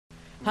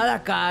Hello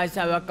guys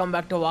and welcome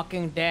back to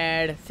Walking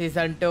Dead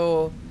Season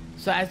 2.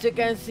 So as you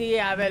can see,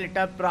 I have a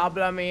little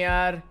problem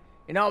here.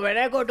 When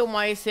I go to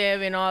my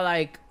save,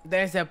 like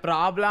there's a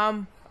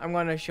problem. I'm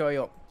gonna show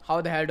you.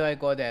 How the hell do I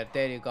go there?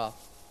 There you go.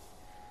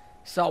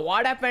 So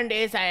what happened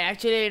is I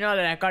actually,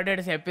 recorded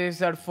this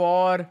episode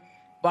 4.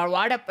 But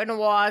what happened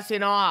was,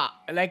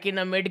 like in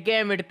the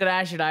mid-game it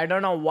crashed. I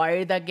don't know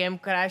why the game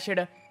crashed.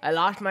 I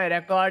lost my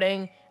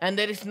recording and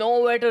there is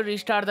no way to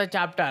restart the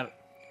chapter.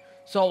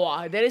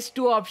 So there is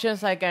two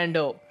options I can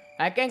do.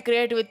 I can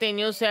create with a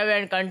new save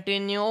and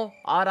continue, or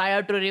I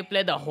have to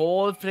replay the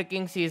whole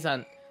freaking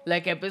season.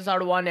 Like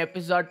episode 1,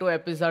 episode 2,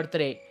 episode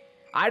 3.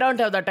 I don't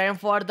have the time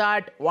for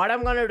that. What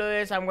I'm gonna do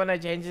is I'm gonna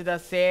change the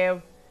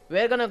save.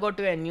 We're gonna go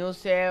to a new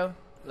save,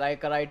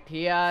 like right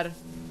here.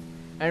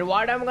 And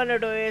what I'm gonna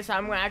do is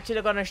I'm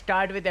actually gonna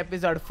start with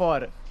episode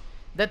 4.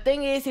 The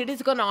thing is, it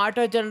is gonna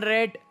auto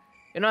generate,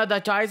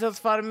 the choices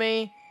for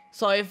me.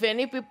 So if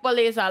any people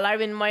is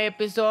alive in my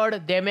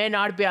episode, they may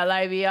not be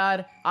alive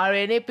here. Or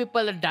any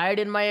people died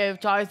in my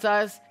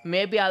choices,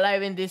 may be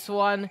alive in this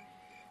one.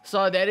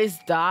 So there is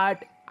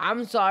that.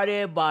 I'm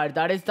sorry, but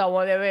that is the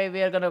only way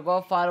we are gonna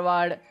go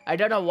forward. I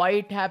don't know why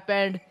it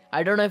happened.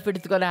 I don't know if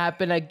it's gonna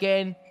happen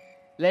again.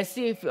 Let's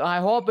see if, I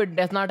hope it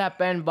does not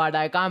happen, but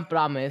I can't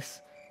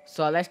promise.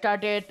 So let's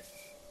start it.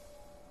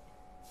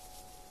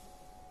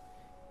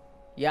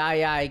 Yeah,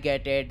 I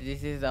get it.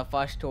 This is the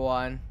first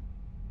one.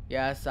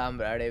 Yes, I'm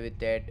ready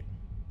with it.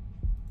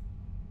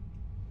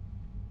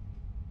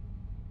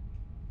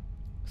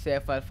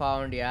 Save file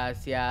found.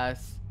 Yes.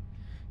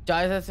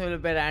 Choices will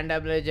be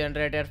randomly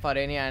generated for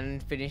any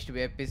unfinished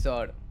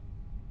episode.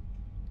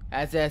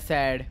 As I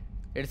said,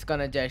 it's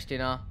gonna just,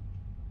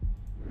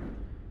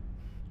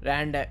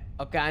 random.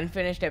 Okay,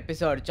 unfinished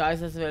episode.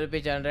 Choices will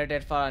be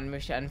generated for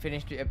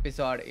unfinished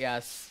episode.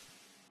 Yes.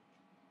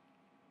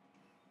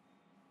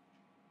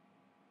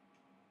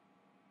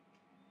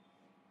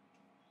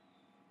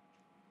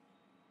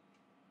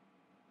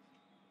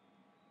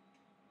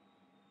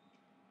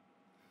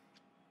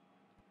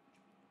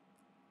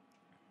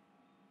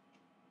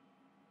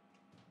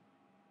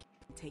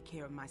 Take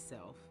care of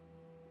myself.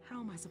 How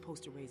am I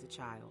supposed to raise a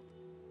child?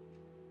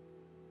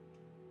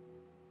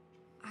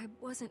 I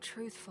wasn't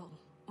truthful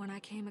when I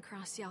came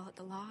across y'all at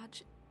the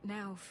lodge.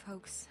 Now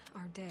folks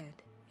are dead,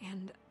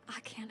 and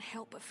I can't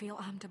help but feel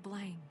I'm to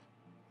blame.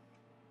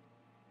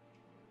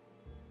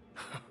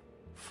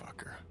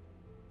 Fucker.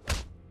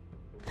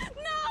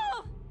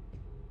 No!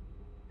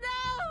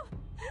 No!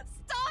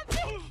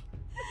 Stop me!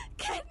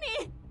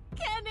 Kenny!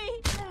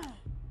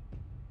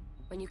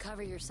 When you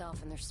cover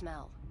yourself in their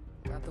smell,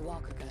 rub the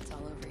walker guts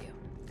all over you.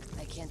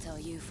 I can't tell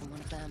you from one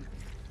of them.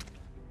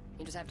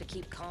 You just have to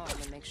keep calm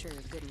and make sure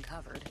you're good and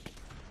covered.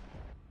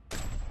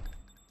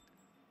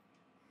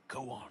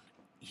 Go on.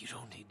 You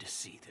don't need to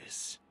see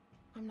this.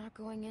 I'm not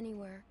going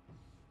anywhere.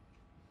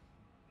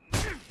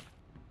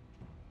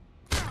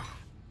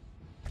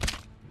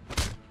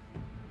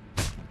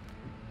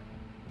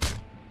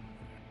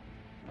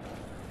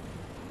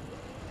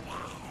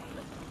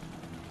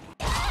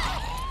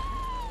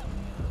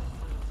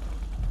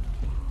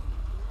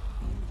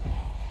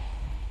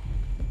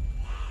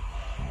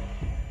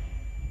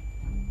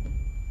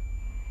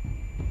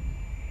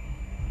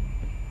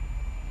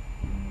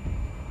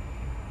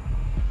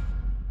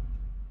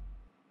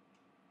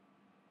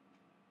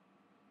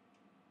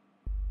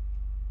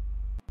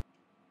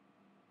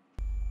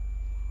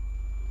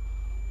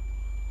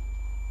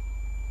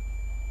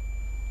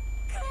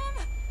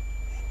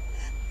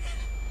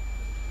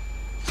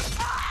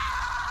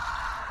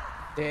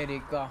 There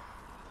you go.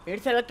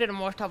 It selected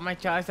most of my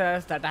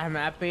choices that I'm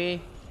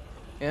happy.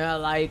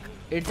 Like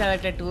it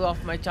selected 2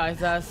 of my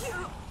choices.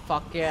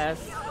 Fuck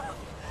yes.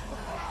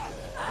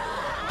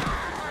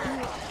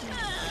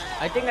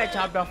 I think I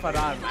chopped off her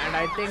arm, and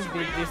I think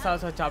this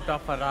also chopped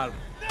off her arm.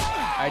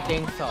 I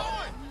think so.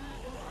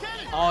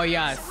 Oh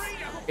yes,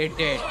 it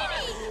did.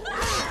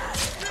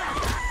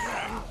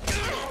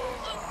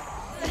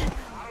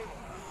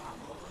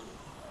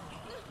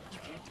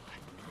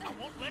 I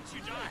won't let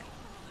you die.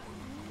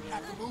 You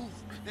have to move.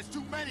 There's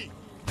too many.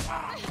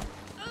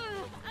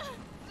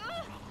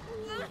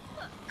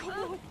 Come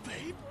on,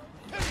 babe.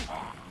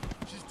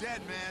 She's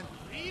dead, man.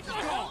 Leave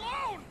her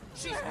alone.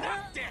 She's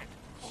not dead.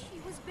 She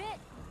was bit.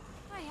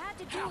 I had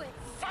to do it.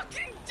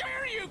 Fucking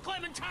dare you,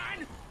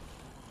 Clementine!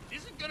 It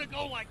isn't gonna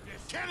go like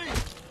this. Kenny!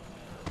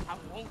 I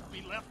won't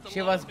be left alone.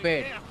 She was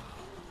bit.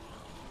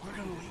 We're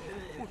gonna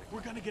leave.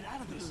 We're gonna get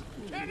out of this.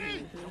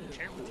 Kenny! Don't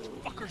care what the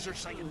fuckers are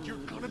saying. You're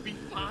gonna be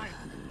fine.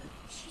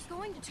 She's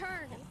going to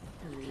turn.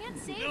 You can't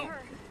save No.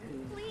 her.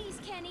 Please,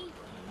 Kenny.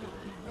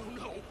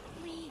 No.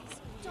 Please,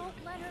 don't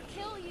let her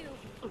kill you.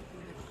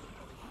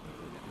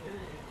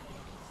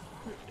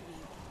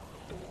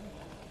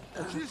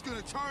 She's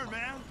gonna turn,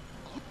 man.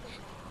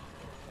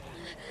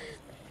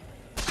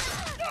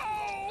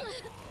 No!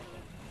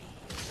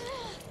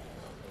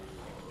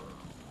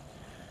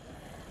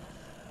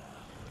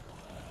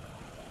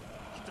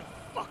 What the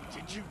fuck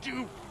did you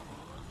do?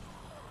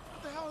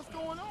 What the hell is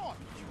going on?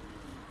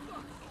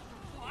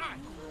 Why?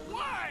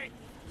 Why?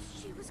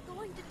 She was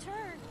going to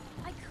turn.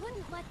 I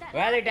couldn't let that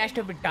Well, it happen. has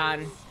to be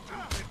done.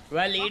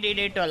 Well, he did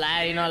it to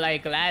Larry, you know,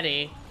 like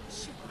Larry.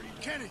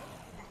 Kenny!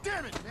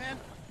 Damn it, man!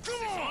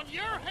 Come on! On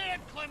your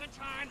head,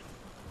 Clementine!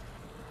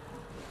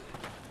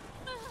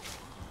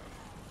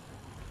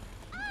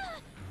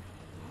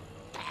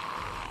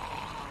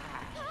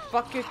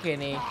 Fuck you,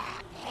 Kenny.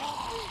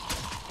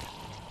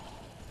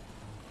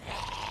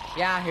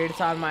 Yeah, it's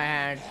on my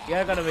hand.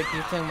 You're gonna be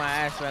kissing my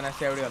ass when I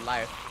saved your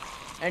life.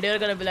 And you're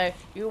gonna be like,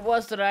 you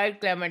was right,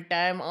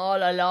 Clementine,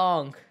 all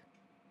along.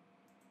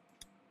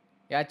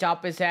 Yeah,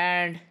 chop his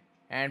hand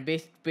and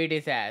beat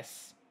his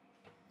ass.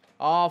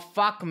 Oh,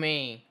 fuck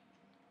me.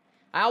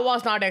 I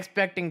was not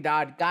expecting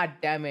that. God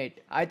damn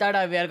it. I thought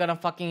we were gonna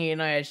fucking, you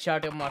know,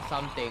 headshot him or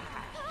something.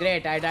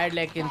 Great, I died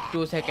like in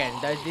 2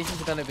 seconds. This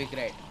is gonna be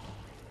great.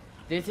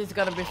 This is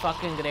gonna be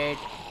fucking great.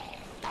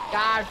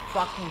 God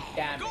fucking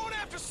damn it. Going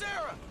after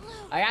Sarah!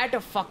 I had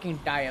to fucking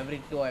die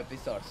every 2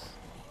 episodes.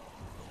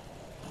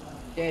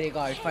 There you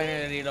go, it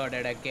finally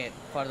reloaded again.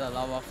 For the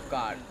love of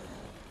God.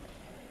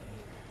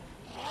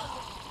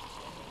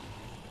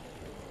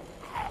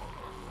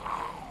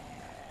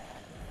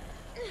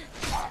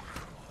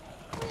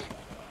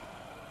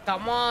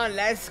 Come on,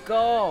 let's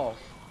go.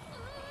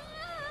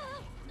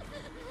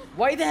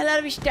 Why the hell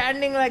are we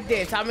standing like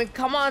this? I mean,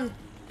 come on,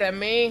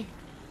 Timmy.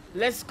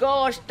 Let's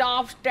go,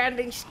 stop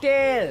standing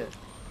still.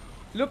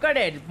 Look at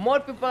it, more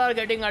people are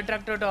getting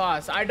attracted to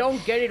us. I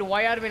don't get it,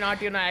 why are we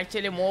not, you know,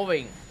 actually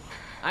moving?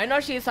 I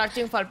know she's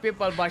searching for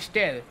people, but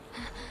still.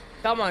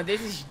 Come on, this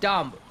is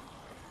dumb.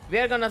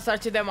 We're gonna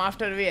search them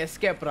after we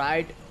escape,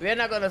 right? We're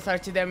not gonna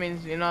search them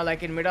in, you know,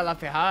 like in middle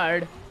of a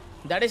herd.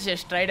 That is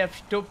just straight up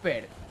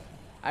stupid.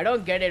 I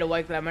don't get it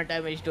why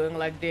Clementine is doing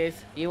like this,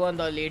 even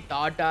though Lee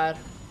taught her.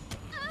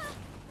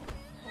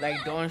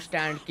 Like, don't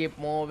stand, keep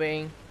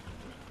moving.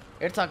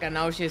 It's okay,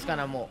 now she's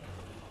gonna move.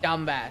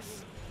 Dumbass.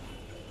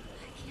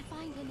 I can't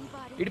find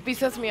anybody. It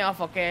pisses me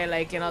off, okay?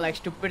 Like, you know, like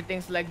stupid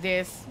things like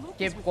this.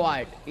 Keep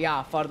quiet.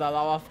 Yeah, for the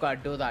love of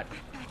God, do that.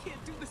 I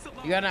can't do this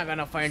alone. You're not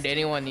gonna find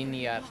anyone in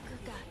here. Walker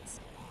guts.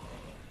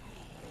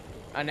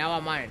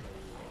 Never mind.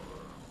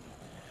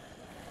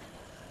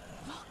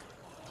 Look,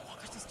 the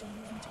walkers are still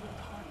moving toward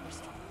the hardware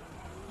store.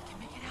 We can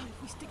make it out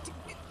if we stick to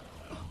it.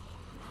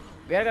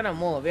 We are gonna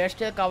move. We are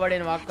still covered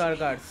in walker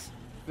guards.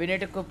 We need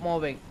to keep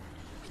moving.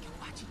 We can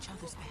watch each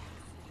other's backs.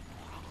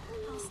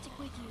 I'll stick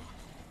with you.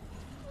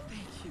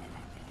 Thank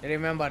you.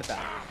 Remember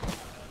that.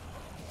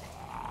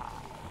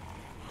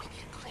 We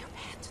need a clear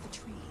path to the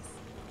trees.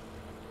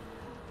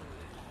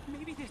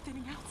 Maybe they're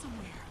thinning out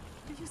somewhere.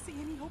 Do you see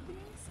any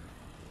openings?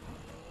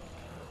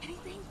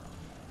 Anything?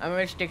 I'm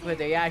gonna stick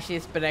with it. Yeah,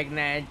 she's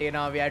pregnant. You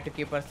know, we have to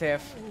keep her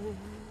safe.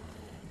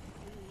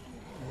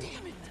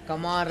 Damn it!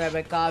 Come on,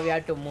 Rebecca. We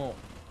have to move.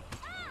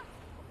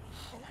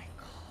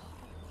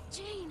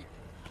 Jane,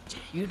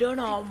 You don't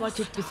know how much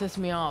it pisses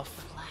me off.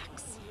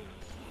 Relax.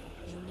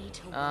 You need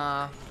to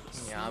Yeah,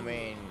 I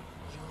mean,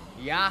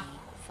 yeah.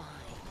 fine.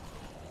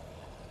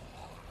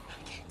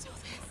 I can't do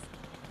this.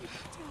 You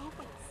have to help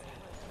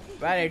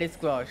us. Well, it is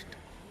closed.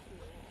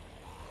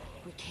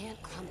 We can't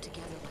clump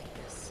together like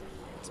this.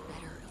 It's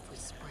better if we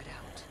spread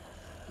out.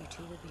 You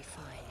two will be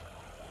fine.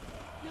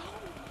 No,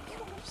 you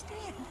don't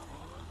understand.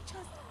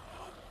 Just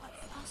help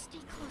us. I'll stay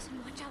close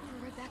and watch out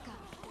for Rebecca.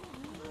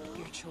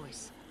 Your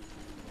choice.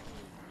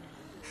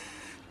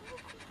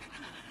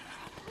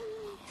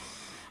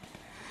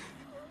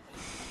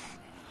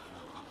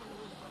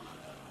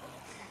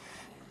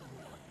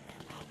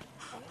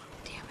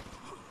 Damn it.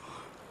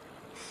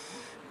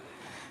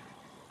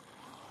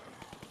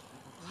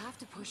 We'll have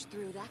to push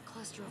through that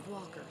cluster of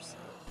walkers.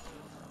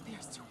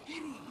 There's too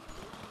many.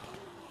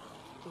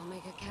 We'll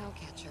make a cow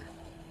catcher.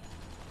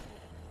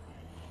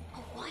 A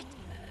what?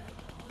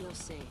 You'll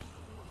see.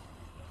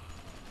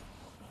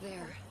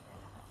 There.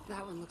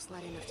 That one looks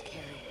light enough to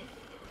carry.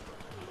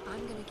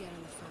 I'm gonna get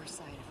on the far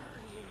side of her.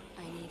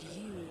 I need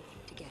you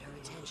to get her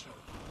attention.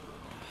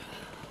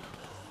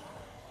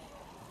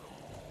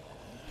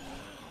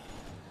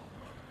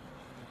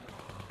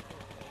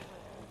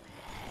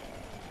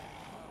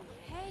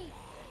 Hey,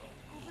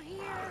 over here.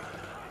 You're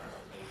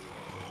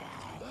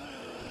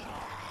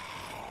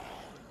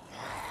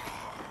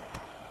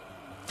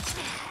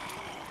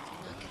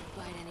not gonna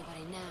bite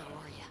anybody now,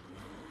 are you?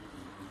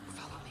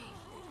 Follow me.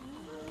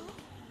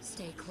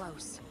 Stay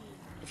close.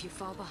 If you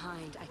fall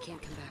behind, I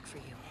can't come back for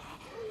you.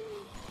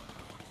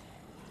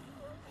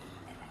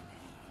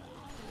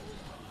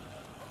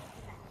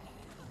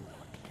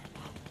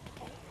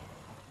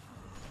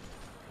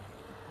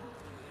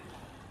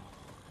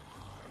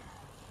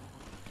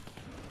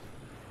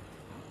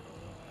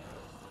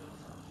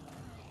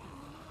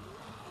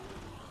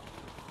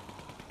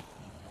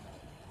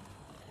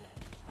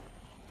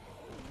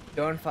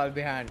 Don't fall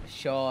behind.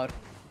 Sure.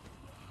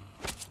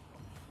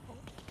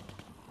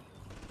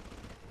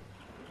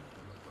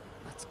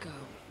 Let's go.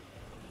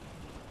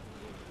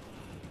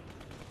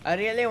 I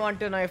really want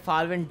to know if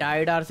Alvin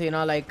died or, you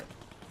know, like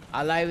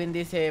alive in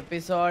this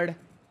episode.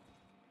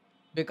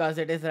 Because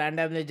it is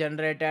randomly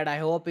generated. I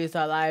hope he's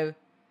alive.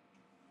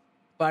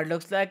 But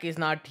looks like he's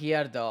not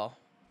here though.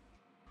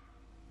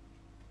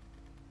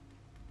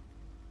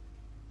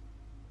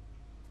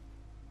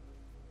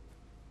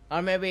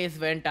 Or maybe he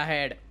went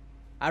ahead.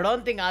 I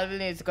don't think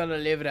Alvin is gonna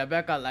leave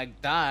Rebecca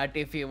like that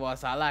if he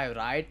was alive,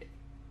 right?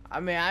 I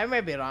mean, I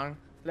may be wrong.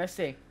 Let's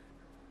see.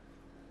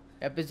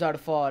 Episode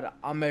 4,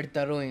 Amid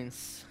the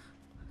Ruins.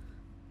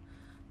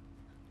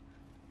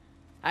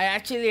 I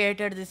actually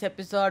hated this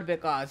episode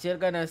because you're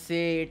gonna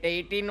see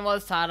it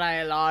involves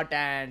Sarah a lot,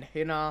 and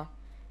you know,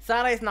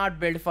 Sarah is not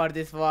built for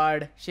this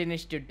world. She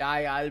needs to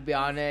die, I'll be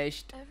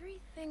honest.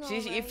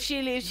 Everything If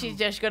she leaves, she's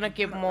just gonna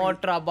keep more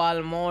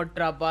trouble, more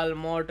trouble,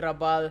 more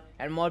trouble,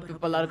 and more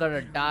people are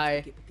gonna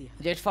die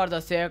just for the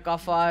sake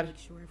of her. Make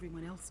sure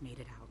everyone else made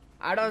it out.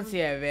 I don't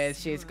see a way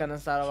she's gonna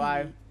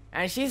survive.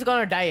 And she's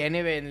gonna die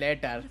anyway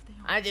later.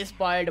 I just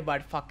spoiled,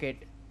 but fuck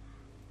it.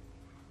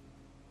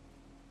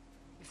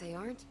 If they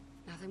aren't,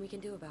 nothing we can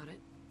do about it.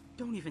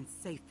 Don't even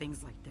say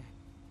things like that.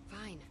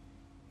 Fine.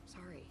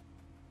 Sorry.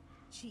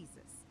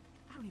 Jesus,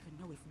 I don't even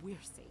know if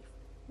we're safe.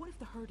 What if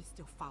the herd is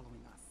still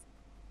following us?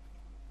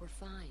 We're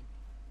fine.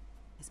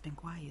 It's been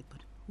quiet, but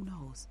who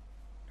knows?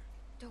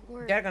 Don't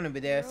worry. They're gonna be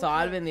there, We're so okay.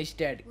 Alvin is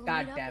dead. We'll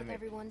God meet up damn with it.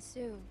 everyone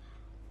soon.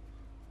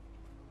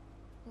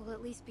 We'll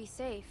at least be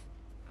safe,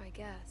 I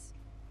guess.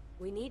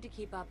 We need to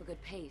keep up a good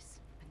pace.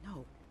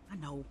 I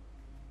know.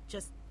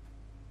 Just,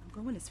 I'm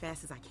going as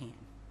fast as I can.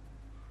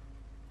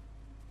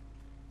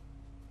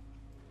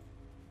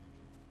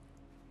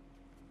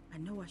 I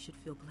know I should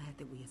feel glad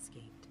that we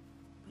escaped,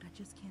 but I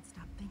just can't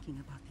stop thinking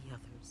about the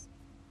others.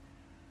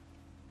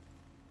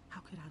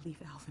 How could I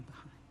leave Alvin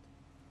behind?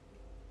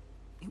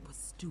 It was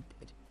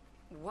stupid.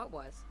 What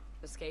was?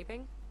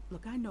 Escaping?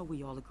 Look, I know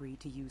we all agreed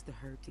to use the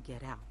herd to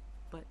get out,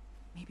 but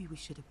maybe we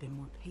should have been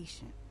more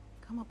patient.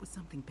 Come up with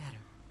something better.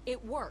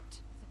 It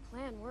worked. The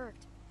plan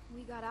worked.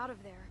 We got out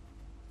of there.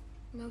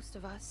 Most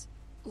of us.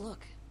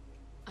 Look,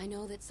 I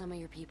know that some of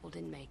your people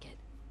didn't make it,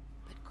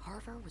 but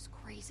Carver was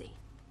crazy.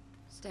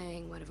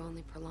 Staying would have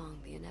only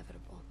prolonged the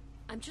inevitable.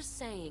 I'm just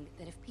saying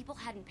that if people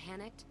hadn't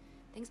panicked,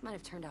 things might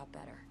have turned out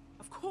better.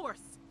 Of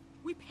course!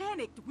 We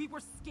panicked! We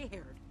were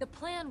scared! The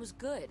plan was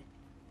good.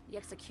 The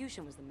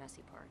execution was the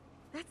messy part.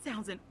 That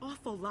sounds an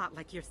awful lot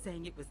like you're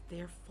saying it was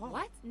their fault.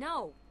 What?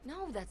 No,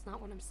 that's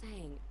not what I'm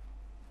saying.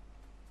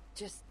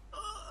 Just...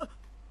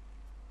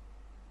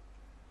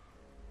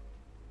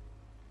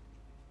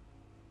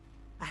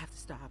 I have to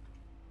stop.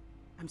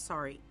 I'm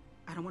sorry.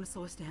 I don't want to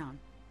slow us down.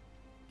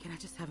 Can I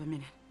just have a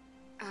minute?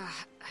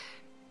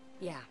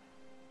 Yeah.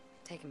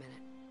 Take a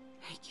minute.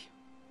 Thank you.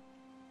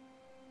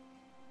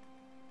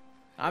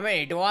 I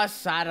mean, it was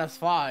Sarah's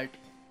fault.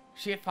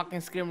 She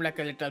fucking screamed like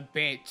a little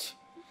bitch.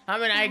 I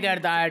mean, I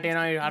get that, you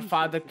know, her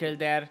father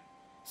killed her.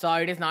 So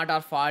it is not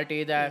our fault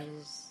either.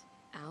 Is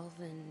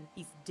Alvin...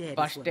 He's dead.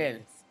 But is what it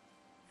still. is.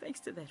 Thanks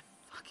to that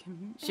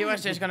fucking... She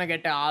was just gonna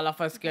get all of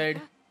us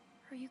killed.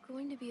 Are you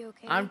going to be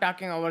okay? I'm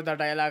talking over the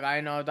dialogue,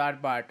 I know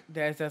that, but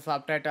there's a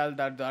subtitle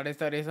that is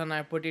the reason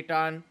I put it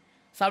on.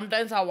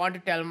 Sometimes I want to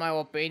tell my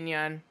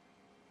opinion.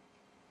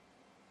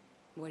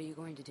 What are you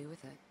going to do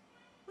with it?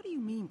 What do you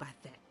mean by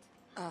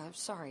that?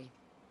 Sorry.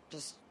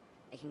 Just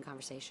making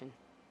conversation.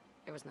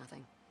 It was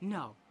nothing.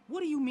 No. What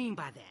do you mean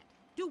by that?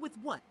 Do with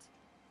what?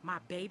 My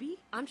baby?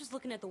 I'm just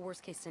looking at the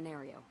worst case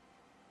scenario.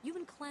 You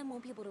and Clem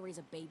won't be able to raise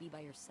a baby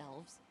by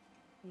yourselves.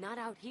 Not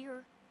out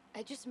here.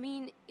 I just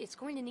mean it's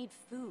going to need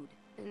food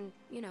and,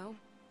 you know,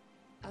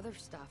 other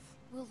stuff.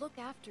 We'll look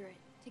after it,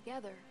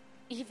 together.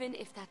 Even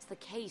if that's the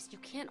case, you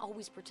can't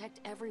always protect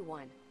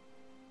everyone.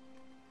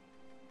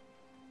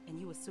 And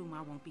you assume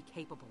I won't be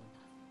capable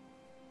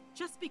enough.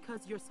 Just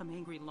because you're some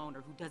angry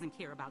loner who doesn't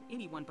care about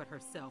anyone but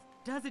herself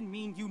doesn't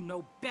mean you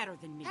know better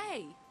than me.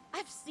 Hey,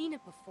 I've seen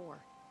it before.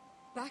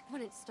 Back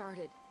when it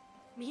started,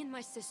 me and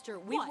my sister,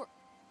 we What? were...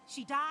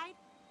 She died?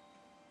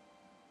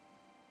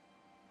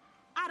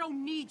 I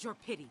don't need your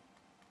pity.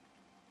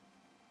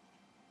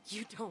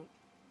 You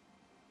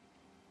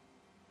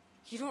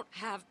don't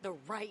have the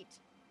right.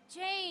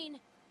 Jane!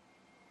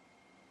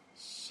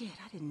 Shit,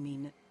 I didn't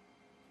mean it.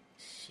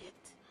 Shit.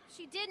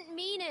 She didn't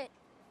mean it.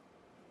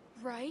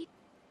 Right?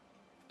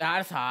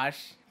 That's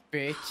harsh,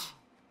 bitch.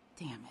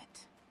 Damn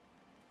it.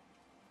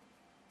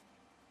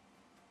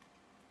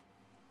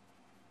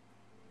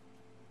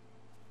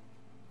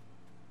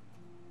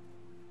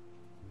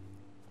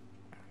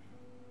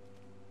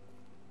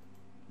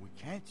 We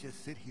can't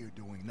just sit here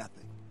doing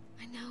nothing.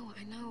 I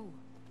know.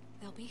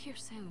 They'll be here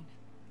soon.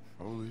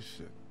 Holy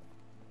shit.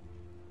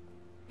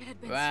 It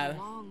had been Well, so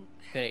long.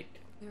 great.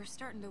 We were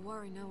starting to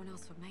worry no one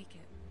else would make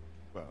it.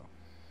 Well,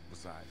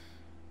 besides.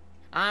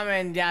 I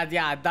mean,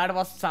 yeah, that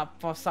was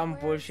for some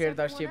Where's bullshit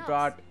that she everyone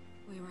brought. else?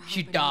 We were She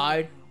hoping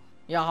died.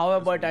 you know. Yeah, how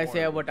about I Just say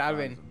more about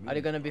Alvin? signs of Are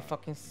you gonna be movement.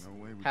 fucking No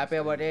way we can happy stay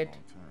about here it?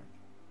 long term.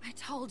 I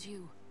told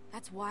you.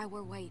 That's why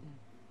we're waiting.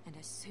 And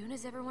as soon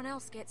as everyone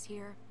else gets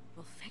here,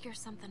 we'll figure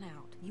something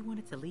out. You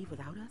wanted to leave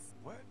without us?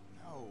 What?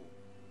 No.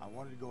 I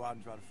wanted to go out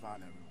and try to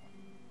find everyone.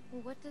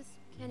 Well, what does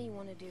Kenny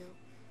want to do?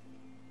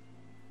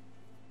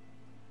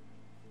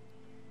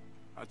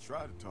 I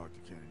tried to talk to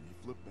Kenny.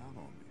 He flipped out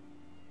on me.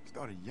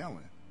 Started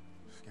yelling.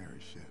 Scary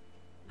shit.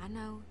 I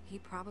know he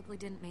probably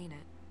didn't mean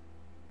it,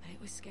 but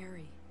it was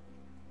scary.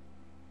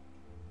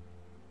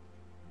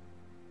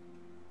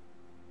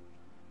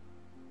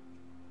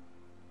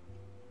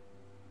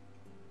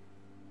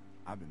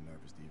 I've been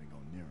nervous to even go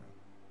near him.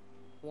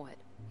 What?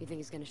 You think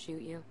he's gonna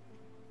shoot you?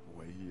 The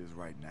way he is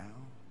right now?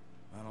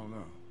 I don't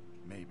know.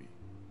 Maybe.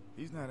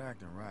 He's not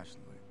acting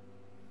rationally.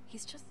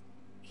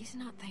 He's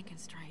not thinking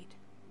straight.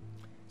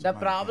 The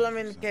problem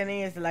in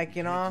Kenny is like,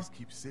 you know,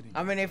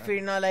 I mean, if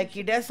you know, like,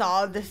 he does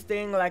all this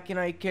thing, like, you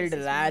know, he killed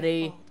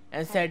Larry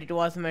and said it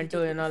was meant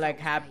to, you know, like,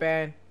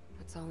 happen.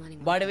 That's all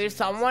anyone But can do if in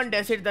someone that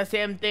does it the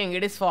same thing,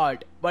 it is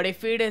fault. But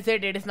if he does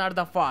it, it is not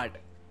the fault.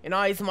 You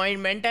know, his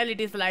mind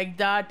mentality is like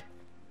that.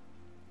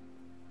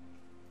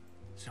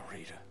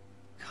 Sarita,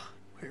 God,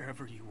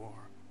 wherever you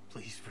are,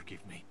 please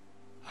forgive me.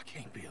 I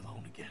can't be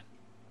alone again.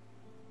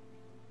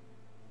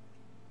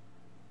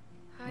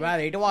 Well,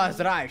 it was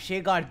right. She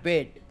got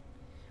bit.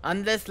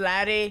 Unless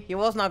Larry, he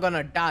was not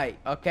gonna die,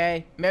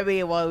 okay? Maybe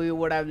he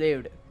would have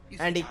lived.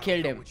 And he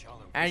killed him.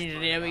 And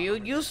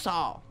you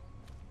saw.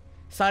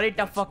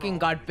 Sarita fucking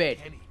got bit.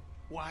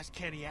 Why is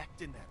Kenny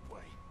acting that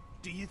way?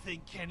 Do you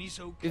think Kenny's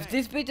okay? If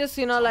this bitch is,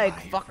 you know, like,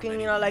 fucking,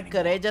 you know, like,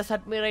 courageous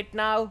at me right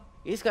now,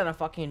 he's gonna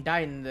fucking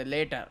die in the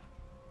later.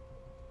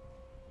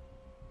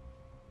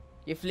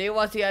 If Lee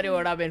was here, he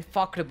would have been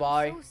fucked,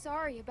 boy. So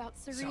sorry about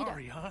Sarita.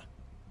 Sorry, huh?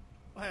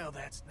 Well,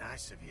 that's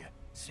nice of you,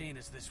 seeing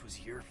as this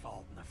was your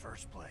fault in the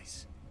first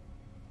place.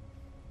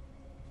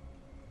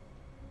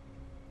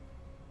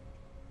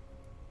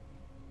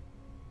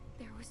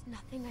 There was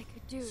nothing I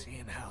could do.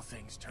 Seeing how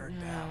things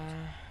turned out,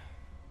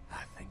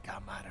 I think I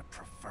might have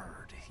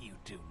preferred you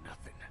do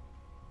nothing.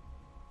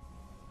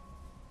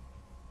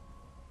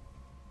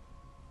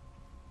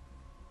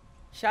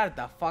 Shut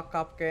the fuck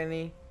up,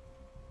 Kenny.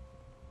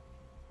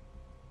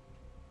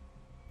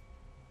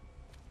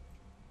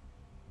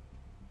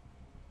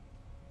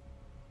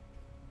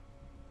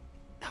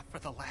 Not for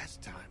the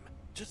last time.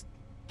 Just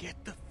get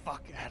the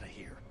fuck out of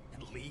here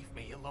and leave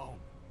me alone.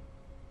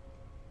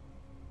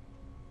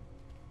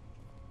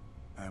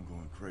 I'm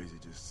going crazy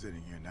just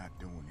sitting here not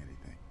doing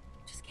anything.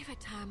 Just give it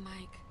time,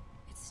 Mike.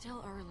 It's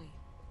still early.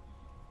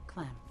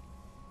 Clem,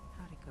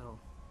 how'd it go?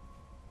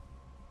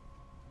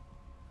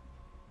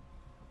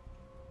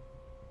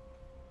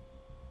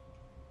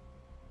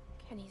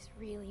 Kenny's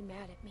really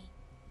mad at me.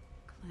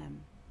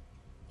 Clem,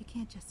 you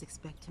can't just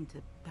expect him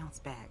to bounce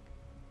back.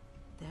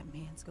 That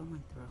man's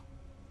going through.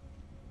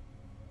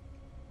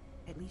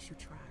 At least you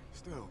try.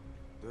 Still,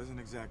 doesn't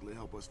exactly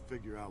help us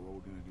figure out what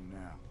we're gonna do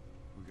now.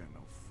 We got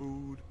no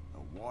food,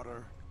 no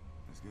water,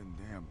 it's getting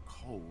damn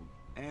cold,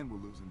 and we're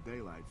losing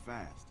daylight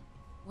fast.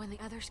 When the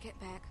others get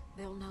back,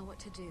 they'll know what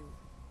to do.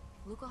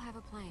 Luke will have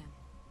a plan.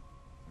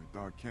 We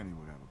thought Kenny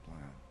would have a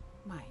plan.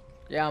 Mike.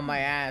 Yeah, my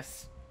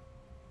ass.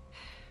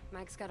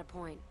 Mike's got a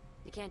point.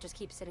 You can't just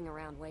keep sitting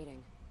around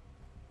waiting.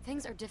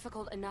 Things are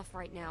difficult enough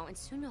right now, and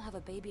soon you'll have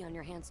a baby on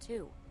your hands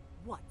too.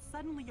 What,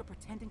 suddenly you're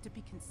pretending to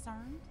be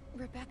concerned?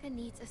 Rebecca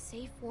needs a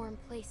safe, warm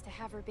place to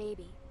have her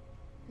baby.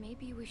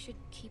 Maybe we should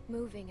keep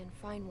moving and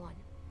find one.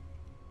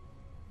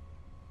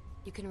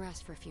 You can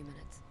rest for a few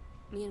minutes.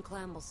 Me and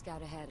Clem will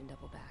scout ahead and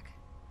double back.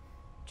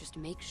 Just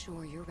make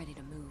sure you're ready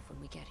to move when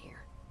we get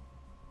here.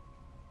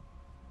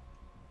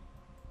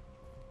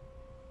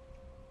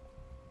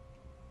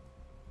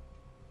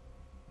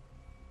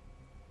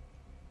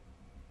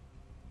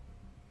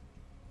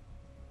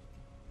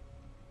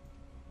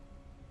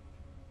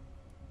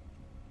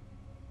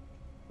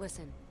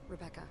 Listen,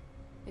 Rebecca,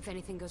 if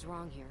anything goes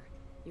wrong here,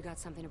 you got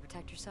something to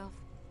protect yourself?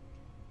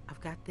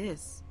 I've got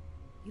this.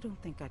 You don't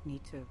think I'd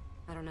need to...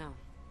 I don't know,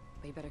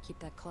 but you better keep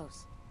that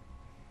close.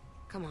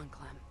 Come on,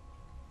 Clem.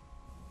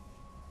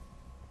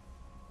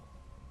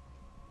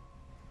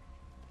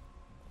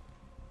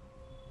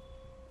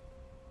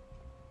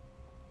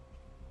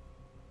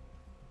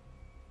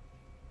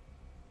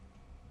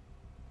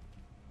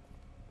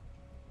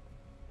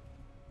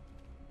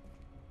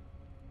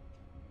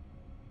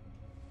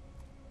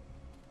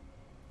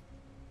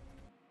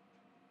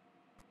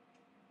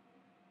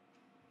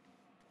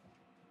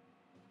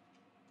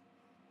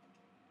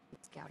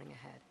 Scouting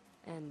ahead.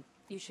 And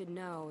you should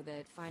know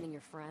that finding your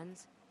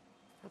friends,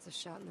 that's a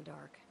shot in the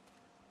dark.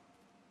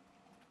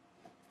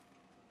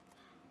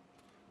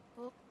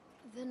 Well,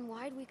 then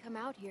why'd we come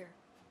out here?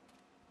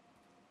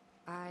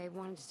 I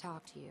wanted to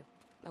talk to you,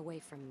 away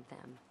from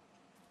them.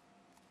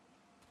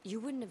 You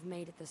wouldn't have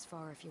made it this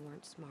far if you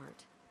weren't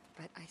smart,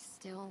 but I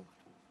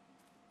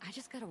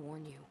just gotta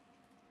warn you.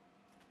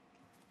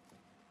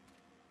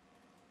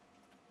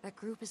 That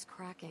group is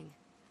cracking.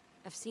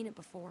 I've seen it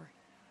before,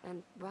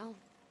 and, well,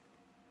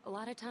 a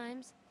lot of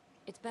times,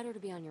 it's better to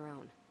be on your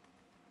own.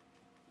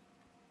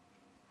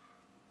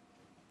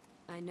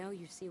 I know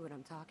you see what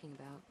I'm talking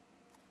about.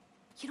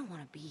 You don't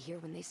want to be here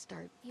when they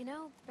start... You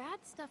know, bad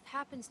stuff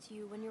happens to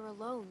you when you're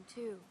alone,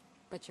 too.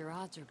 But your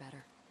odds are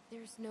better.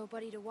 There's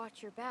nobody to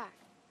watch your back.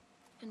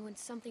 And when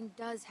something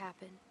does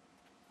happen,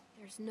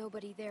 there's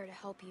nobody there to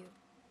help you.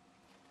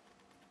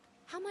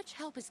 How much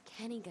help is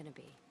Kenny gonna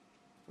be?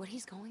 What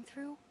he's going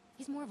through?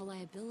 He's more of a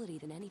liability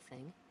than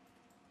anything.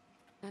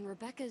 And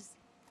Rebecca's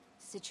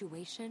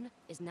situation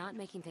is not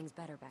making things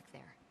better back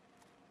there.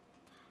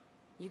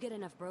 You get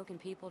enough broken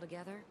people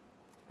together,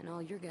 and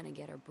all you're gonna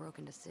get are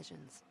broken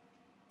decisions.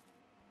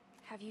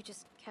 Have you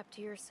just kept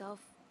to yourself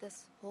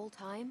this whole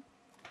time?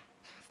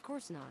 Of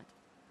course not.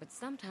 But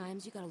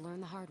sometimes you gotta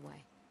learn the hard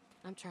way.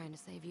 I'm trying to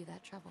save you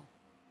that trouble.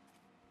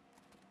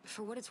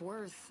 For what it's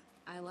worth,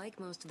 I like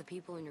most of the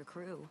people in your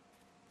crew.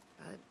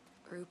 But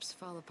groups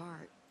fall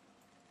apart.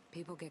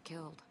 People get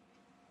killed.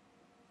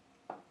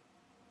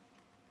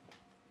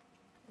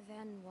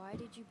 Then why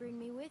did you bring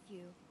me with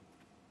you?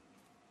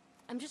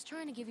 I'm just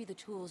trying to give you the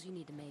tools you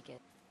need to make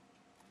it.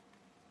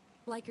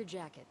 Like your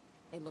jacket.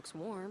 It looks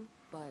warm,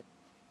 but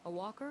a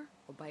walker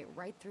will bite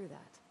right through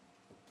that.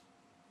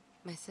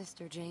 My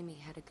sister Jamie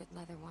had a good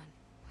leather one.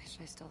 Wish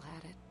I still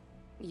had it.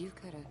 You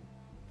could've.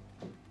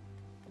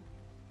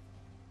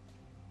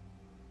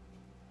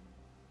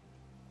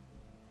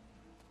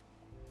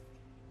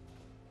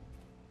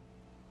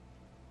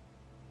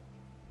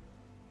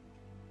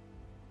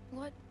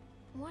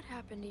 What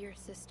happened to your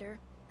sister?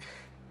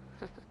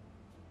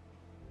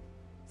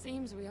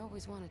 Seems we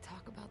always want to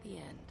talk about the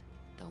end,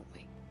 don't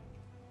we?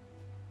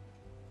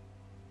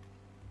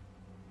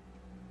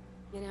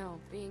 You know,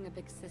 being a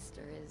big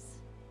sister is,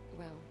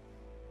 well,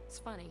 it's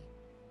funny.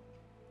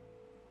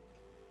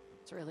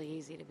 It's really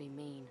easy to be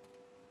mean.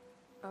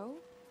 Oh?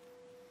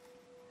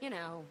 You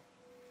know,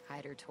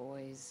 hide her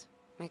toys,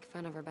 make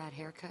fun of her bad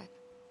haircut,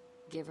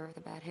 give her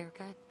the bad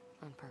haircut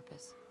on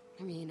purpose.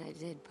 I mean, I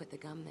did put the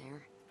gum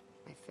there.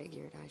 I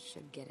figured I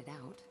should get it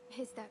out.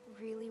 Is that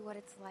really what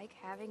it's like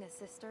having a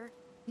sister?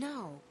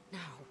 No,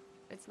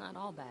 it's not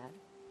all bad,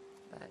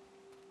 but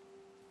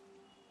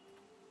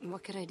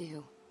what could I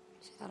do?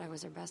 She thought I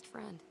was her best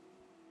friend.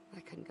 I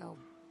couldn't go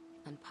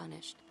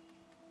unpunished.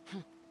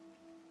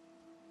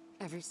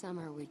 Every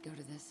summer we'd go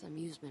to this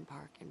amusement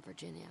park in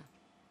Virginia,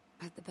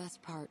 but the best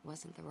part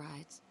wasn't the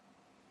rides.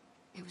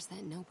 It was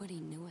that nobody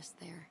knew us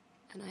there,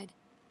 and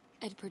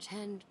I'd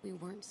pretend we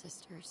weren't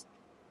sisters,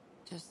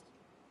 just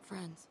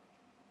friends.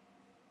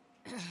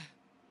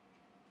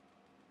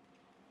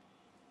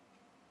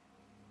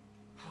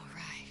 All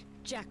right,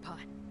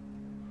 jackpot.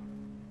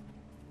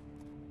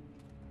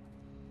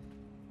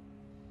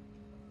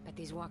 Bet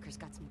these walkers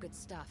got some good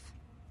stuff.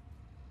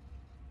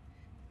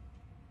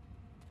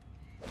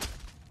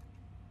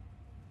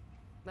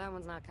 That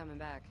one's not coming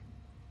back.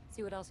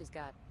 See what else he's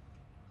got.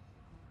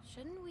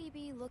 Shouldn't we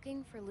be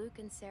looking for Luke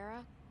and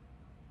Sarah?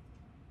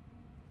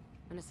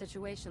 In a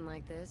situation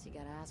like this, you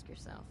gotta ask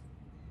yourself,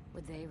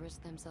 would they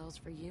risk themselves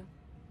for you?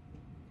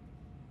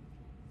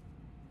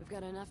 We've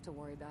got enough to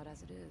worry about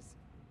as it is.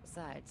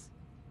 Besides,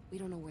 we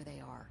don't know where they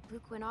are.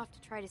 Luke went off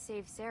to try to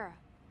save Sarah.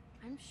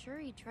 I'm sure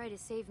he'd try to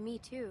save me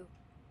too.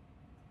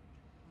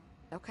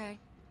 Okay,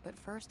 but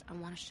first I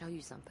want to show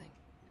you something,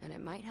 and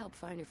it might help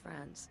find your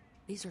friends.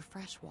 These are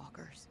fresh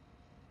walkers.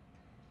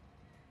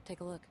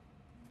 Take a look.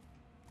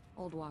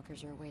 Old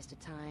walkers are a waste of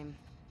time.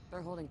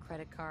 They're holding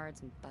credit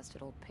cards and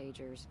busted old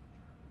pagers.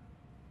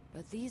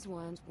 But these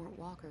ones weren't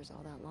walkers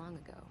all that long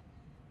ago.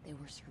 They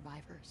were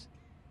survivors.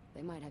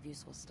 They might have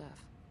useful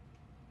stuff.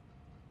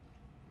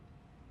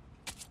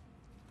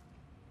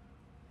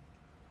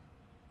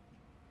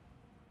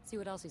 See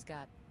what else he's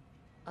got.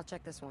 I'll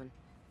check this one.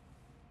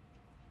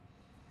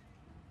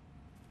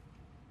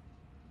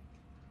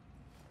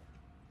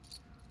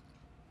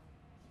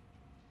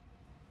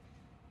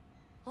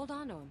 Hold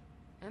on to him.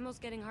 Ammo's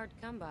getting hard to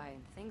come by,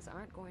 and things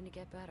aren't going to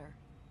get better.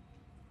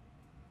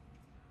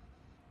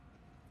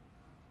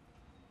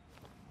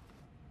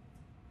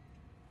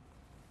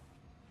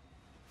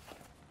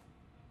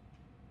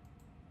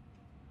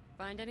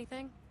 Find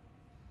anything?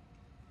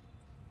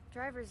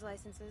 Driver's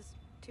licenses.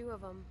 2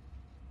 of them.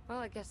 Well,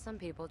 I guess some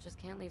people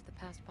just can't leave the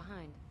past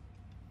behind.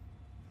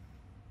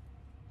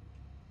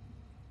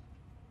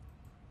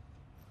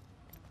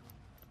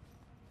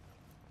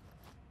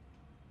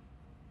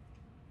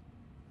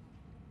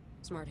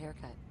 Smart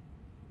haircut.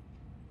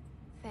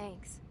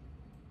 Thanks.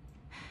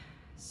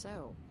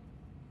 So,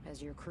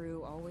 has your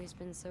crew always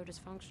been so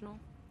dysfunctional?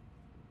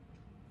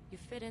 You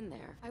fit in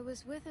there. I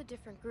was with a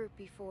different group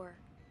before.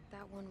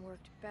 That one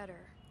worked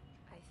better,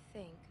 I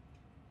think.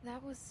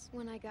 That was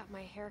when I got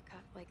my hair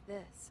cut like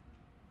this.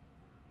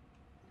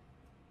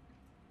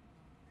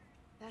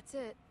 That's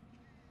it.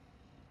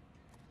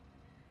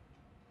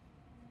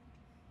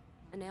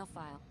 A nail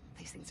file.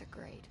 These things are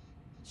great.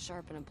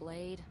 Sharpen a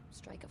blade,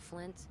 strike a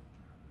flint.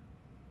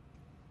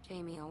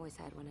 Jamie always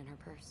had one in her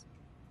purse.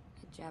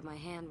 I'd jab my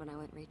hand when I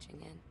went reaching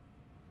in.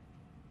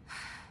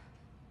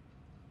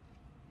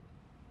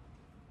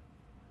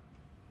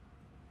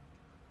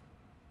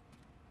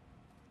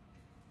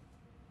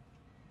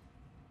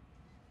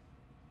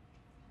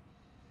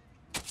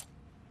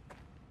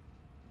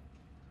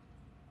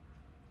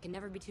 Can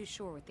never be too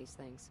sure with these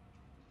things.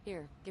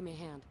 Here, give me a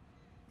hand.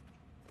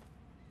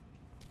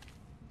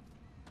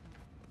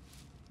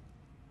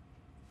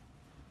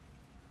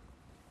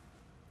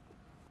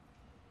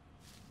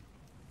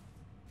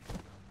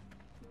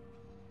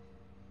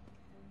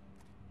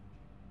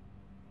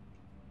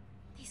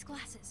 These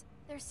glasses,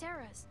 they're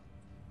Sarah's.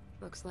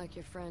 Looks like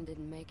your friend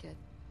didn't make it.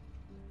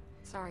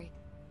 Sorry.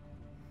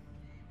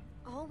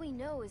 All we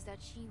know is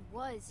that she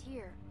was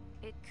here.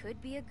 It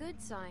could be a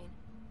good sign.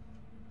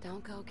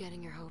 Don't go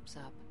getting your hopes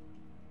up.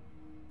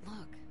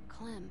 Look,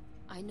 Clem,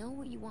 I know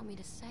what you want me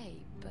to say,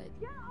 but...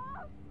 Get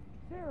off!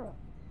 Sarah!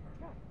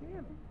 God damn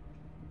it!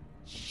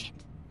 Shit!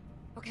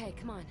 Okay,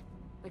 come on.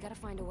 We gotta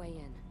find a way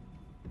in.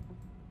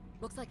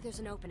 Looks like there's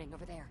an opening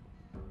over there.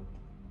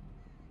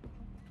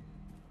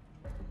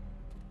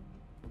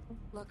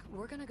 Look,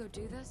 we're gonna go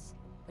do this,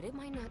 but it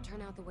might not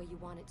turn out the way you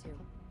want it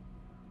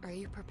to. Are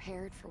you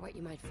prepared for what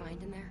you might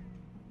find in there?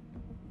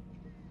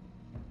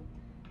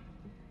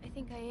 I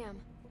think I am.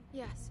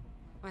 Yes.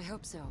 I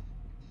hope so.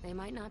 They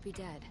might not be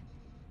dead,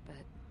 but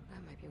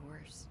that might be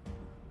worse.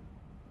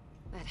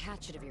 That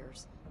hatchet of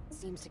yours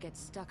seems to get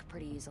stuck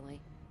pretty easily.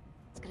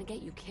 It's gonna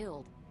get you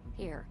killed.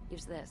 Here,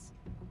 use this.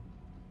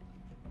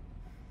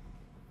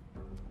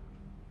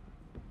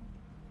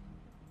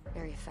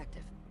 Very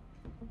effective.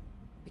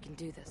 We can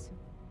do this.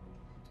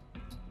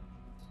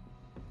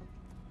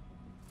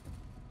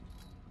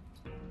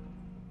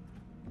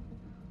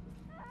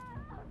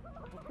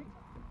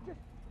 Just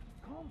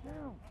calm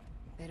down.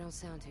 They don't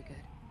sound too good.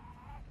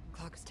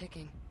 Clock's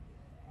ticking.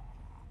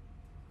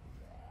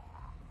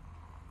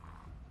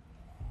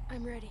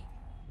 I'm ready.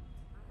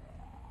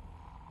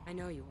 I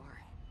know you are.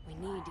 We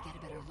need to get a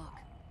better look.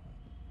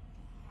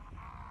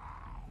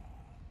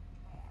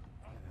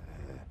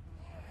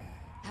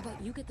 How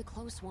about you get the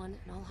close one,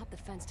 and I'll hop the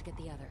fence to get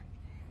the other.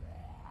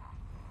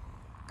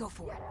 Go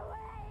for it.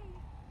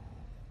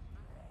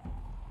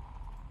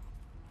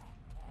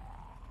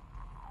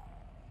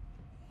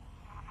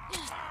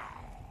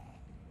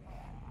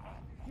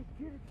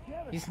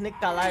 Is Nick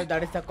alive?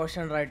 That is the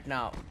question right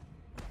now.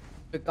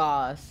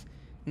 Because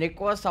Nick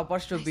was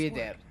supposed to Nice be work.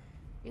 there,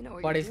 You know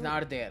what but you're he's doing.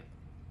 not there.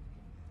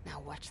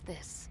 Now watch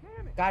this.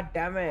 God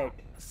damn it.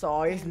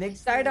 So is And Nick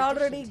nice died little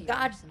already? addition to your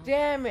God arsenal.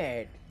 damn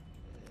it.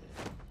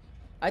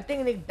 I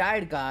think Nick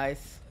died,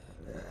 guys.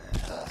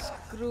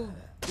 Screw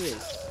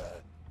this.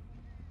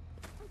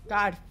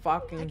 God I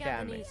fucking got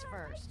damn the it. knees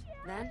first.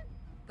 Then,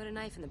 put a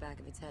knife in the back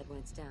of its head when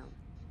it's down.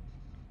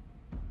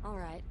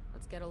 Alright,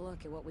 let's get a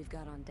look at what we've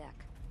got on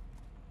deck.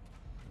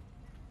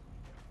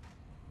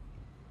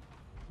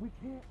 We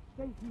can't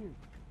stay here.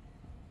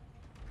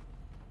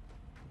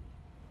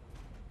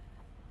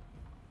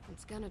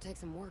 It's gonna take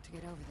some work to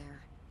get over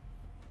there.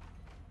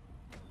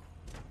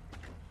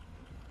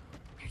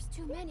 There's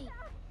too many.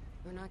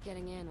 We're not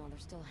getting in while they're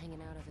still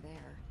hanging out over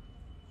there.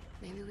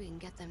 Maybe we can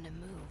get them to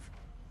move.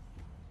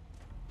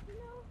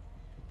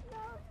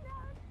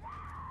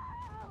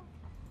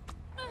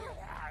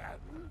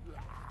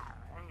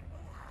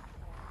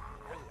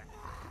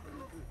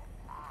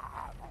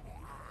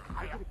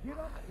 Get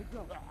up and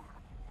go.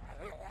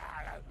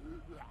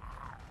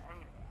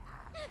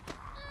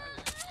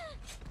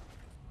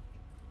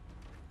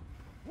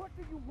 What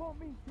do you want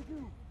me to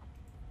do?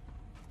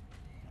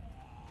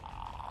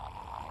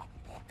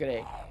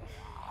 Great.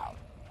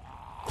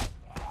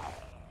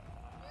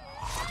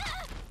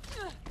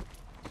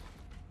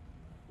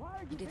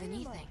 You did the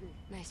knee thing.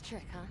 Nice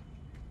trick, huh?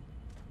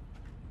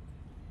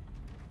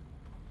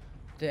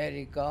 There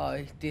you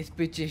go. This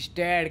bitch is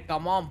dead.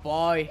 Come on,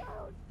 boy.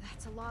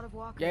 That's a lot of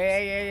walkers.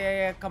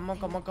 Yeah. Come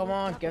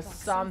on. Get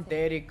some.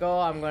 There you go.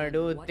 I'm gonna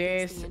do What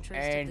gets this the interest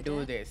of and the do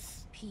dead?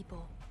 this.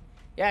 People.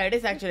 Yeah, it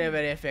is actually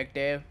very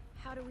effective.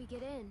 How do we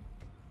get in?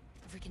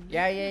 If we can make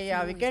Yeah.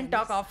 enough We noise can on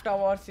talk this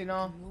afterwards, and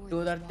lure do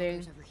those that thing.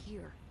 walkers over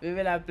here, We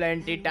will have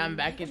plenty then time we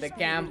back might in the just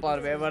camp be or able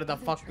to wherever the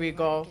other fuck we trailer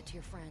go. to get to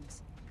your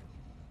friends.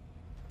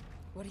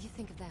 What do you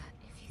think of that?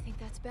 If you think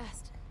that's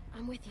best,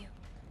 I'm with you.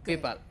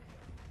 People.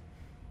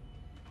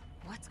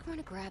 What's going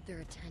to grab their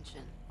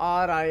attention?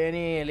 Or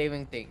any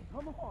living thing.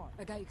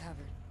 I got you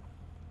covered.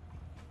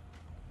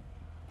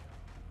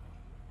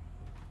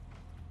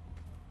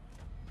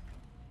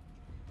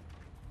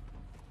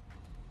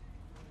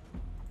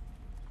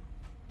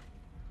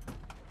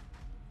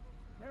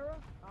 Sarah,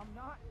 I'm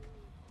not.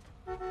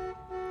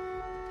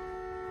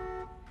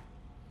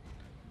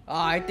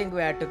 I think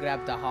we had to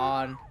grab the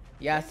horn.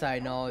 Yes, I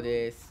know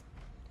this.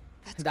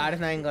 That's That good. is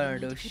not We gonna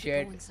need do to keep it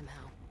shit. going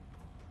somehow.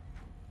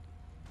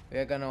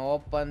 We're gonna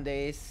open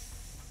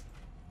this.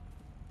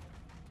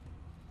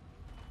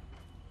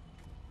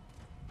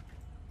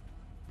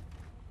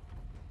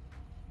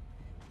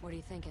 What are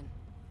you thinking?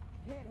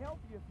 Can't help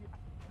you if you.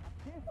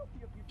 I can't help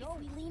you if you If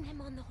we lean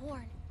him on the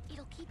horn,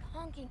 it'll keep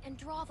honking and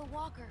draw the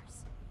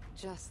walkers.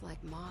 Just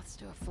like moths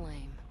to a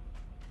flame.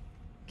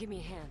 Give me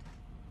a hand.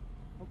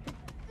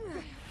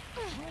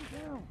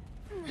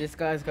 This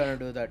guy's gonna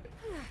do that.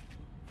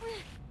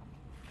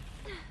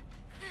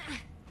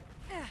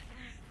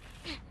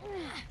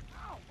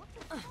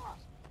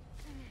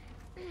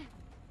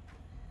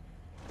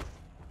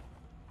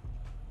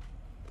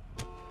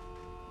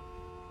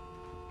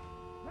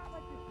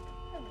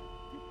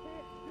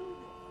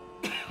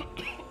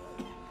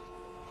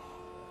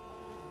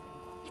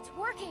 It's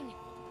working!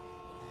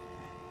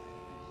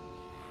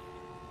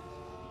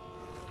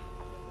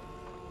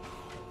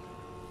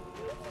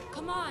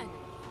 Come on!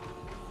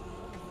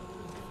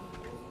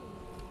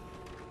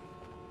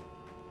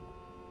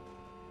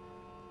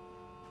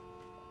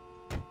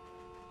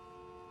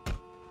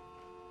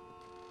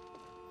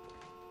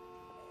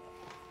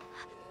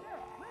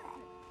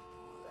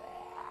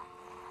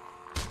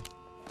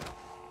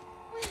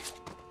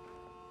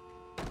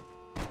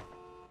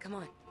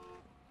 Come on.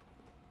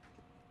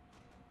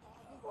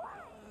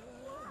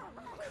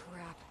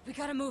 Crap. We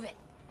gotta move it.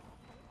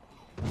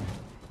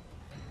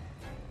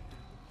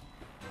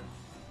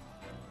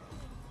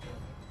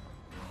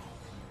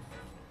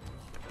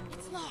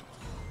 It's locked.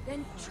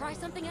 Then try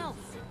something else.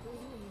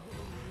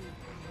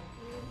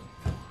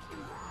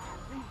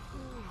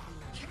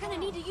 You're gonna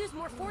need to use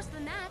more force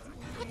than that.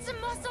 Put some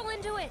muscle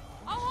into it.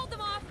 I'll hold them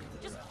off.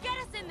 Just get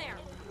us in there.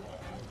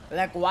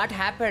 Like, what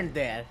happened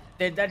there?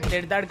 Did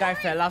that guy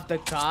fell off the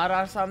car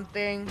or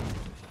something?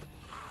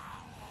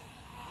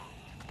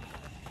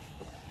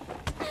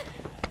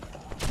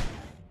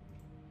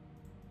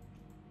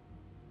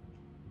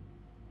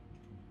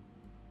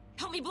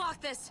 Help me block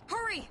this.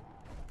 Hurry!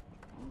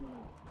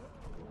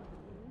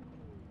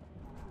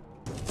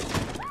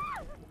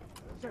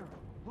 Sarah,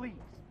 please.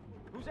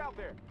 Who's out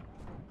there?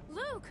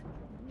 Luke!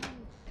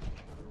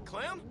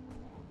 Clem?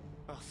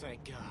 Oh,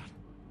 thank God.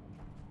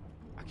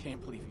 I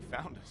can't believe he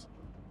found us.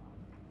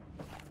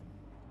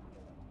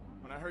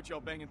 When I heard y'all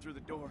banging through the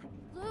door,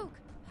 Luke,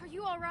 are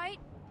you alright?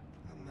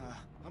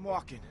 I'm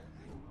walking.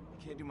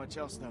 Can't do much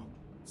else, though.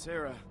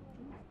 Sarah,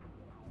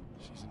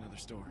 she's another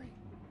story.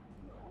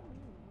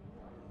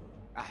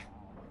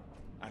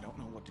 I don't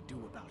know what to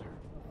do about her.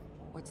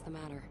 What's the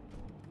matter?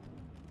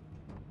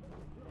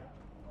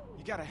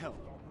 You gotta help.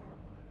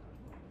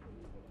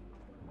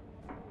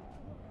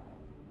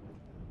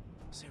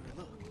 Sarah,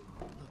 look.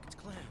 Look, it's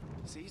Clem.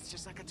 See, it's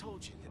just like I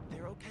told you.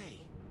 They're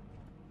okay.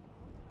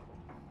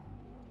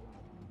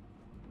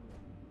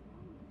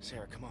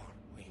 Sarah, come on.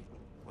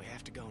 We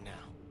have to go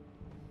now.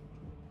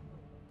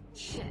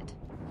 Shit.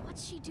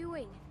 What's she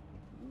doing?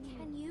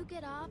 Can you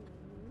get up?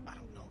 I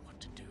don't know what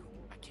to do.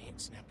 I can't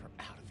snap her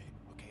out of it.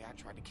 Okay, I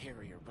tried to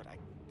carry her, but I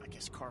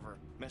guess Carver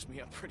messed me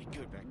up pretty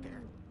good back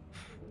there.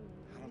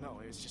 I don't know.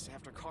 It was just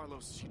after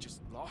Carlos, she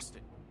just lost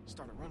it.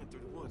 Started running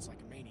through the woods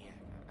like a maniac.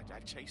 I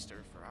chased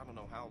her for I don't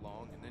know how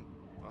long, and then,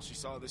 well, she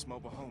saw this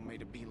mobile home,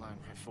 made a beeline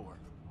right for her.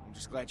 I'm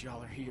just glad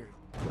y'all are here.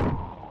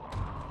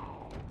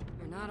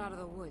 We're not out of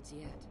the woods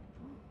yet.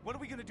 What are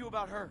we gonna do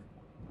about her?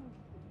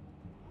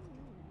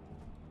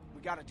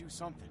 We gotta do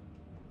something.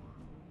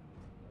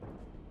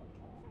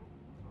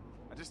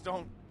 I just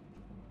don't...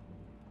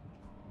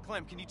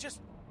 Clem, can you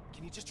just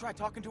try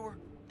talking to her?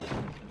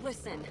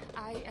 Listen,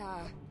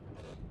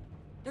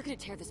 they're gonna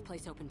tear this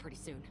place open pretty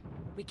soon.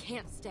 We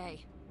can't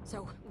stay.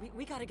 So,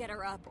 we gotta get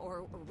her up,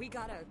 or we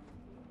gotta...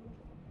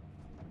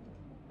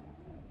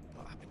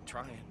 Well, I've been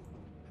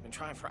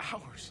trying for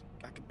hours.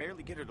 I could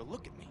barely get her to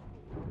look at me.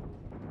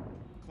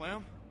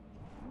 Clem?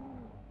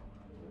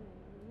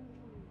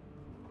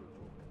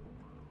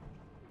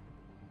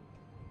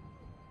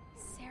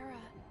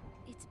 Sarah,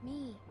 it's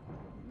me.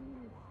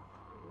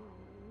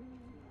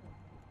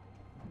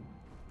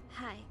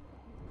 Hi.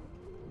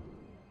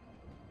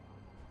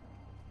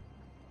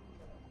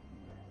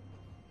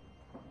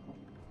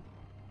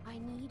 I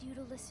need you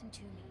to listen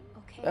to me,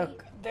 okay?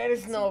 Look, there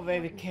is no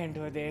way we can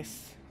do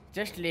this.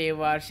 Just leave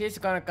her. She's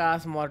gonna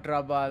cause more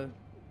trouble.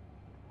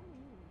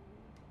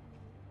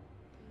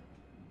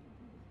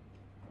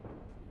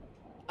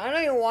 I know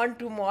you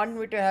want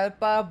me to help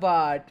her,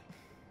 but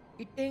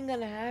it ain't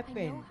gonna I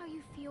happen. know how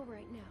you feel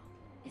right now.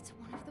 It's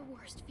one of the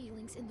worst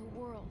feelings in the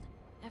world.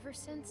 Ever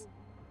since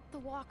the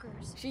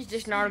walkers. She's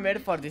just so not many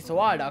made for this people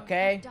world, have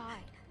okay?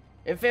 died.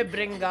 If we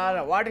bring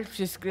her, what if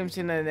she screams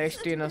in the next,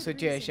 Such good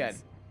situation?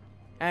 reasons.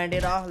 And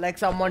like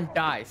someone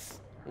dies.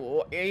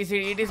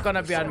 It is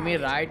gonna be on me,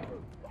 right?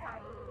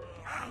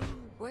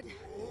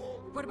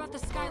 What about the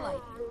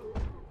skylight?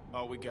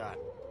 All we got.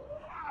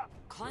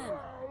 Clem,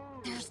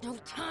 there's no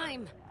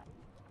time.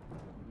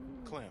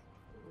 Clem.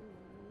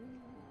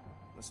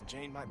 Listen,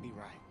 Jane might be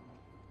right.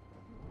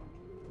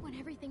 When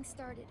everything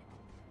started,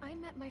 I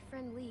met my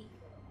friend Lee.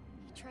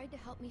 He tried to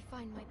help me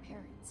find my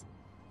parents.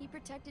 He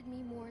protected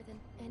me more than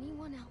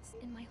anyone else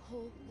in my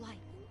whole life.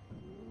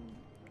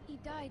 He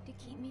died to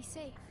keep me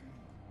safe.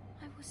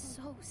 I was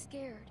so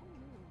scared.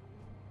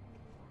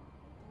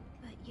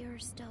 But you're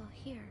still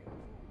here.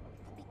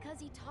 Because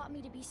he taught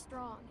me to be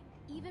strong,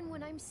 even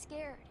when I'm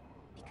scared.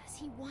 Because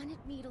he wanted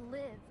me to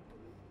live.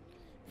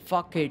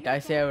 Fuck it, I Your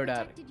dad saved her.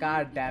 protected you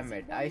God because damn he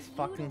it, I wanted you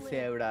fucking to live.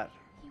 saved her.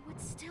 He would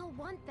still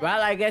want that.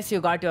 Well, I guess you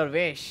got your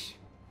wish.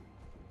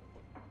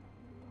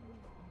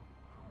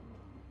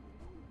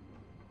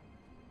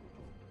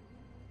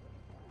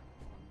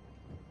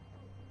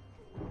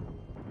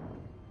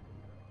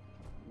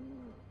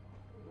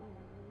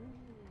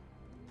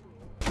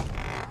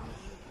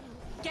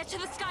 Get to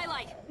the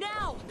skylight,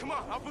 now! Come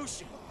on, I'll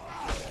boost you.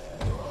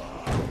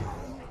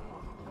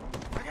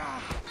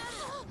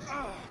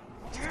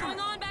 What's going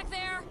on back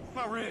there?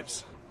 My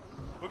ribs.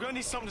 We're gonna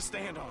need something to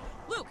stand on.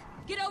 Luke,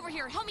 get over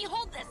here. Help me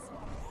hold this.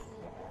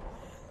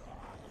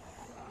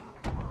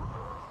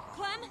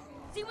 Clem,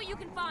 see what you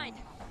can find.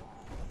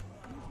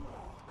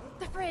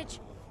 The fridge.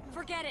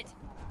 Forget it.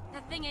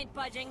 That thing ain't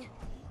budging.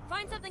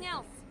 Find something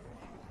else.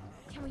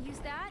 Can we use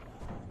that?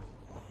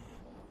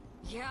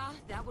 Yeah,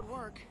 that would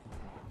work.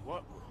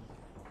 What?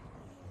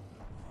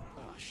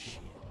 Oh, shit.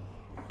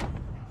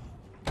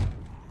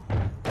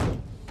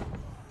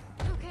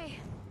 Okay.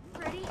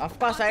 Of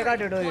course, I got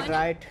to do it,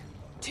 right?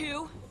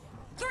 2,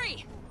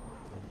 3.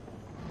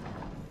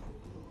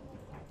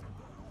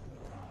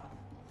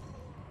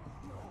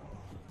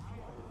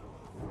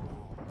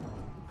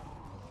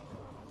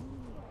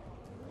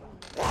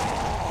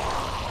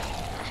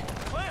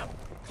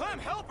 Clem,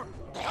 help her!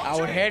 I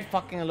would hate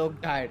fucking Luke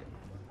died.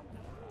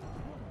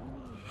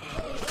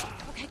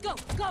 Okay, go,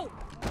 go!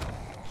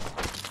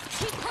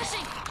 Keep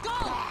pushing, go!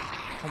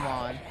 Come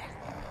on.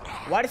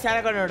 What is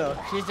Sarah gonna do?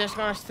 She's just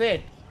gonna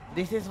sit.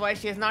 This is why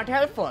she's not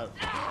helpful.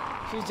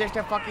 She's just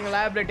a fucking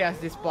liability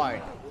at this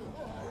point.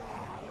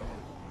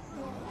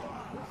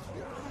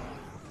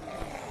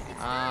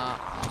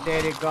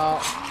 There you go.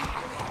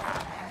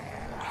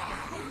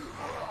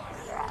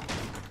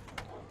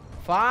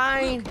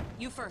 Fine. Luke,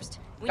 you first.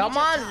 Come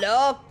on,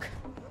 Luke.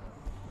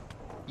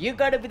 You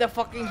gotta be the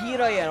fucking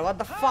hero here. What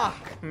the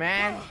fuck,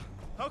 man?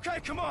 Okay,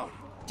 come on.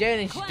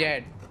 Jane is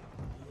dead.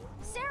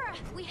 Sarah,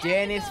 we have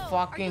Jane to is go.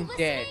 fucking Are you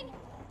dead. listening?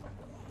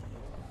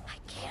 I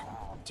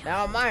can't do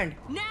Never mind.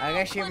 Now, I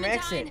guess she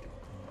makes Clementine. it.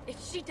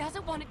 If she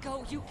doesn't want to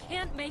go, you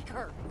can't make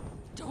her.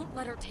 Don't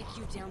let her take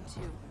you down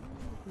too.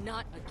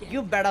 Not again.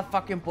 You better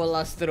fucking pull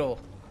us through.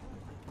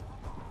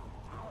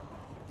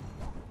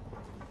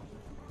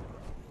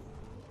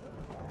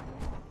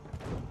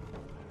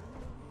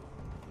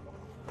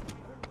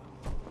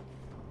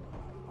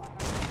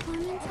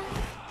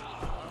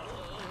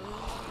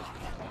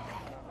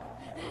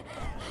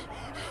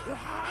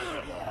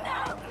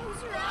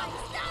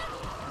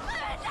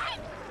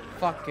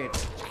 Fuck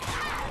it.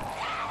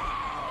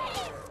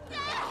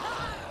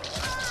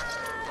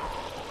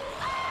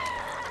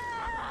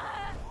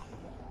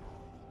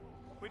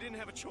 We didn't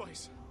have a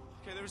choice.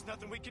 Okay, there was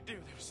nothing we could do.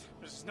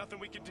 There's just nothing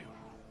we could do.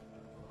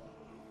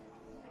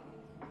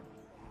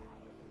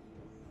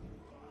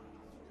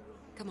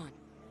 Come on.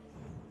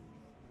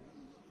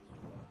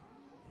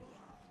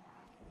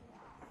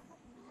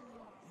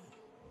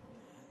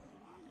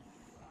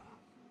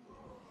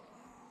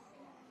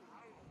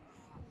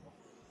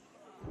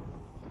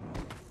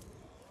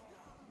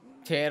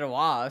 There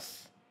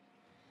was.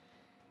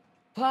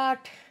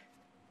 But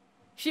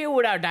she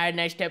would have died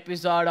next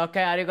episode.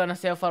 Okay, are you gonna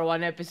save for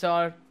one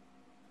episode?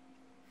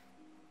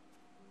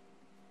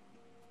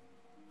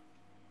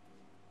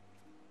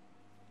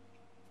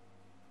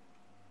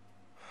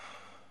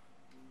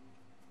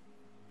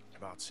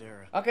 About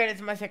Sarah. Okay,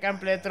 it's my second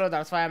playthrough.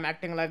 That's why I'm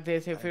acting like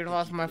this. If it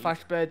was my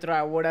first playthrough,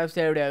 I would have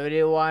saved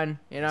everyone.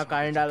 You know,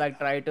 kinda like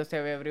try to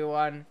save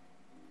everyone.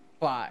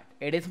 But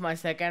it is my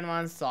second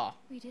one, so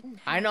We didn't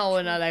have I know,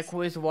 a like choice.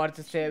 who is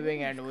worth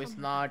saving and who is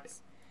not.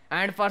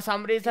 And for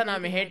some reason,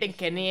 I'm hating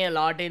Kenny a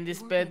lot in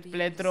this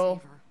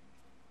playthrough.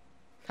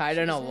 I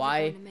don't know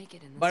why.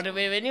 But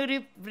when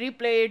you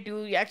replay it,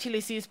 you actually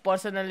see his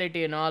personality,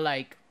 you know,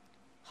 like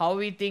how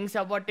he thinks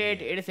about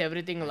it. It is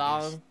everything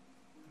long.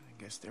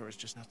 I guess there was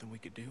just nothing we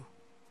could do.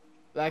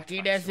 Like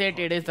he does it,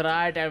 it is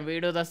right, and we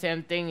do the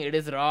same thing, it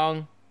is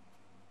wrong.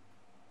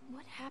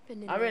 What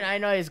happened in I mean, there? I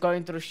know he's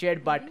going through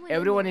shit, but When we went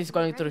everyone in is there,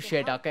 going we through tried to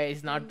shit, help, okay?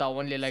 He's not the then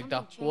only like the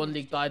something only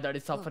changed. guy that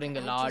is suffering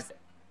a lot.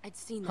 I'd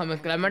seen I mean,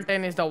 that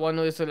Clementine is the one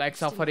who is like Just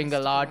didn't suffering wanna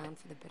a stick lot. around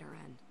for the bitter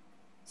end.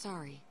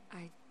 Sorry,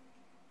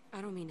 I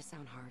don't mean to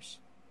sound harsh.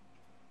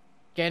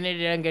 Kenny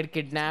didn't get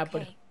kidnapped.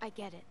 Okay, I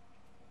get it.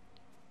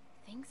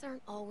 Things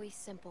aren't always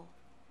simple.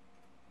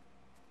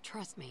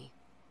 Trust me.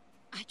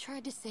 I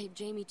tried to save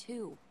Jamie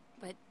too,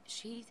 but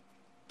she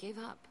gave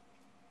up.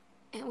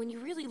 And when you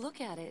really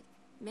look at it,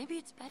 maybe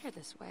it's better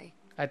this way.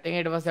 I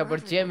think it was about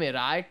everyone. Jamie,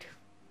 right?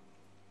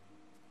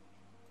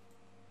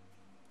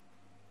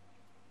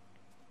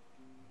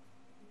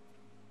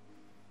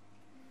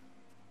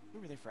 We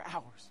were there for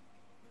hours.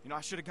 You know,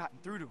 I should have gotten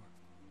through to her.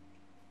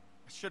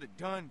 I should have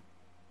done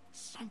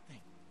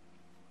something.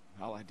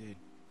 All I did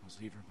was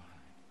leave her behind.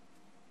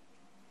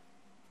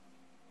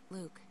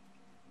 Luke,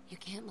 you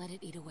can't let it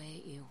eat away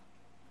at you.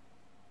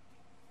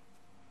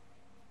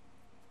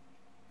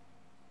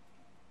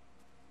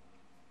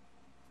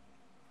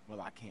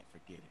 Well, I can't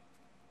forget it.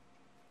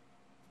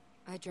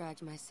 I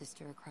dragged my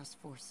sister across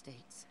 4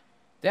 states.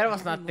 There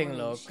was Every nothing,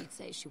 morning look. She'd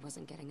say she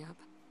wasn't getting up.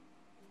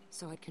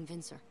 So I'd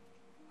convince her,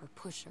 or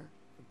push her,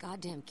 or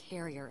goddamn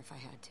carry her if I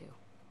had to.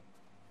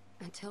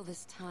 Until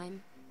this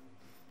time,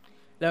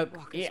 Look,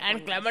 Walker's and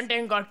warnings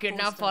Clementine got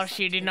kidnapped for forced us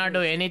she up did to not the do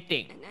roof.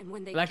 anything. And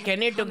when they Like kept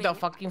Kenny took the coming,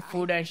 fucking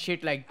food and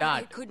shit like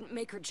I that. couldn't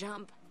make her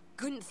jump.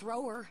 Couldn't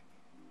throw her.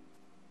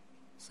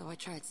 So I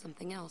tried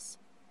something else.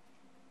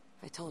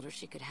 I told her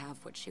she could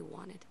have what she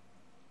wanted.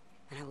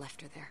 And I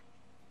left her there.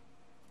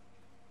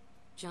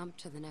 Jumped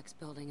to the next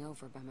building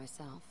over by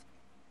myself.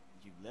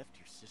 You left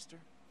your sister?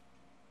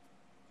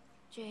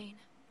 Jane,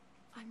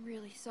 I'm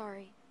really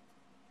sorry.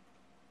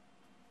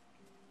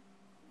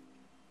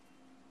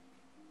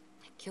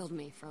 It killed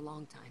me for a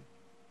long time.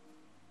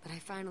 But I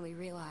finally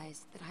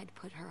realized that I'd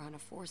put her on a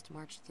forced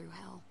march through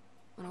hell,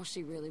 when all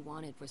she really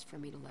wanted was for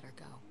me to let her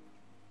go.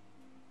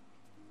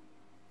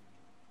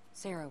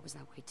 Sarah was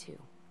that way too.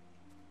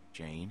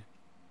 Jane?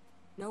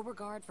 No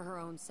regard for her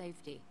own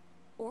safety,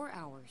 or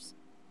ours.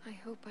 I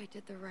hope I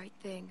did the right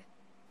thing.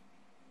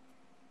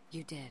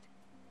 You did.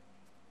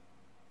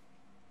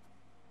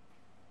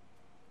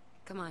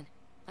 Come on,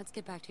 let's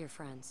get back to your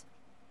friends.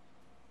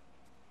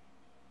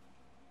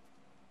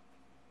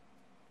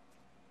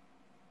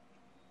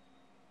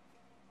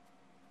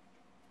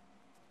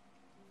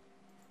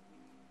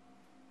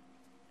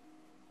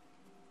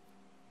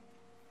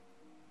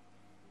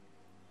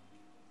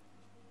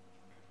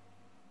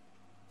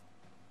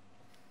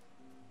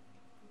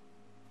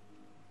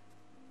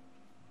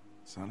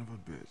 Son of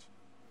a bitch.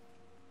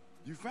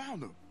 You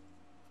found him.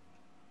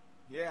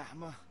 Yeah,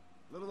 I'm a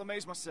little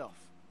amazed myself,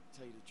 to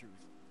tell you the truth.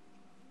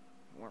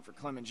 If it weren't for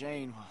Clem and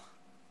Jane, well,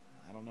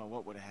 I don't know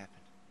what would have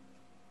happened.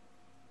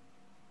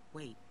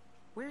 Wait,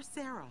 where's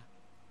Sarah?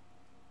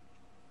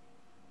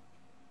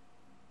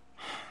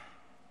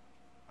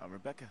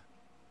 Rebecca,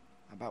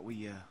 how about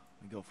we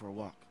go for a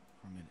walk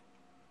for a minute?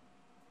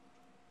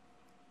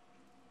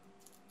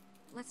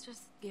 Let's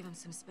just give him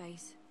some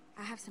space.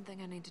 I have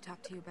something I need to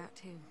talk to you about,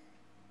 too.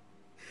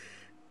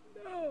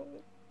 No.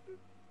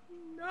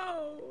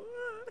 No.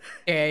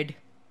 Dead.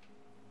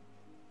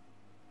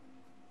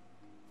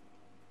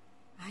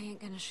 I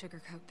ain't gonna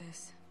sugarcoat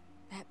this.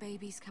 That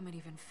baby's coming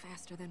even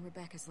faster than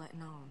Rebecca's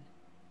letting on.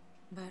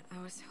 But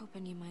I was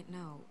hoping you might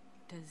know.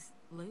 Does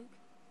Luke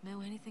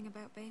know anything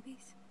about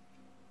babies?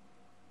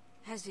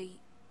 Has he,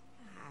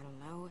 I don't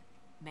know,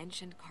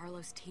 mentioned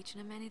Carlos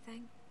teaching him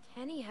anything?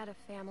 Kenny had a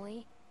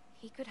family.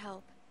 He could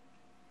help.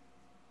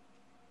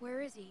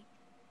 Where is he?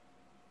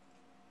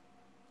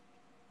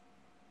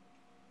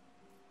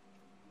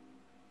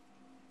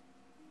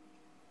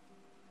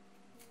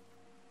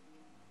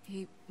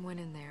 He went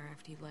in there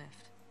after you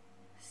left.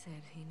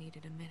 Said he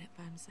needed a minute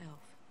by himself.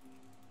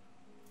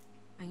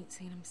 I ain't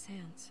seen him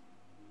since.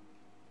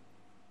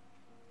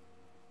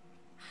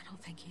 I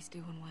don't think he's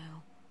doing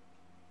well.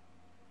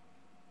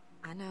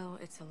 I know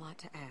it's a lot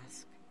to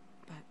ask,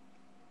 but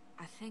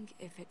I think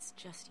if it's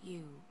just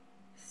you,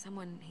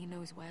 someone he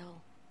knows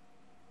well,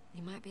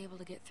 you might be able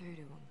to get through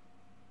to him.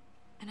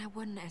 And I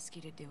wouldn't ask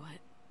you to do it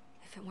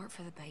if it weren't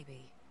for the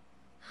baby.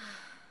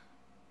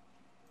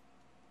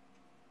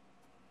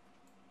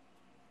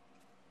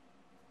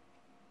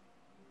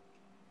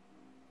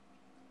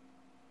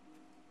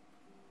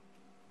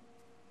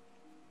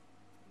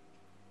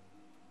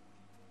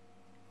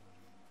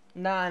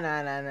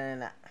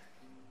 Nah.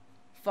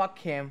 Fuck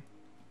him.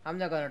 I'm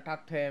not gonna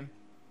talk to him.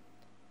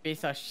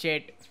 Piece of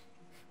shit.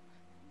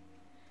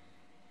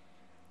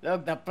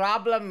 Look, the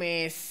problem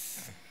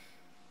is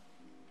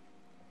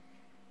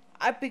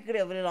I picked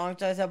a very wrong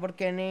choice about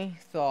Kenny,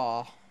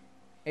 so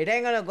it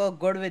ain't gonna go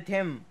good with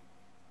him.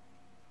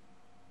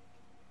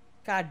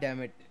 God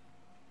damn it.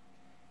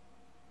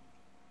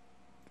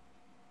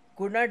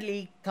 Could not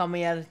Lee come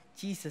here?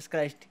 Jesus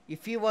Christ.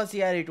 If he was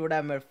here, it would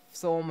have made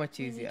so much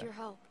We easier. need your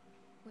help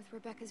with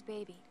Rebecca's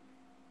baby.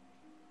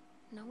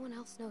 No one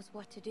else knows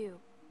what to do.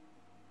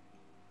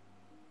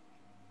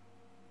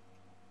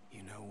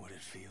 You know what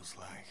it feels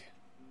like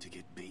to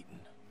get beaten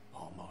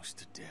almost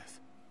to death.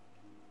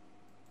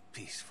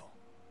 Peaceful.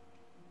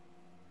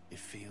 It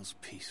feels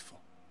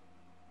peaceful.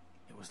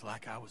 It was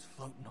like I was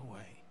floating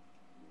away,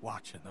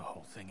 watching the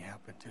whole thing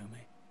happen to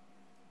me.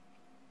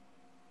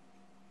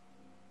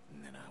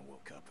 And then I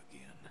woke up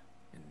again,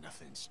 and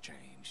nothing's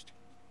changed.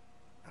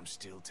 I'm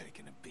still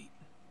taking a beating.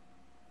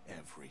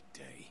 Every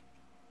day.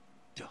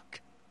 Duck,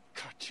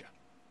 Katja,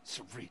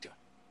 Sarita.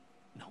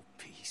 No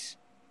peace.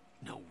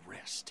 No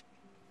rest.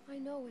 I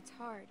know it's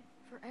hard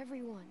for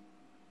everyone,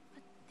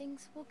 but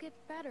things will get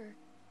better.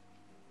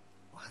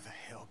 Why the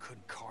hell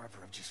couldn't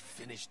Carver have just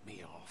finished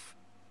me off?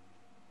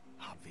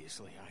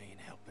 Obviously, I ain't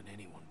helping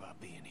anyone by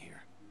being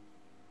here.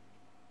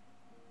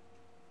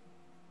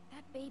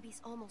 That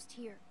baby's almost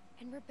here,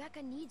 and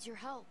Rebecca needs your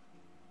help.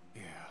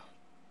 Yeah,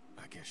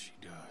 I guess she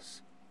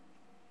does.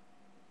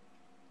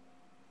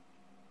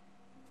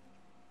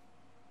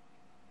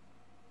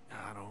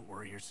 Now, don't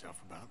worry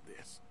yourself about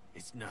this.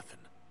 It's nothing.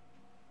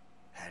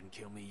 Hadn't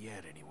killed me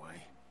yet,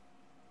 anyway.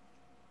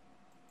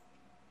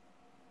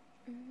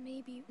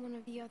 Maybe one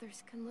of the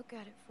others can look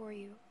at it for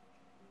you.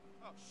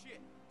 Oh, shit.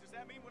 Does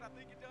that mean what I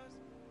think it does?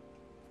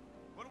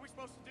 What are we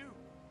supposed to do?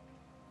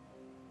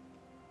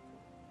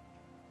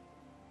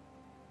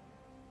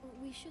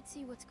 We should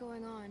see what's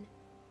going on.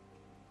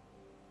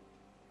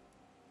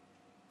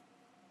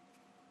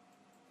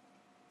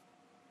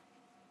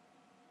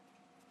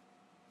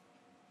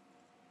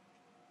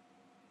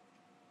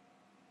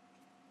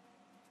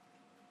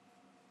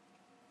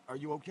 Are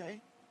you okay?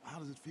 How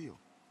does it feel?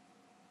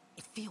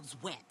 It feels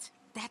wet.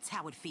 That's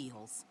how it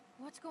feels.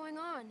 What's going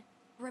on?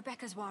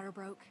 Rebecca's water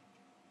broke.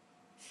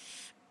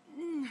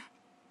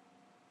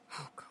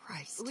 Oh,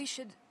 Christ. We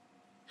should...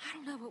 I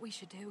don't know what we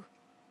should do.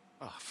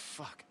 Oh,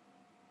 fuck.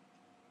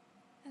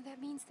 That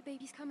means the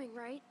baby's coming,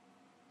 right?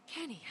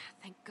 Kenny,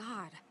 thank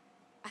God.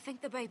 I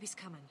think the baby's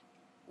coming.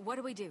 What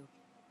do we do?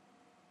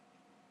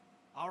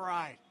 All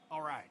right.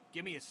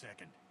 Give me a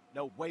second.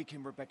 No way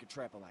can Rebecca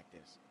trap her like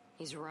this.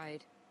 He's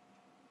right.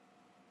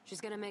 She's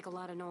gonna make a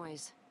lot of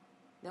noise.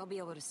 They'll be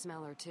able to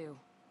smell her, too.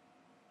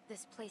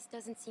 This place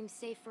doesn't seem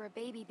safe for a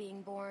baby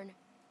being born.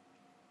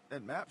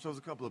 That map shows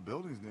a couple of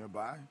buildings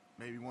nearby.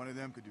 Maybe one of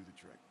them could do the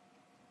trick.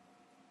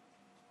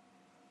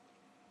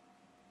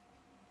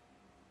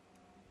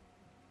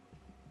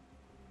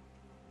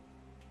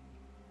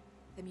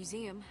 The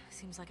museum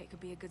seems like it could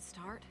be a good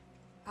start.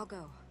 I'll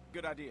go.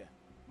 Good idea.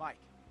 Mike,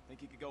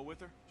 think you could go with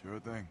her? Sure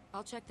thing.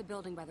 I'll check the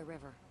building by the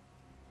river.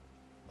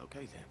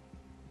 Okay then.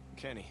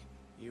 Kenny,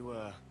 you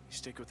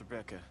stick with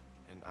Rebecca,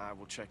 and I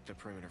will check the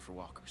perimeter for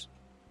walkers.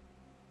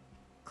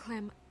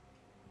 Clem...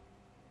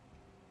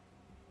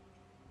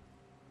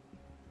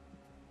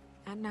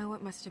 I know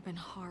it must have been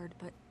hard,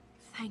 but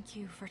thank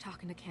you for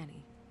talking to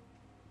Kenny.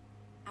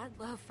 I'd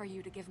love for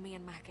you to give me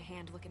and Mac a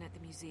hand looking at the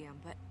museum,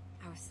 but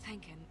I was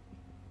thinking,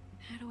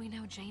 how do we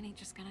know Jane ain't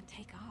just gonna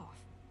take off?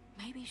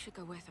 Maybe you should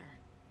go with her.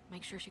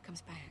 Make sure she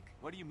comes back.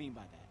 What do you mean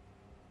by that?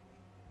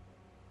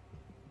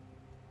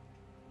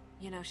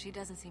 You know, she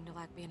doesn't seem to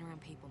like being around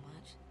people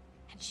much.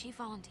 And she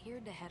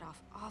volunteered to head off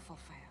awful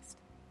fast.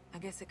 I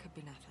guess it could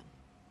be nothing.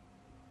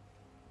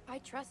 I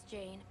trust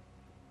Jane.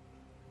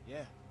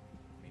 Yeah.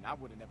 I mean, I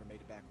would have never made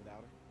it back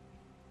without her.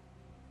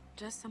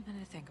 Just something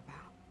to think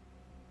about.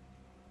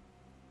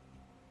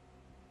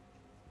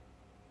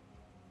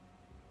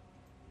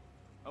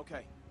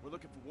 Okay, we're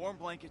looking for warm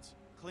blankets,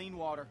 clean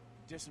water,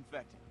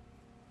 disinfectant.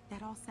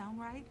 That all sound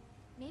right?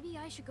 Maybe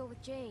I should go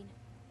with Jane.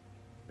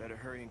 Better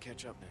hurry and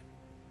catch up then.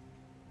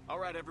 All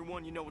right,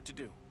 everyone, you know what to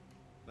do.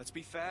 Let's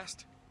be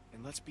fast,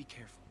 and let's be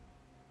careful.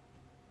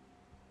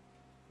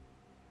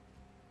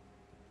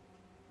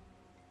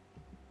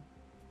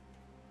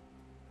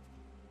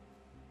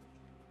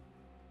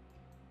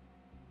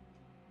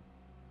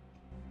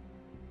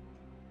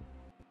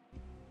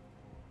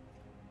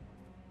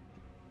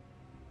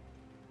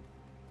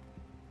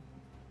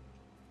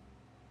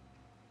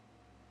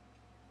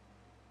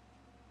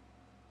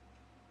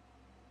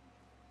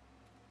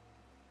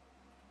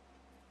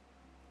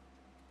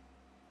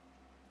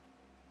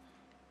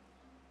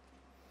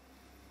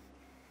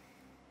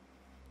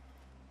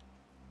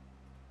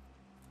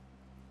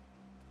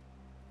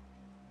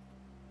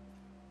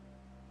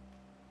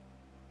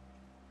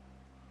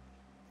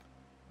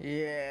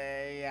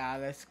 Yeah,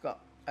 let's go.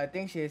 I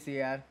think she's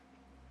here.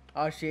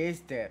 Oh, she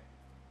is there.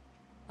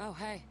 Oh,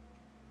 hey.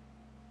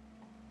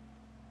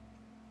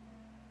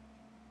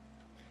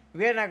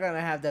 We're not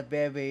gonna have the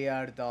baby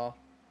here though.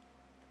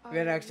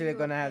 We're actually you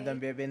gonna have the okay?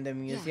 baby in the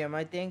museum,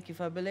 I think, if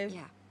I believe.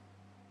 Yeah.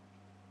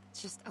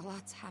 It's just a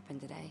lot's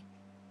happened today.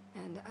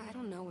 And I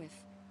don't know if...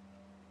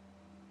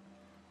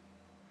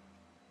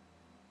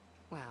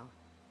 Well,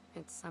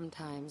 it's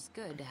sometimes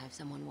good to have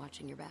someone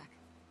watching your back.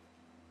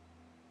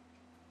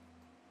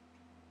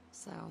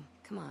 So,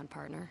 come on,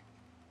 partner.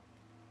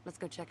 Let's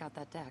go check out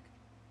that deck.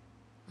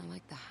 I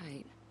like the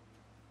height.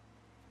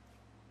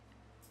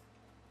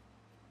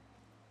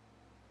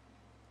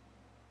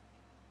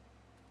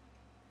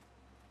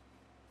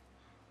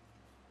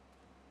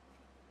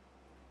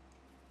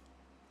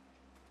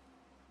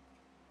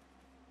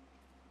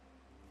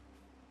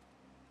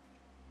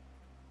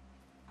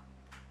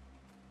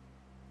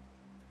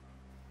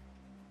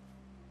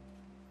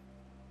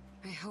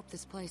 I hope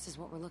this place is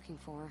what we're looking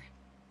for.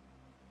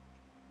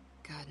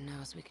 God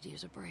knows we could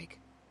use a break.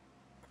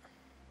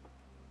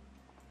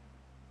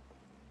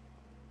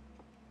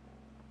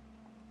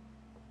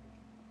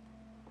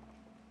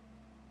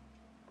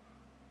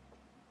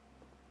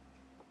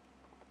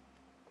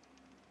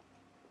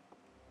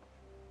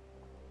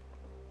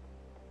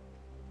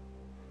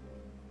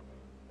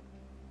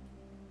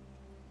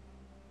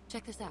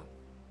 Check this out.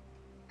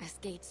 This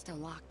gate's still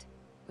locked,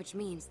 which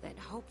means that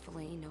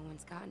hopefully no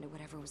one's gotten to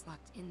whatever was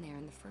locked in there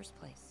in the first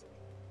place.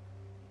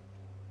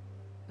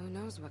 Who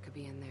knows what could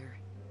be in there?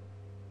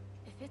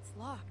 If it's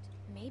locked,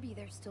 maybe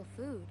there's still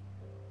food.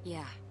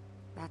 Yeah,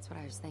 that's what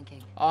I was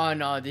thinking. Oh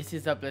no, this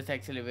is the place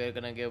actually we're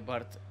gonna give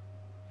birth.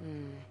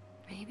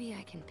 Maybe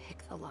I can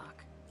pick the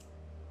lock.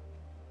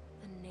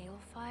 A nail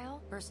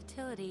file?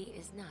 Versatility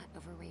is not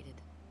overrated.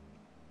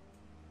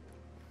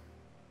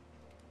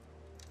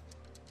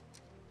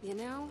 You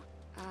know,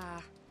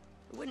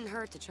 it wouldn't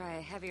hurt to try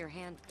a heavier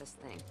hand with this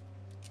thing.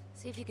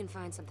 See if you can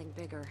find something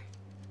bigger.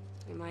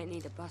 We might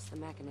need to bust the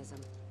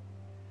mechanism.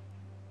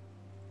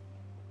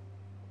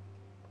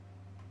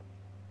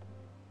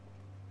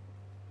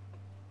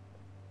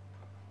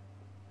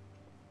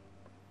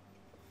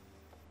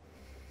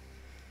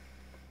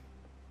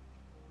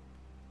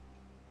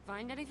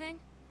 Find anything?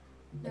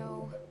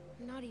 No,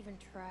 not even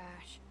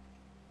trash.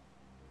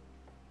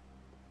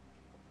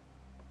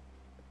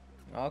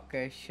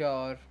 Okay,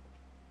 sure.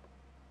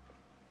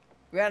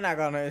 We're not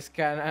gonna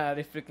scan. Are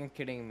you freaking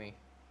kidding me?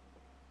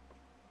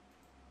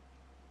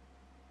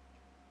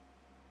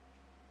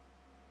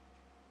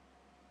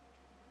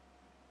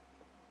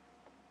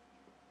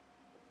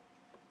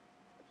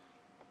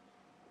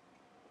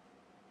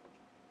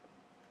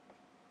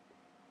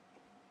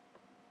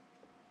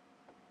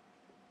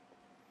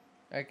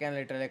 I can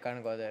literally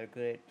can't go there.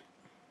 Great.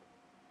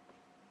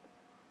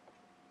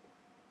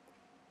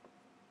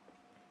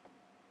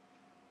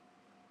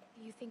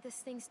 You think this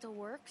thing still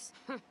works?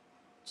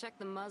 Check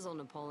the muzzle,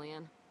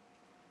 Napoleon.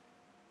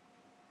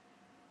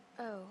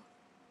 Oh.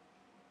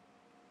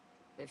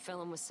 They fill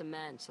them with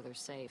cement, so they're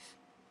safe.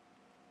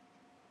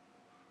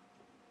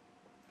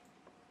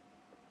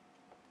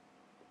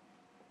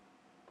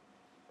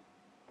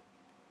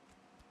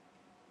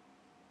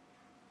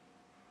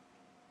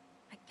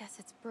 guess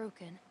it's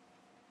broken.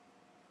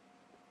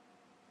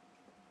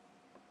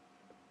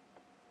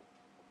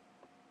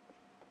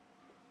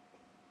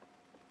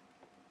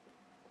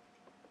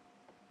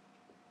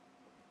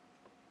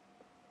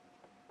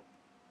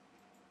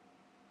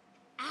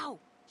 Ow!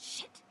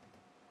 Shit!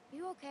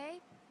 You okay?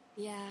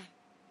 Yeah.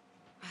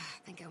 I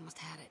think I almost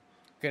had it.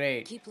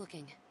 Great. Keep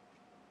looking.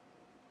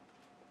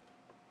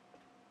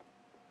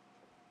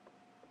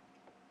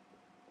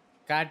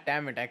 God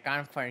damn it, I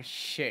can't find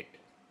shit.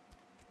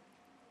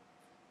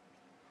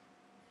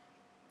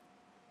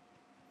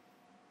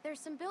 There's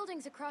some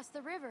buildings across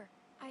the river.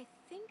 I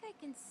think I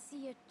can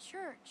see a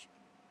church.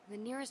 The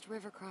nearest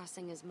river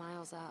crossing is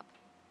miles up.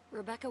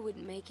 Rebecca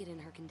wouldn't make it in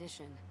her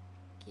condition.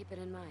 Keep it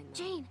in mind,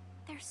 though. Jane,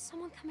 there's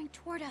someone coming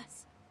toward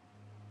us.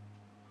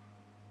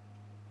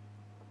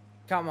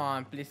 Come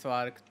on, please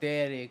work.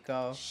 There you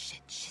go.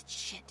 Shit.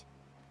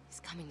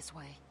 He's coming this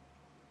way.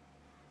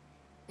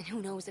 And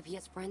who knows if he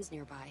has friends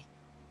nearby.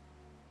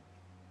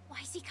 Why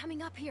is he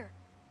coming up here?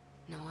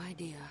 No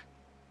idea.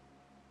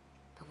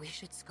 But we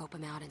should scope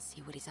him out and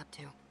see what he's up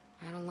to.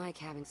 I don't like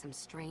having some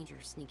stranger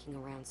sneaking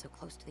around so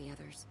close to the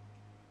others.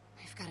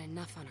 We've got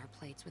enough on our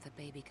plates with a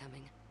baby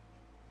coming.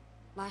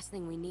 Last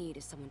thing we need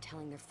is someone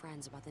telling their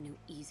friends about the new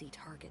easy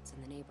targets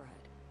in the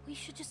neighborhood. We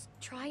should just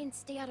try and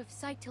stay out of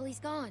sight till he's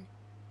gone.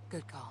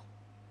 Good call.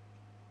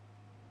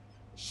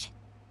 Shit.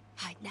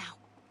 Hide now.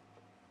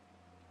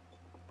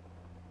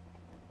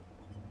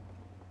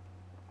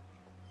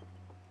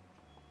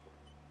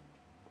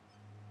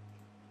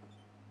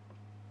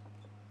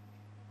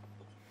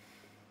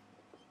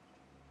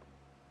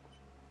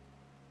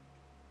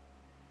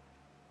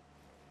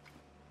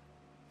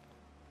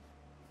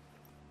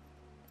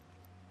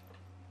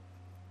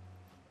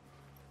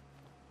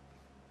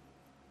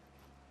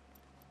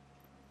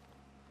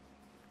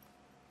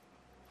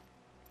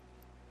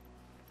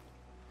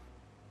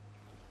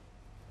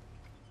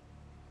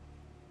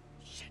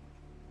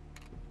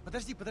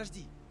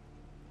 Подожди.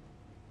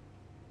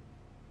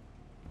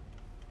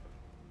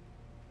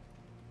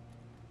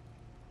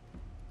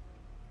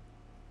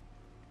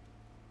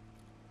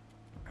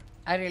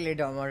 I really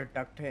don't want to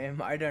talk to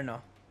him. I don't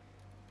know.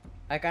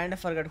 I kind of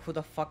forgot who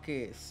the fuck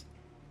he is.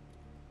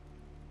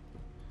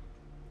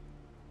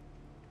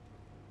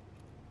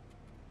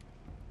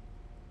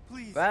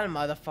 Please. Well,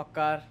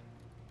 motherfucker.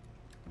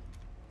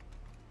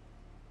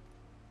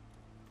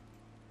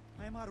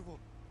 I am Arvo.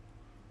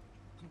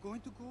 I'm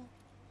going to go.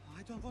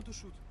 I don't want to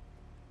shoot.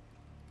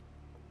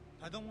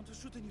 I don't want to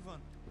shoot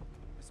anyone.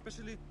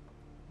 Especially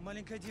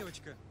маленькая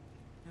девочка.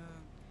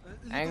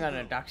 I ain't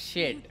gonna talk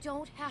shit. You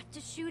don't have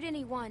to shoot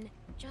anyone.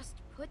 Just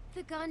put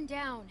the gun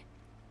down.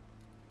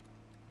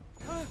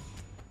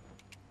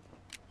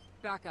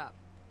 Back up.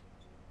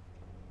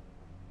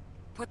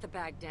 Put the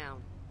bag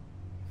down.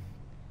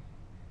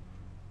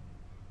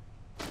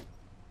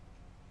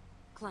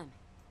 Clem,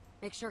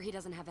 make sure he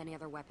doesn't have any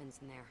other weapons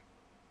in there.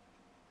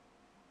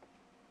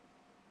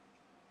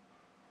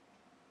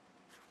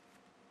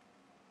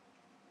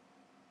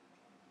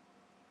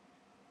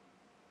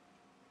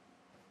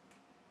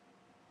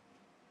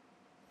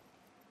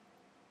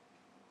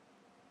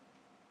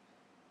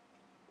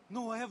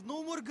 No, I have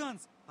no more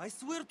guns. I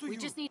swear to you. We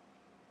just need...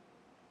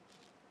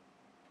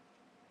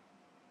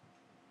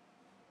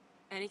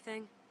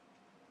 Anything?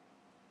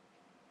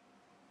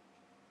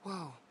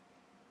 Whoa.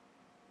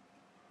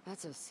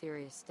 That's a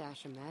serious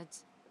stash of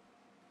meds.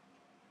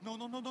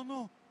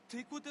 No.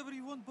 Take whatever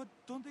you want, but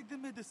don't take the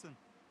medicine.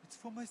 It's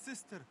for my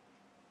sister.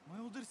 My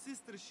older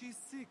sister, she's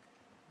sick.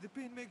 The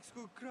pain makes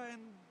her cry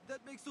and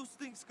that makes those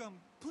things come.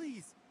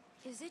 Please.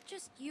 Is it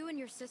just you and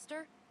your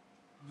sister?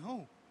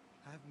 No.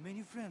 I have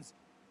many friends.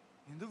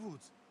 In the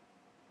woods.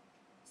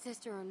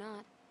 Sister or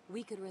not,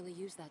 we could really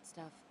use that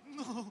stuff.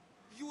 No,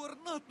 you are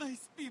not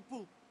nice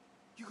people.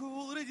 You have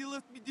already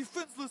left me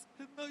defenseless,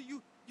 and now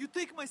you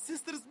take my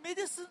sister's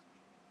medicine?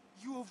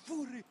 You are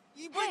worried.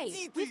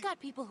 Hey, we've got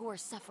people who are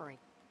suffering,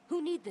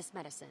 who need this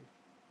medicine.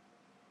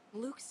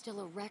 Luke's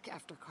still a wreck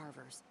after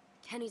Carver's.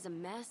 Kenny's a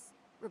mess.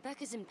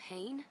 Rebecca's in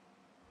pain.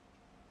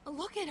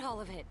 Look at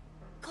all of it.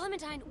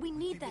 Clementine, we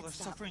need that stuff.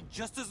 People are suffering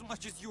just as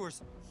much as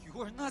yours.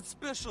 You are not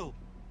special.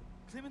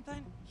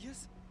 Clementine,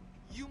 yes,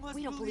 you must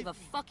We don't believe a me.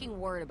 fucking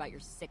word about your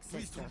sick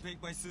Please sister. don't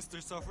make my sister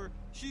suffer.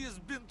 She has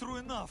been through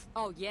enough.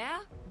 Oh,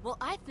 yeah? Well,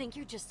 I think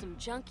you're just some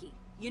junkie.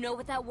 You know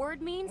what that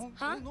word means,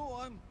 huh?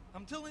 No,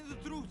 I'm telling the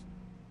truth.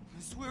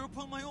 I swear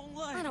upon my own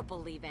life. I don't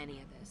believe any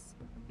of this.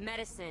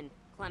 Medicine,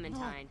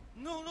 Clementine.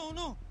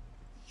 No.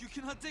 You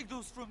cannot take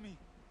those from me.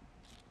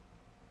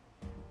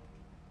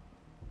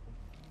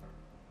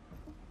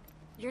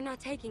 You're not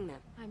taking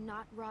them. I'm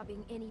not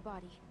robbing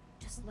anybody.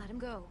 Just let him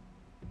go.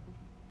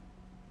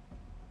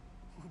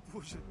 Oh,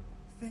 Боже.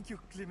 Thank you,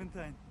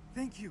 Clementine.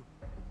 Thank you.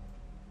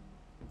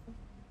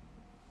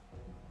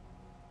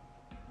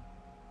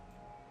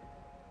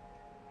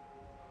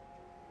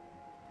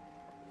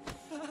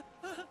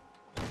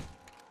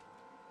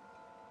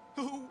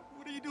 Oh,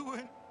 what are you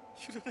doing?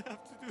 You don't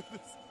have to do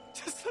this.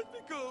 Just let me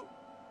go.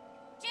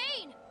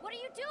 Jane, what are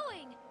you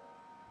doing?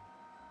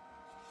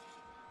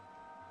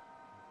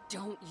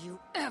 Don't you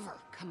ever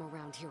come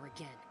around here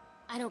again.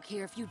 I don't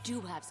care if you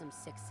do have some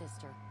sick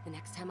sister. The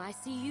next time I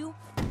see you,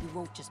 you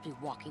won't just be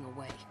walking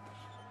away.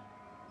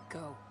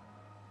 Go.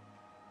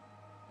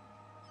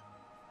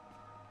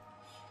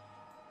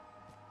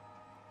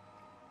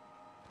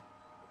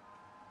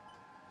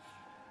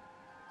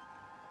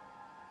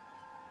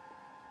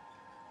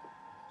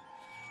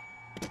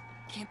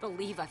 Can't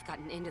believe I've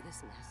gotten into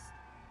this mess.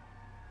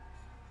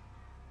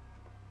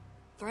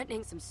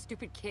 Threatening some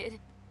stupid kid?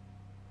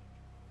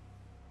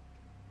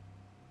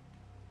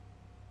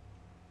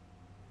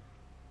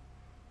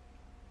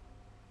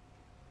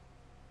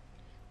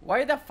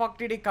 Why the fuck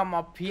did he come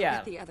up I'll here?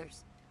 get the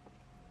others.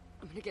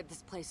 I'm gonna get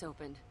this place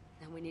opened.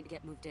 Then we need to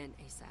get moved in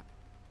ASAP.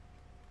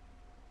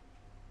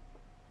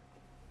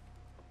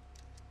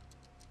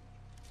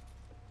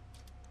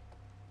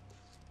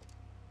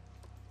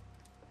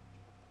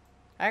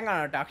 I ain't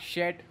gonna talk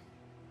shit.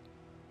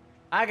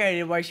 I get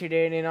it why she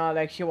did, you know,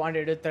 like she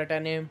wanted to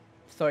threaten him,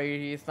 so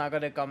he's not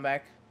gonna come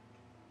back.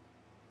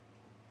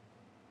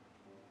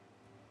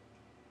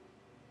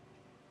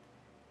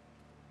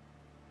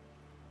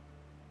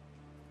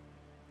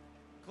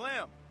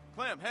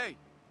 Clem, hey!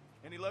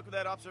 Any luck with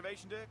that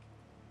observation deck?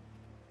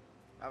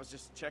 I was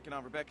just checking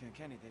on Rebecca and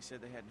Kenny. They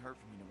said they hadn't heard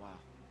from you in a while.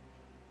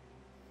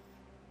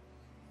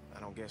 I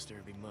don't guess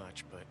there'd be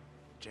much, but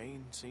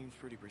Jane seems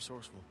pretty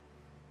resourceful.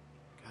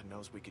 God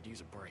knows we could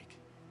use a break.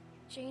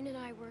 Jane and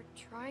I were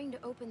trying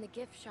to open the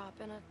gift shop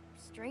and a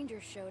stranger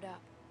showed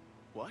up.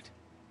 What?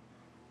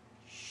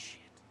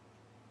 Shit.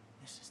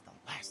 This is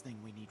the last thing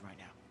we need right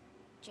now.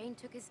 Jane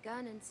took his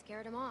gun and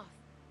scared him off.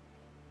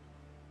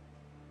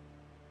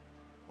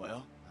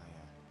 Well,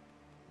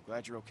 I'm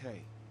glad you're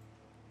okay.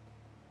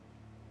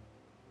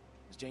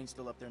 Is Jane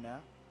still up there now?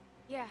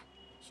 Yeah,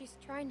 she's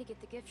trying to get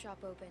the gift shop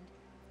opened.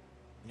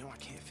 You know, I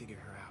can't figure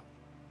her out.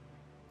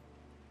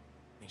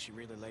 I mean, she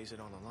really lays it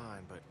on the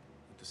line, but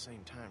at the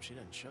same time, she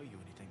doesn't show you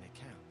anything that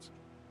counts.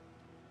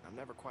 I'm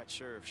never quite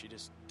sure if she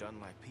just done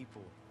like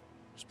people,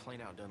 or just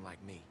plain out done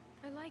like me.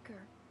 I like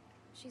her.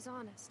 She's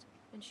honest,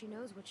 and she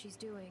knows what she's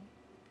doing.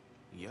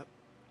 Yep,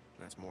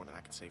 that's more than I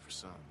can say for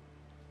some.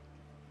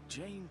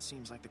 Jane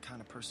seems like the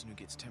kind of person who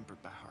gets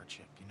tempered by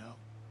hardship, you know?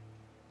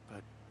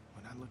 But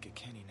when I look at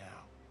Kenny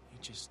now,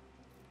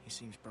 he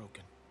seems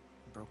broken.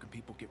 Broken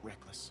people get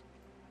reckless.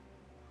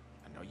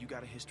 I know you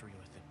got a history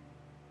with him.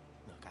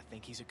 Look, I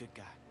think he's a good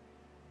guy.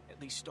 At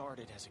least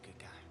started as a good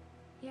guy.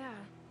 Yeah,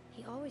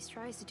 he always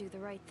tries to do the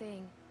right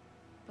thing.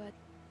 But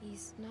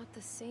he's not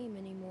the same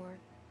anymore.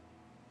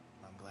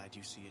 I'm glad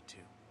you see it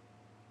too.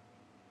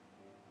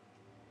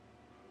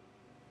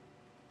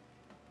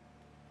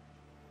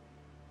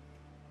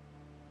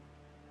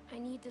 I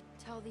need to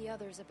tell the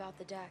others about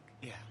the deck.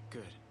 Yeah,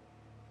 good.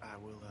 I'll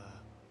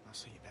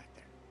see you back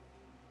there.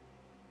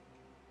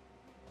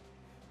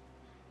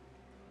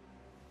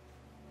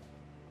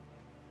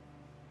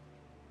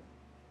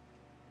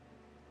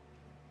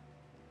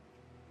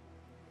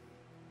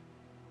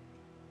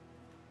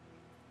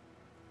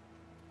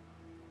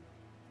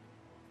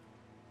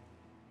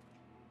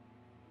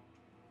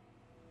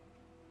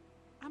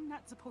 I'm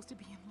not supposed to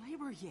be in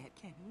labor yet,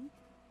 Kenny.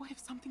 What if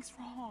something's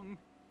wrong?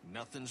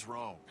 Nothing's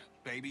wrong.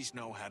 Babies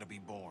know how to be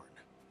born.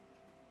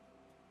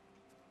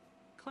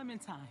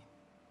 Clementine.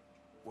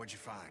 What'd you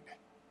find?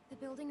 The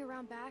building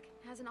around back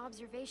has an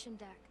observation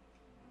deck.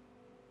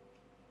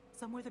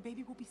 Somewhere the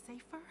baby will be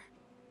safer?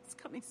 It's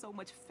coming so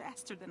much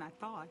faster than I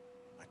thought.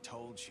 I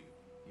told you.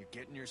 You're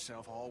getting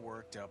yourself all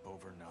worked up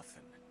over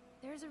nothing.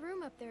 There's a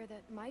room up there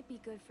that might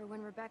be good for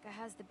when Rebecca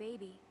has the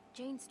baby.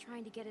 Jane's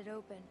trying to get it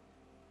open.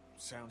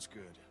 Sounds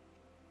good.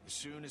 As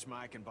soon as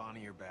Mike and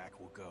Bonnie are back,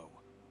 we'll go.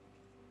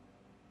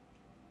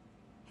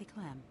 Hey,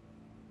 Clem.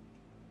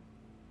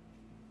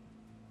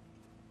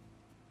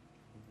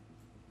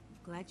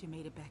 Glad you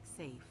made it back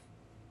safe.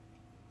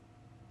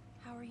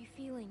 How are you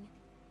feeling?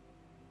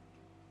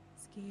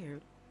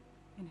 Scared.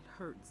 And it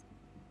hurts.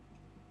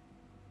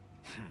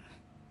 I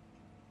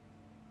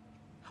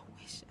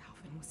wish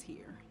Alvin was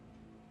here.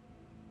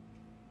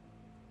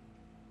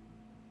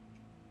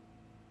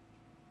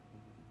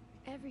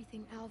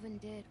 Everything Alvin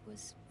did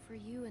was for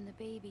you and the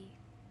baby.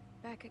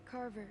 Back at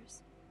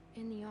Carver's,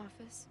 in the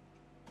office.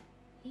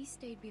 He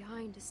stayed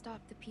behind to stop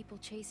the people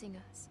chasing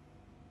us.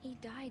 He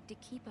died to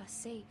keep us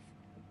safe.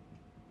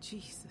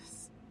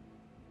 Jesus.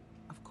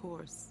 Of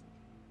course.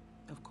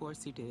 Of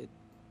course he did.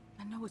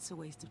 I know it's a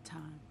waste of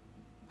time,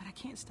 but I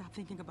can't stop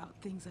thinking about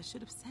things I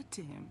should have said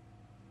to him.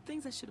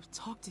 Things I should have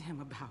talked to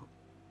him about.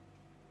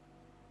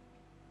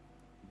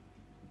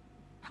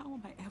 How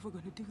am I ever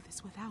going to do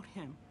this without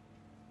him?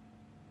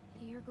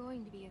 You're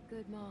going to be a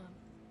good mom.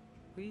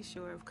 We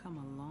sure have come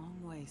a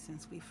long way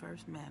since we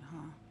first met,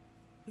 huh?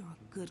 You're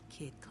a good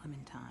kid,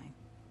 Clementine.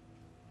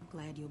 I'm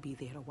glad you'll be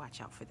there to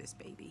watch out for this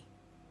baby.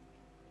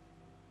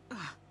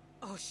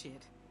 Oh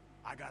shit.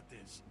 I got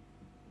this.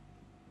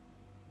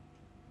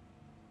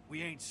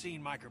 We ain't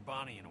seen Mike or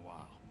Bonnie in a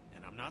while,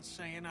 and I'm not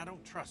saying I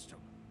don't trust them,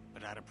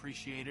 but I'd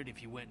appreciate it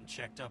if you went and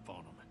checked up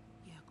on them.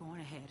 Yeah, go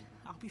on ahead.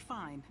 I'll be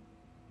fine.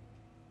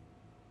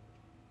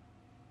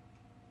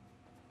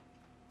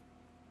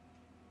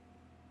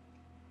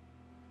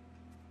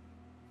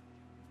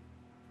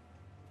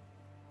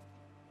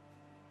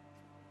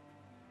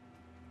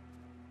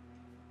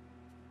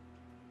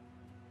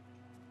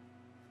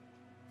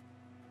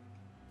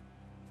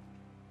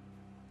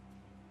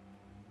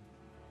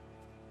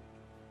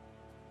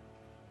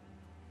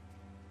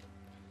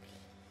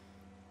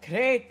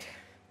 Great.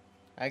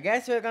 I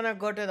guess we're gonna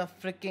go to the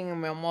freaking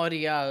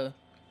memorial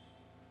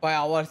by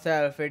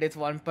ourselves. It is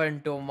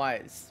 1.2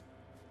 miles.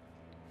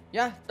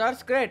 Yeah,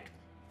 that's great.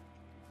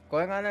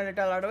 Going on a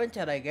little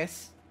adventure, I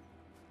guess.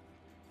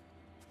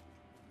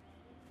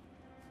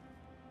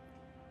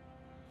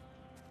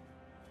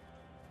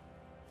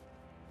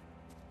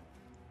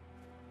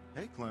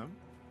 Hey, Clem.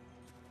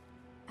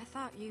 I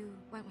thought you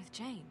went with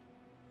Jane.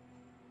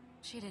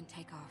 She didn't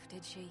take off,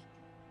 did she?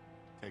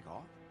 Take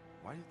off?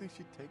 Why do you think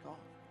she'd take off?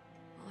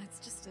 Well, it's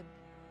just a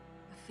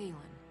feeling.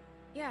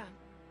 Yeah,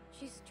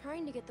 she's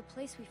trying to get the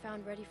place we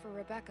found ready for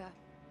Rebecca.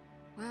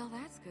 Well,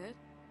 that's good.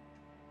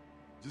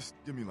 Just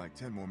give me like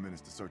 10 more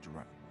minutes to search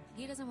around.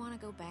 He doesn't want to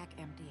go back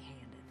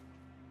empty-handed.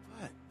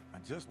 What? I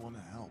just want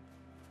to help.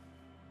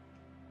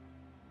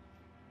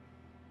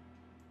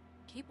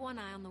 Keep one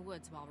eye on the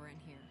woods while we're in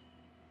here.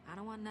 I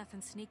don't want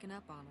nothing sneaking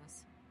up on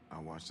us.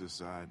 I'll watch this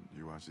side,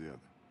 you watch the other.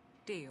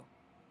 Deal.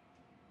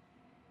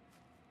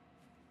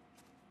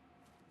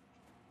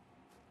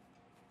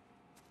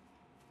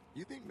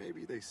 You think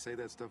maybe they say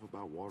that stuff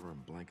about water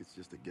and blankets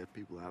just to get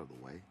people out of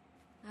the way?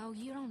 Oh,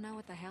 you don't know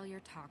what the hell you're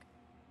talking.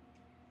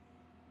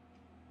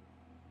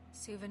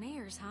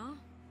 Souvenirs, huh?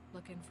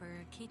 Looking for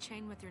a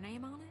keychain with your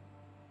name on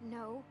it?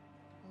 No.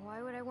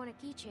 Why would I want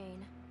a keychain?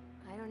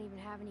 I don't even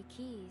have any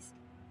keys.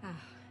 Ah,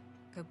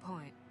 good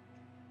point.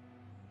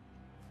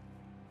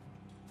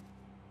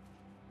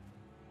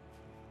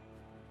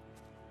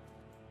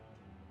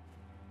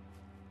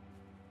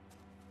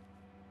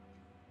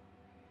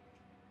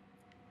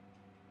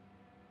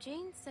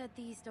 Jane said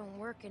these don't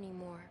work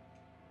anymore.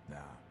 Nah,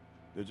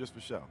 they're just for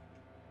show.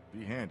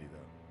 Be handy,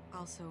 though.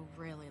 Also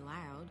really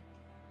loud.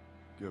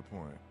 Good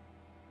point.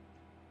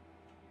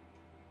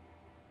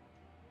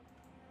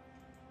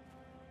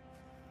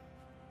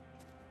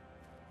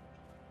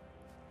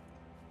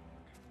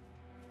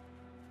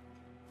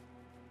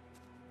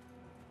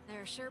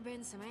 There's sure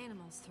been some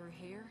animals through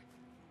here.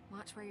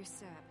 Watch where you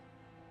step.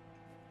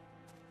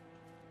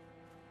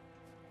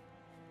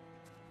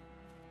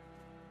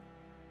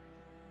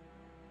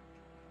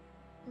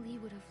 Lee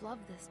would have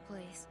loved this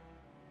place.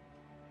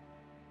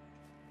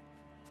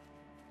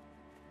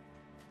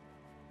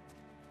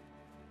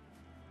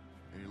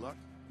 Any luck?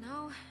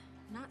 No,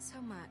 not so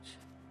much.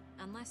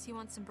 Unless you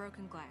want some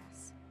broken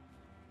glass.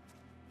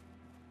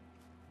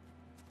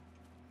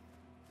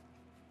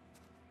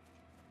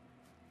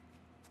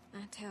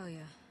 I tell you,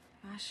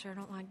 I sure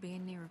don't like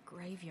being near a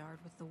graveyard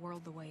with the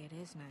world the way it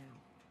is now.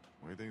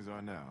 The way things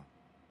are now,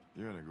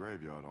 you're in a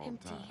graveyard all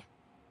Empty. the time.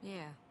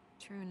 Yeah,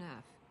 true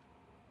enough.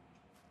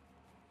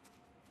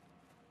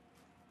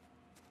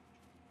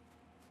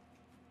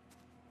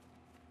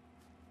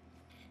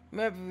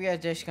 Maybe we are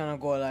just gonna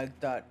go like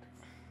that.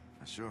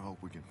 I sure hope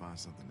we can find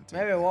something to take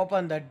Maybe back.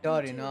 open that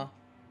door, Me you too. know.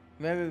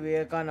 Maybe we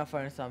are gonna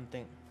find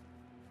something.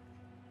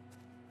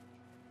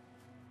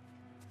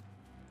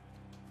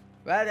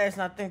 Well, there's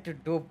nothing to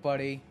do,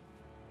 buddy.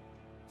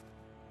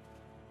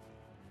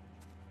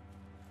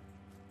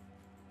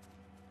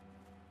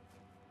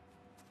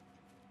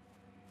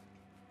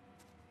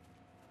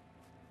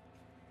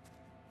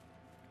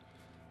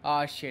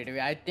 Oh shit,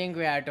 I think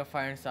we have to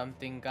find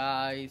something,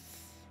 guys.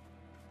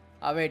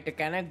 Oh wait,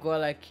 can I go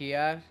like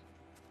here?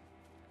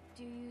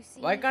 Do you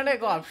see Why can't I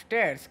anything go good?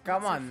 upstairs?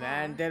 Come Not so on,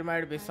 man. far, There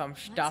might be but some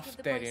let's stuff give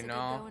the there, place you a good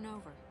know. going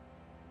over.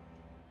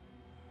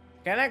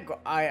 Can I go?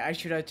 I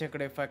should have checked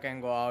if I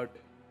can go out.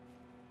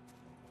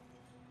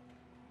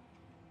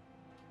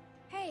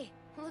 Hey,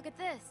 look at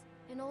this.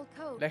 An old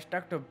coat. Let's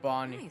talk to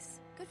Bonnie.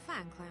 Nice. Good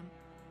find, Clem.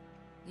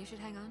 You should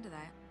hang on to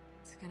that.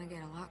 It's gonna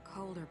get a lot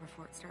colder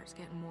before it starts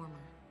getting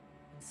warmer.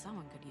 And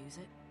someone could use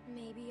it.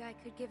 Maybe I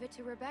could give it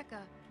to Rebecca.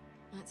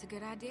 That's a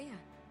good idea.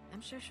 I'm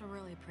sure she'll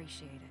really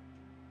appreciate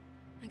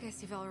it. I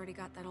guess you've already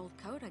got that old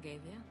coat I gave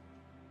you.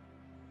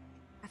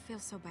 I feel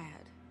so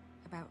bad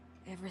about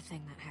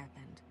everything that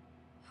happened.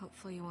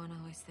 Hopefully you won't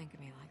always think of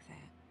me like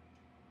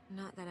that.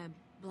 Not that I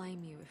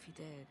blame you if you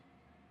did.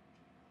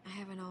 I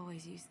haven't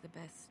always used the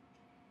best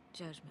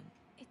judgment.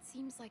 It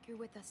seems like you're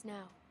with us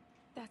now.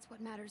 That's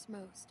what matters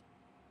most.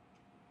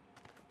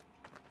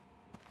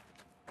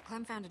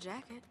 Clem found a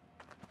jacket.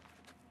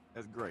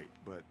 That's great,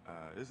 but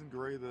isn't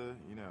gray the,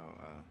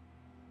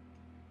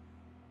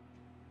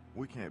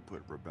 we can't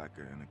put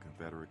Rebecca in a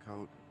Confederate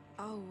coat.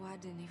 Oh, I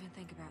didn't even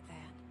think about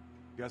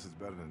that. Guess it's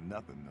better than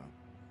nothing, though.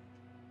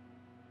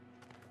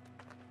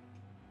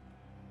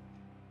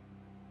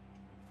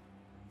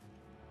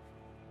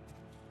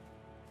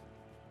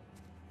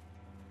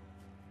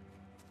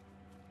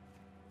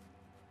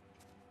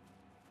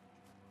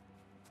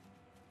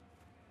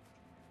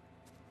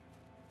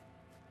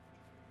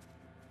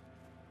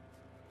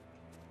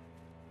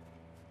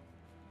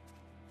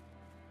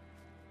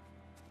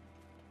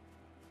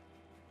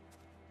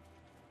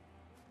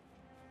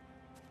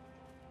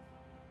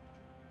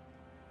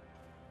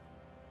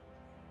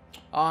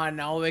 Oh,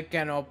 now we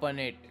can open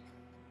it.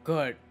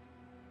 Good.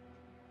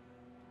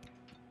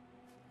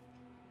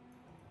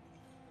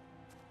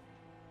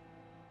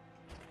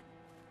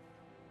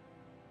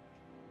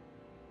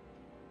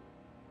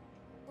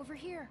 Over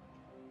here.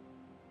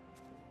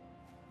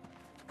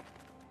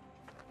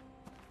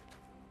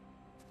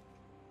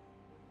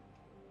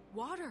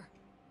 Water.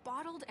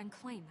 Bottled and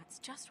clean. That's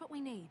just what we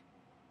need.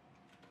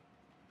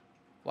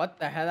 What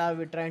the hell are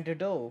we trying to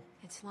do?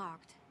 It's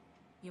locked.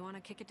 You want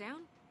to kick it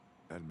down?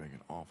 That'd make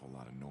an awful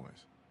lot of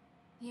noise.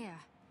 Yeah,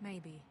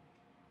 maybe.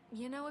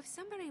 You know, if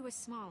somebody was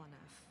small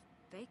enough,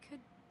 they could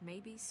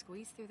maybe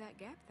squeeze through that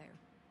gap there.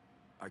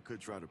 I could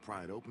try to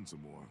pry it open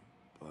some more,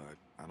 but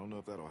I don't know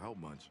if that'll help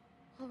much.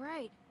 All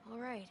right.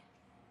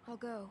 I'll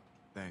go.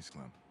 Thanks,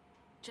 Clem.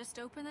 Just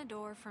open the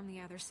door from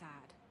the other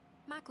side.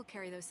 Mike will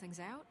carry those things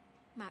out.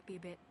 Might be a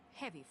bit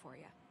heavy for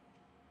you.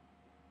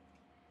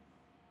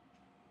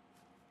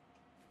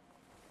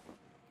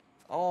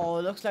 Oh,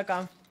 looks like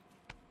I'm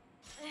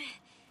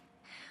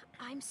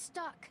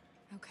stuck.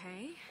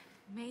 Okay,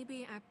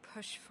 maybe I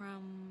push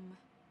from...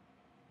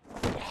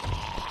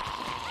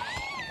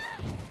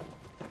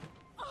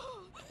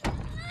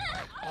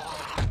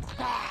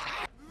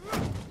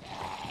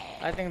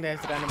 I think there's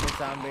gonna be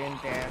zombie in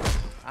there.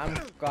 I'm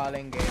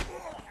calling it.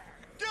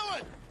 Do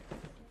it!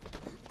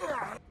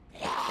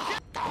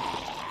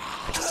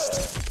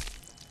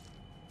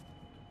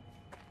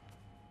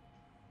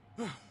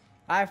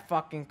 I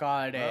fucking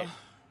called it.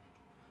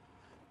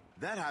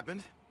 That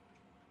happened.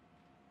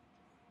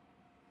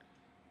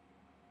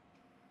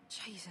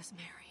 Jesus,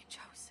 Mary and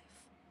Joseph.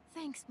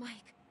 Thanks,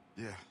 Mike.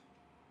 Yeah,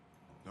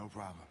 no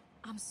problem.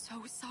 I'm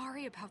so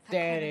sorry about that.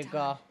 There you Clementine.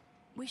 go.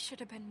 We should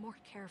have been more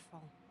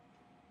careful.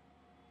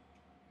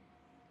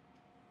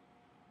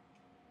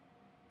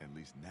 At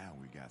least now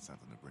we got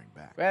something to bring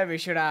back. Well, we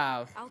should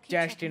have I'll keep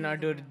just, checking the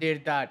other room.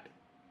 did that.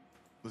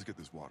 Let's get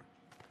this water.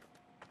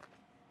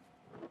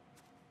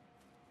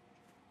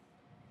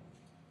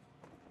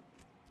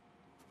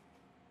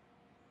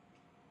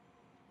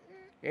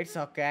 It's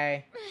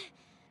okay.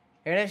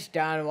 It is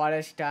done. What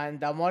is done?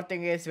 The more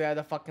thing is we have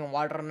the fucking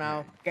water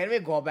now. Can we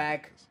go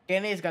back?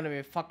 Kenny is gonna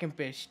be fucking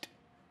pissed.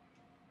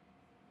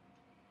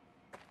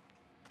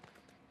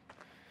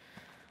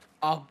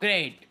 Oh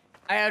great!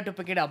 I have to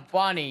pick it up,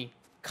 Bonnie.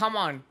 Come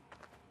on.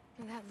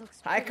 That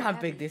looks I pretty can't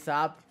heavy. pick this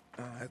up.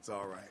 It's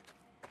all right.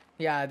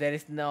 Yeah, there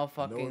is no I know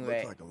fucking it way.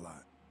 looks like a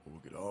lot, but we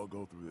could all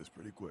go through this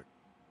pretty quick.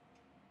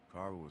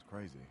 Carver was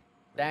crazy.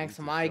 but at Thanks, least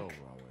his Mike. shelves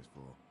were always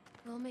full.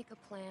 We'll make a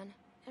plan.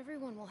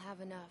 Everyone will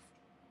have enough.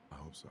 I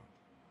hope so.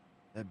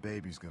 That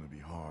baby's gonna be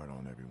hard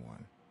on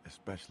everyone,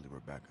 especially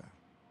Rebecca.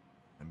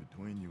 And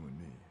between you and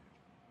me,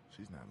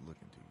 she's not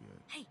looking too good.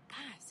 Hey,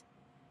 guys.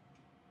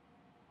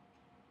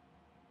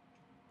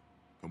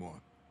 Come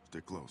on,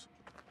 stick close.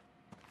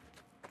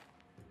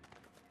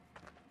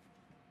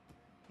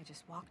 It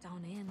just walked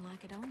on in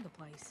like it owned the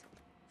place.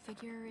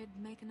 Figure it'd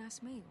make a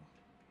nice meal.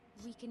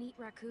 We can eat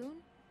raccoon?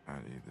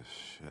 I'd eat the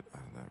shit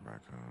out of that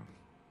raccoon.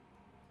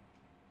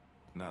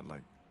 Not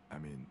like, I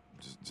mean,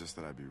 just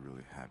that I'd be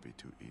really happy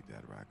to eat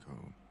that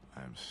raccoon.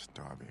 I am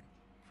starving.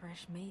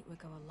 Fresh meat would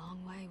go a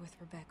long way with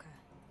Rebecca.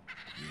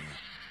 Yeah.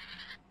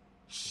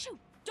 Shoot!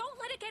 Don't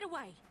let it get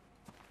away!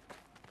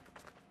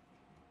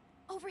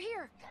 Over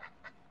here!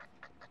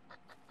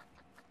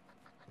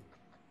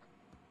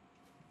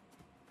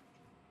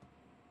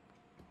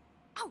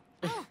 Oh!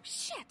 Oh,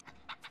 shit!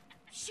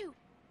 Shoot!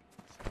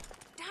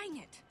 Dang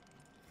it!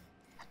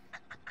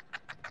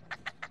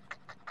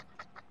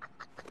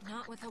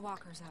 Not with the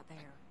walkers out there.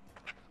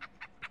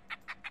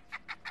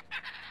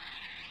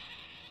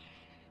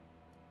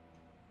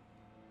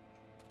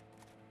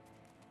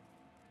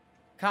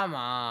 Come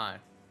on.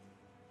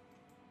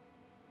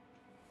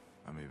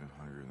 I'm even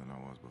hungrier than I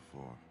was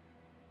before.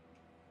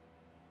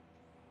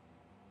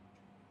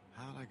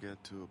 How'd I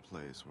get to a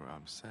place where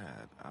I'm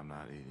sad I'm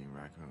not eating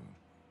raccoon?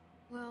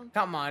 Well,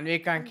 Come on, we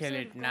can't I'm kill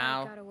sort it of glad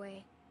now. It got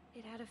away.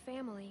 It had a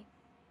family.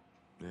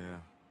 Yeah,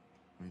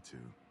 me too.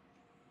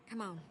 Come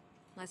on,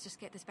 let's just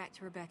get this back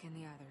to Rebecca and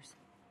the others.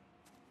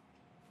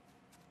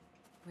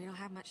 We don't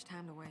have much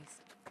time to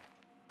waste.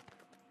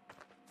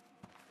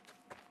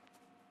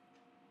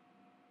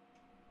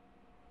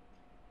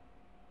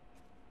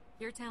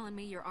 You're telling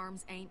me your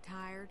arms ain't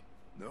tired?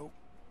 Nope.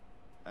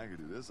 I could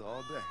do this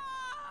all day.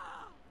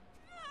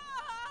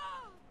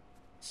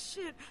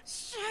 Shit!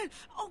 Shit!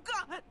 Oh,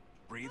 God!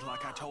 Breathe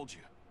like I told you.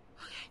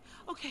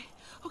 Okay.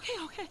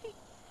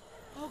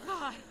 Oh,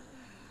 God.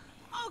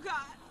 Oh,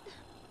 God.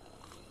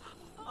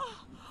 Oh.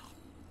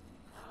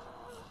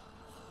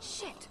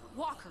 Shit!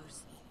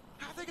 Walkers!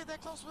 How'd they get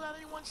that close without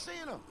anyone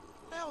seeing them?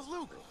 The hell's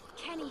Luke?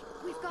 Kenny,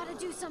 we've got to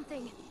do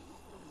something.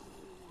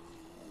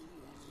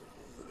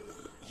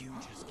 You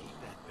just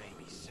keep that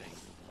baby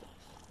safe.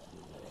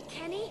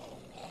 Kenny?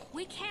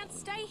 We can't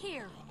stay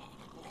here!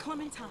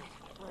 Clementine,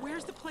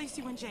 where's the place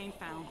you and Jane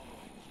found?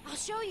 I'll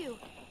show you.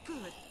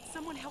 Good.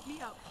 Someone help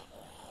me up.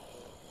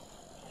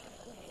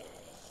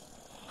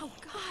 Oh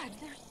God,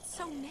 there's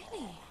so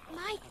many!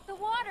 Mike, the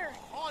water!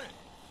 On it!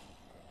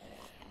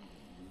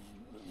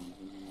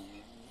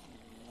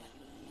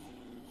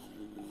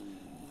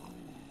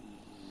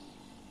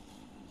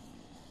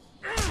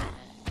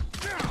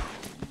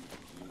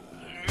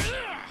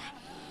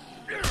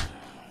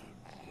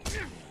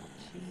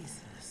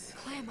 Jesus.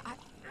 Clem, I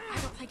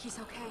don't think he's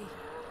okay.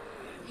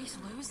 He's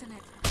losing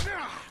it.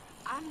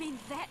 I mean,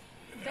 that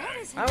That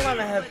is I'm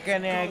gonna help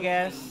Kenny, I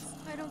guess.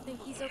 I don't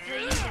think he's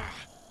okay either.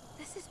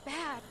 This is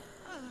bad.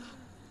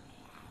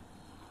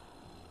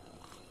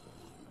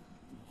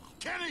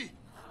 Kenny!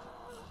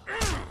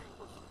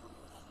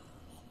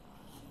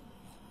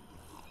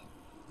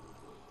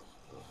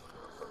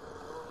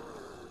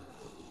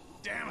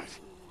 Damn it!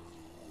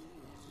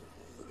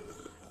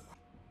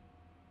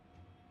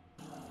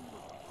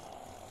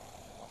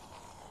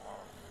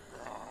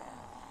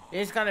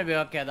 He's gonna be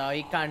okay though.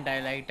 He can't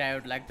die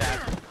out like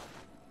that.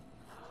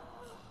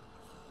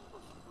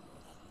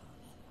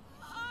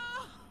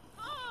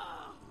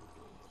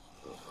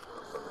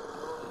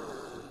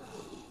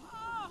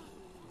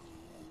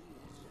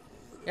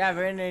 Yeah,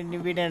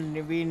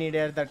 we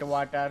needed that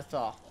water,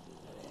 so.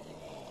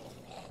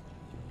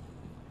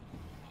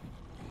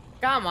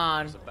 Come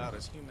on. It's about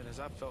as human as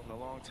I've felt in a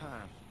long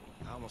time.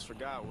 I almost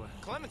forgot what.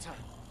 Clementine!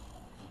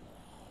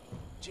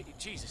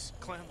 Jesus,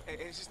 Clem,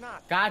 it's just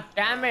not. God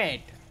damn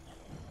it!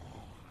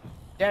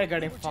 They're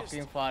getting We're fucking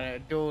just- for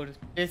it, dude.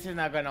 This is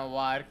not gonna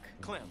work.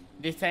 Clem.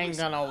 This ain't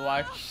listen. gonna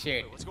work,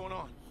 shit. What's going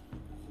on?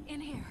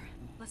 In here.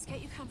 Let's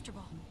get you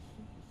comfortable.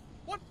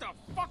 What the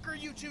fuck are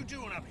you two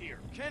doing up here?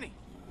 Kenny,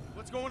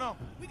 what's going on?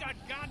 We got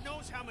God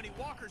knows how many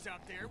walkers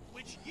out there,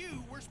 which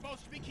you were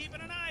supposed to be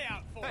keeping an eye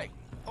out for. Hey,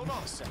 hold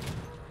on a second.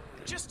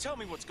 Just tell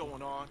me what's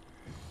going on.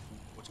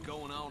 What's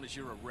going on is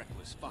you're a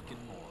reckless fucking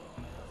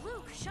moron.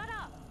 Luke, shut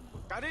up!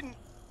 I didn't.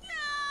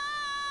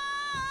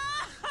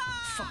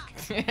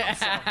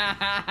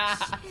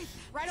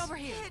 Right over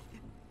here.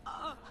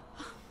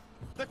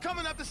 They're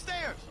coming up the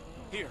stairs!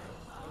 Here,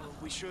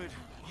 we should.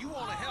 You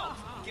want to help?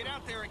 Get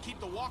out there and keep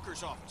the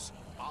walkers off us.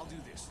 I'll do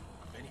this.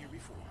 I've been here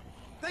before.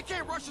 They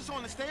can't rush us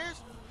on the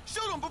stairs!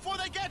 Shoot them before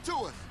they get to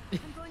us!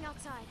 I'm going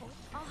outside.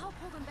 I'll help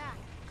hold him back.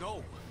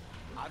 Go.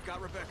 I've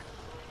got Rebecca.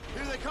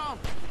 Here they come!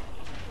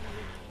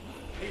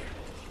 Here.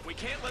 We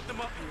can't let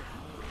them up here.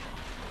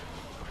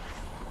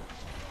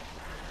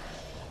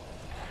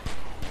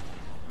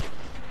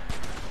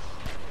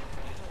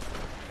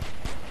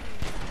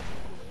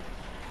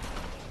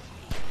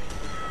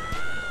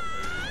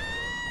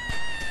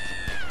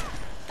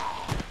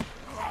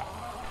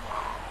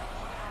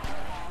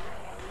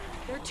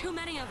 There are too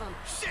many of them.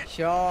 Shit!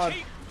 Sure.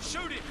 Keep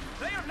shooting!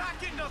 They are not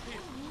getting up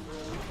here!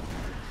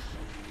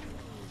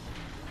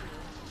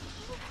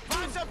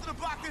 Find something to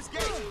block this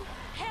gate!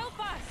 Help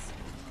us!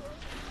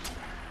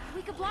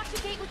 We could block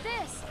the gate with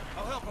this.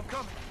 I'll help, I'm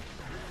coming.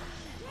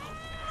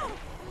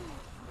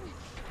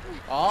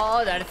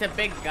 Oh, that is a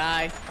big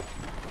guy.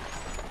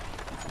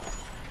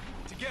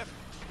 Together.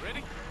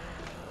 Ready?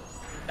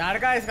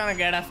 That guy is gonna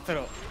get us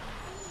through.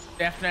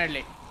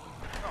 Definitely.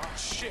 Oh,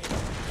 shit.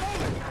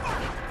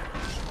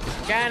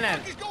 Cannon.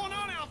 What is going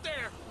on out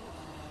there?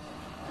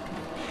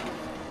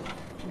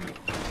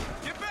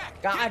 Get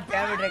back! God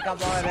damn it,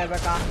 come on,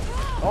 Rebecca.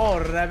 Oh,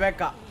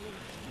 Rebecca.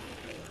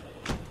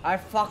 I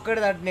fucked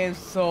that name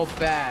so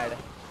bad.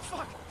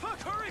 Fuck!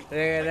 Hurry!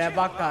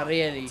 Rebecca,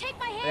 really. Take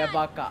my hand.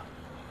 Rebecca.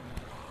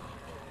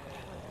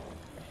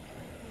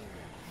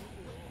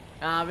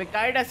 We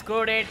kinda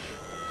screwed it.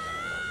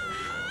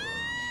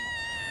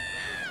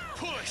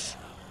 Push.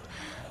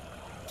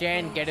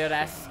 Jane, get your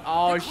ass.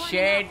 Oh,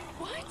 shit.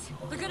 What?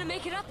 They're gonna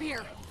make it up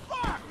here.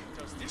 Fuck!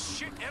 Does this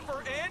shit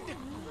ever end?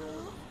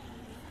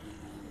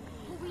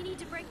 We need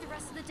to break the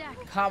rest of the deck.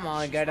 Come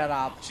on, get her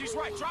up. She's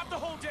right. Drop the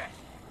whole deck.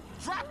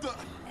 Drop the...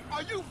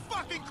 Are you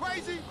fucking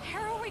crazy?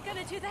 How are we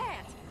gonna do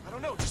that? I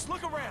don't know. Just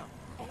look around.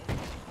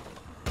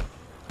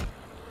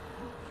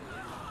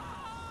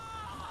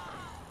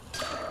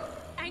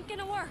 Ain't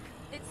gonna work.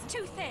 It's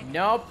too thick.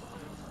 Nope.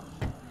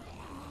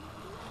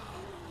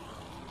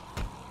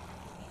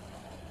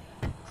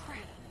 Crap.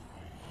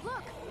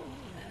 Look,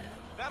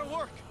 That'll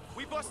work.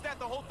 We bust that,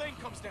 the whole thing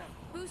comes down.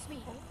 boost me.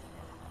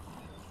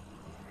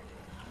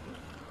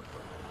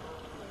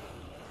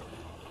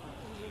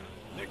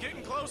 They're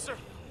getting closer.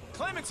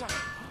 Clementine!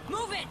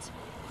 Move it!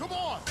 Come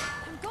on!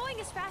 I'm going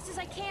as fast as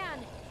I can.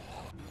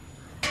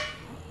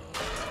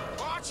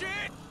 Watch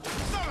it!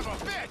 Son of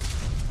a bitch!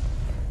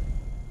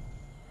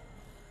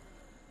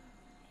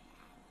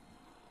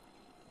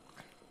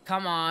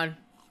 Come on.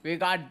 We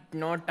got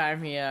no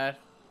time here.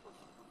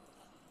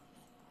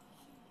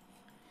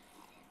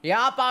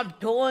 Yup, I'm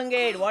doing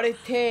it. What do you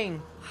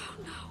think? Oh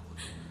no.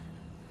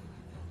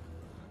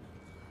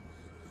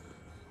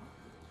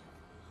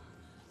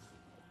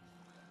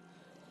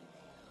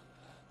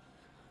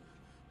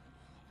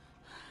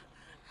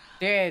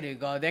 There you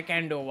go. They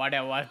can do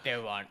whatever they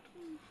want.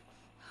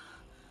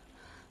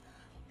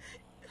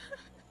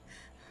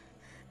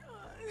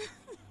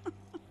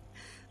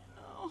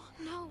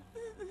 No.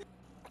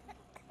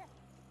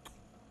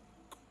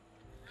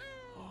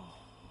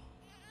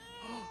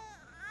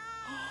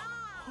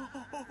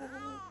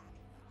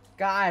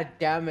 God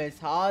damn it.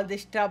 All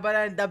this trouble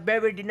and the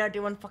baby did not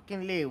even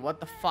fucking leave. What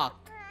the fuck?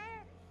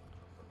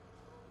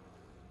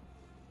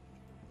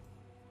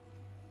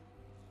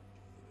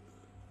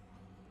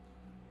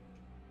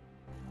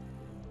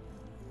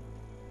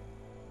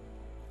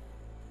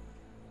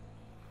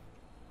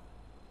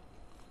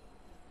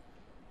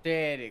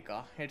 There you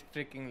go. It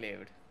freaking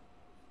lived.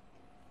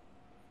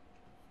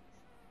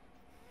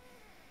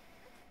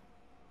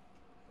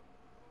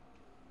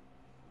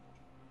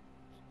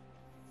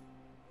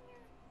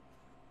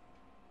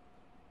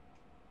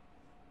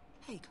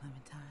 Hey,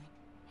 Clementine.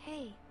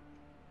 Hey,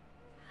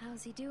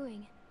 how's he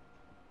doing?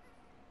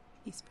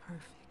 He's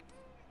perfect.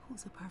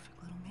 Who's a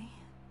perfect little man?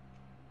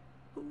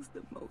 Who's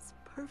the most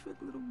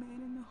perfect little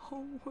man in the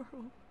whole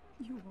world?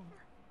 You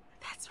are.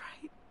 That's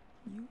right.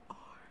 You are.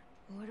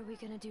 What are we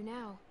gonna do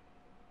now?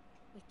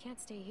 We can't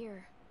stay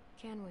here,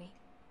 can we?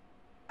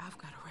 I've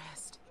got to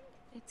rest.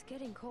 It's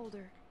getting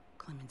colder.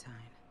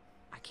 Clementine,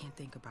 I can't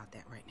think about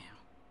that right now.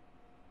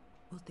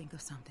 We'll think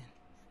of something.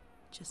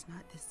 Just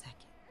not this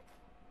second.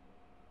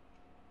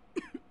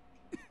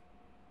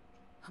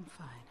 I'm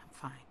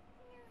fine.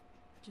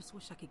 Just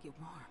wish I could get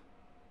warm.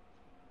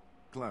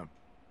 Clem,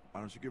 why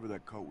don't you give her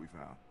that coat we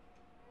found?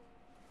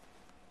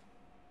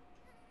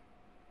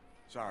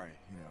 Sorry,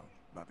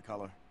 about the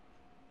color.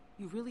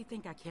 You really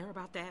think I care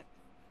about that?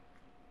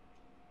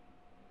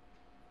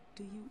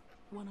 Do you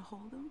want to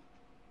hold him?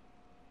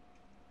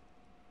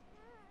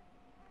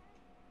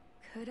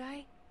 Could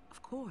I?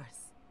 Of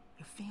course.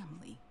 Your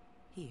family.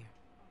 Here.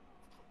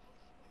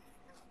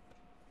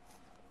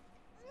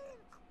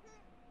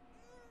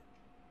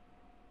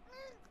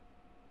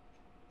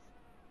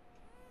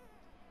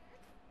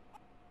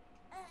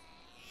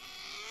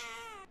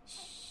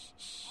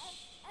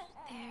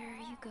 There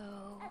you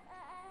go.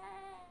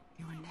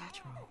 You're a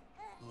natural.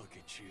 Look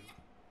at you,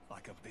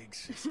 like a big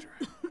sister.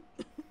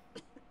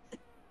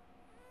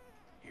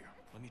 Here,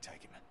 let me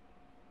take him.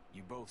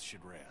 You both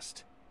should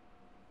rest.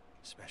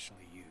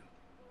 Especially you.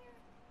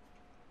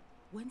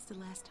 When's the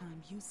last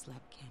time you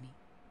slept, Kenny?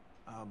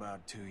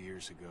 About 2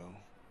 years ago.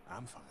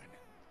 I'm fine.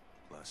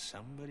 Plus,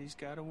 somebody's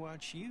gotta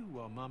watch you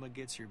while Mama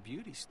gets her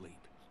beauty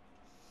sleep.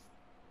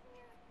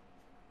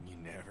 You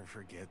never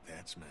forget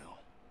that smell.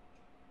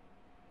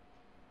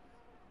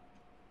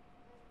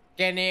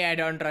 Kenny, I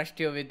don't trust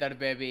you with that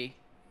baby.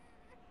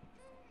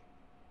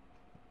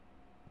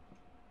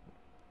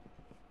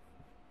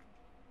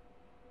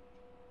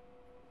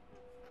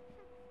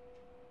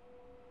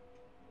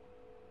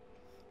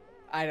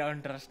 I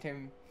don't trust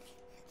him.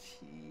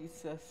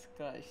 Jesus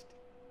Christ.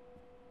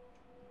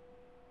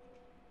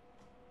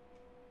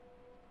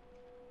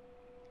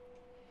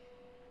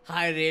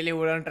 I really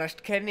wouldn't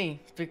trust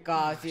Kenny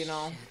because, he's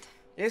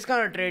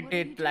gonna treat What are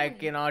you it like,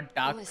 doing?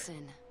 duck.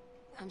 Listen,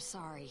 I'm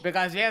sorry.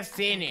 Because we have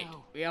seen it. gotta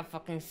go. We have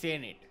fucking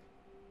seen it.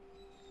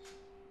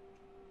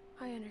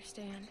 I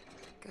understand.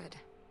 Good.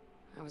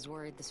 I was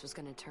worried this was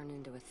gonna turn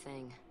into a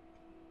thing.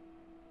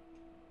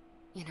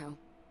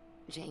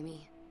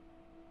 Jamie,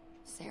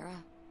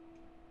 Sarah,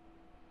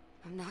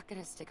 I'm not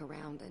gonna stick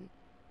around and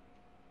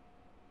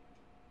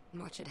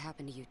watch it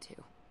happen to you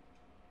two.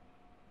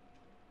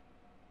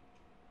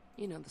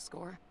 You know the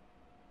score.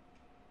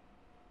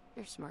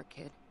 You're a smart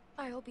kid.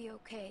 I'll be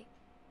okay.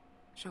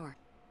 Sure.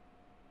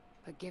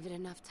 But give it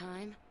enough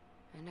time,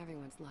 and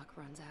everyone's luck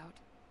runs out.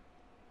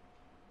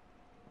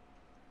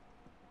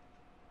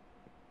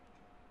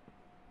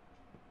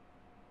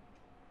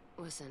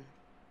 Listen,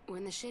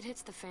 when the shit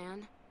hits the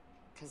fan,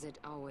 'cause it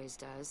always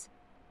does,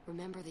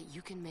 remember that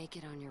you can make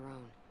it on your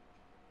own.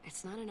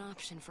 It's not an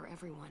option for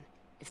everyone.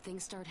 If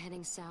things start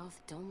heading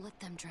south, don't let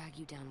them drag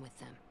you down with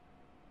them.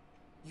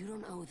 You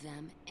don't owe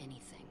them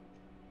anything.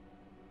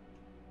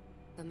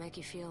 They'll make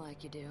you feel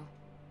like you do.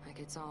 Like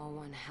it's all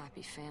one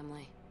happy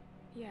family.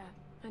 Yeah,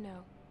 I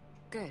know.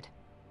 Good.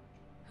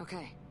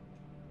 Okay.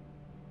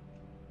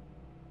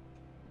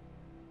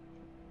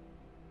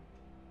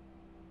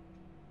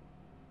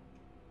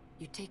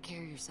 You take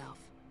care of yourself.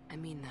 I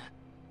mean that.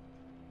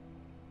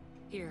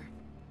 Here.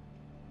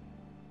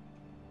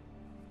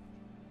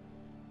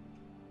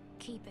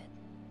 Keep it.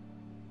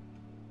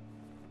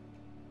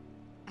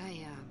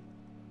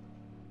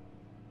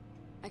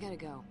 I gotta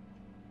go.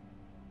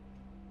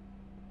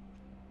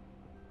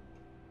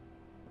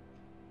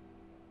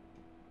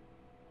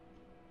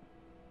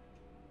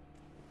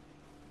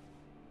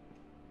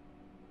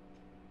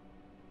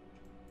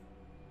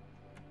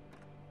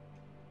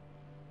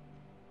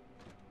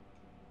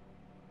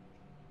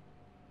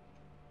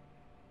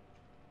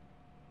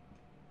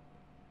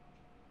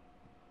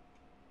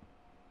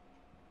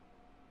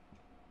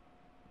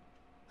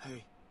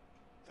 Hey,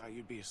 thought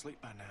you'd be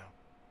asleep by now.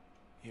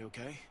 You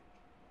okay?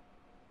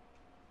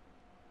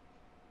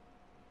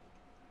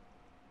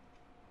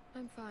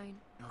 I'm fine.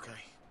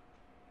 Okay.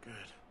 Good.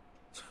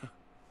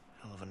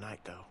 Hell of a night,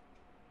 though.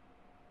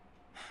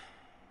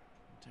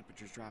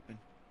 Temperature's dropping.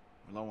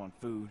 We're low on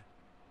food.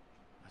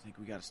 I think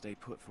we gotta stay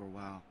put for a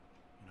while.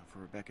 For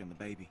Rebecca and the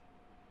baby.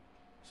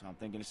 So I'm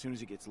thinking as soon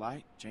as it gets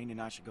light, Jane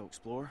and I should go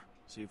explore,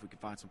 see if we can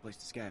find some place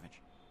to scavenge.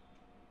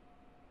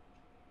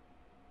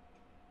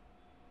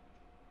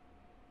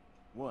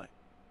 What?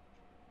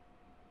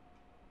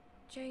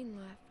 Jane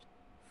left.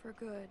 For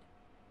good.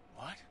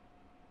 What?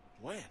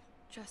 When?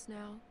 Just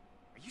now.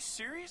 Are you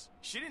serious?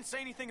 She didn't say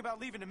anything about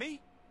leaving to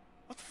me?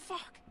 What the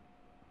fuck?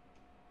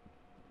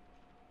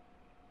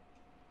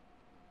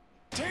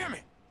 Damn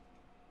it!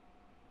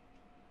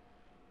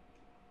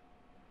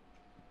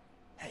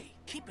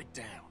 it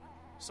down.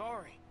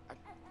 Sorry.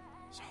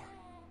 Sorry.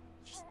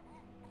 Just...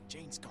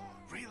 Jane's gone.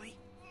 Really?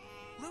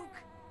 Luke?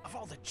 Of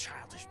all the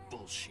childish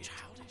bullshit.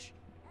 Childish?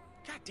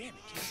 God damn it,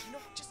 kid. You know,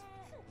 just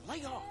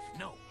lay off.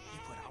 No, you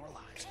put our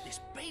lives, this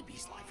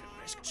baby's life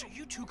at risk, so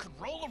you two can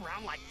roll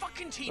around like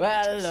fucking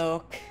teenagers. Well,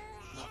 look.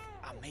 Look,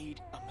 I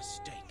made a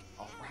mistake,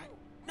 all right?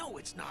 No,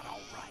 it's not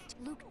all right.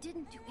 Luke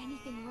didn't do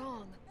anything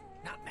wrong.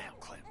 Not now,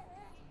 Clem.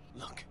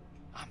 Look,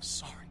 I'm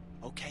sorry,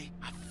 okay?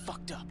 I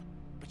fucked up.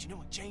 But you know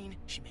what, Jane?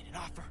 She made an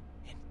offer,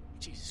 and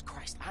Jesus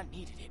Christ, I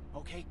needed it,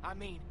 okay? I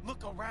mean,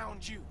 look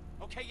around you,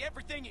 okay?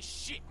 Everything is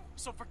shit.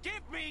 So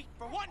forgive me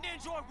for wanting to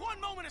enjoy one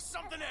moment of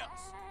something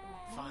else.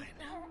 Fine,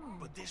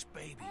 but this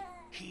baby,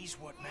 he's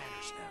what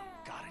matters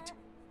now. Got it?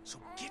 So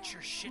get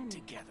your shit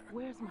together.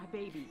 Where's my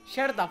baby?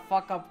 Shut the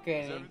fuck up, Is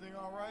Kenny. everything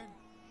all right?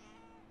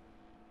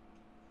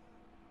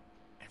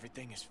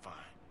 Everything is fine.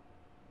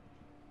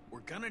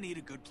 We're gonna need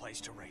a good place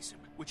to raise him,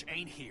 which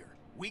ain't here.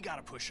 We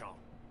gotta push on.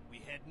 We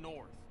head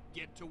north,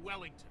 get to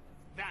Wellington.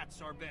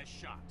 That's our best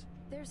shot.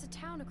 There's a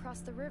town across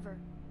the river.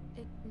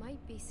 It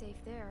might be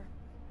safe there.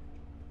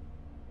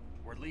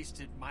 Or at least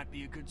it might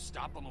be a good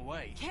stop on the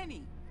way.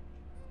 Kenny!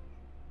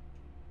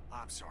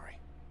 I'm sorry.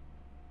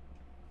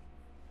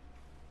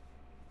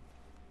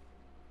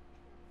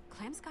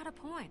 Clem's got a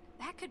point.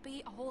 That could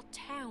be a whole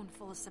town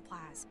full of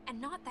supplies, and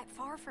not that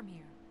far from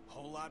here.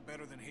 Whole lot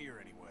better than here,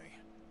 anyway.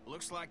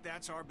 Looks like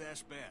that's our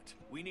best bet.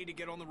 We need to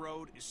get on the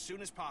road as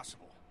soon as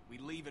possible. We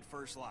leave at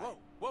first light. Whoa,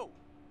 whoa.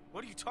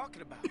 What are you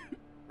talking about?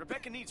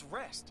 Rebecca needs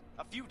rest.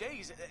 A few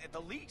days at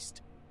the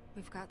least.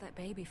 We've got that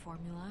baby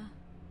formula.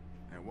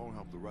 And won't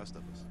help the rest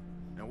of us.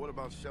 And what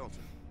about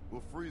shelter?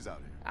 We'll freeze out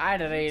here. I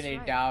really That's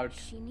right. doubt.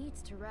 She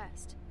needs to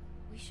rest.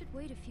 We should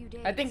wait a few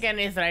days. I think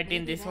Kenny is right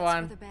in Maybe this that's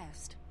one. for the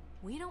best.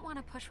 We don't want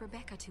to push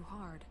Rebecca too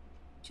hard.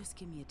 Just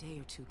give me a day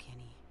or two,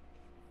 Kenny.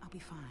 I'll be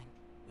fine.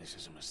 This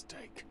is a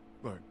mistake.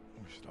 Look,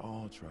 we should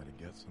all try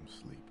to get some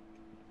sleep.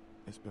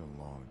 It's been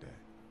a long day.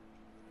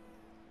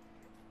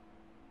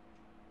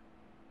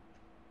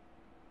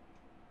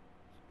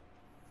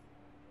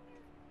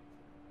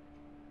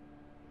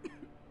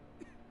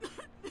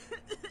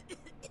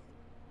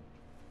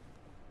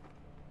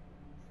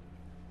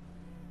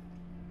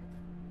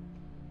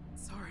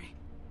 Sorry.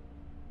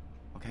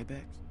 Okay,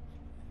 Bex?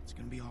 It's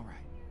gonna be all right.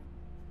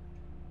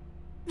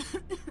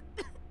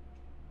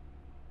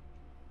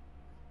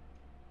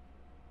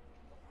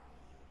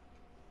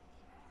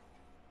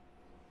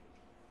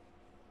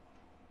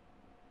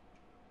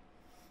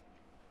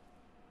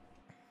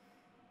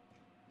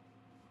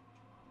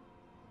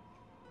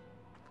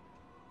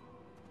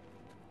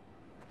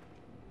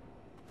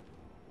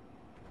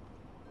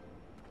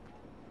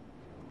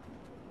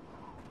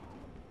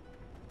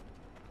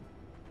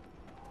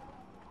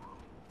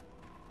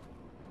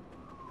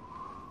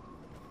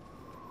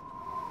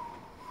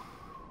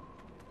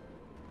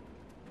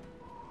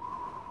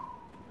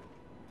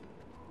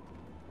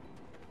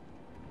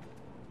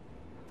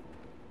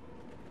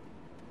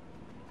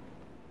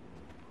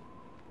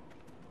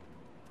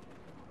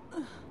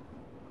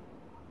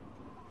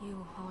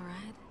 You all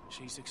right?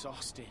 She's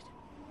exhausted.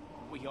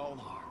 We all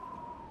are.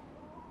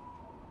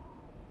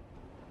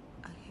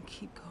 I can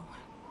keep going.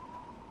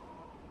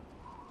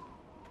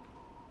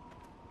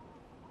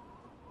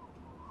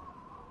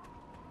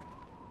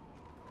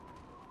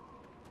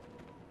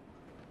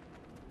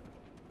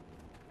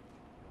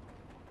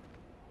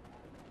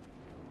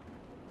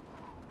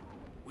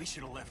 We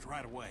should have left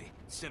right away,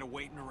 instead of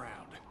waiting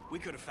around. We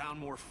could have found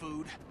more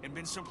food and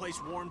been someplace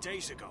warm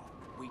days ago.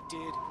 We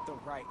did the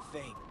right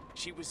thing.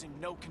 She was in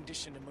no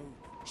condition to move.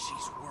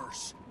 She's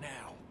worse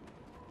now.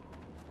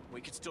 We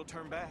could still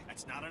turn back.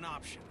 That's not an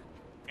option.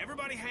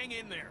 Everybody hang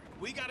in there.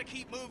 We gotta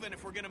keep moving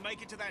if we're gonna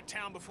make it to that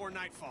town before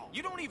nightfall.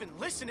 You don't even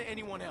listen to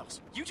anyone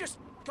else. You just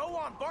go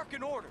on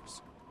barking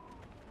orders.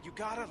 You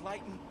gotta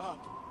lighten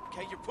up,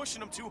 okay? You're pushing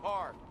them too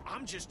hard.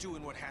 I'm just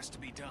doing what has to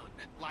be done,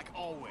 like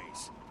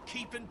always.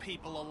 Keeping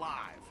people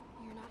alive.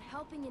 You're not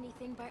helping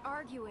anything by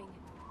arguing.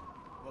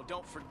 Well,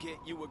 don't forget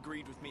you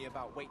agreed with me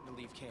about waiting to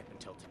leave camp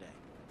until today.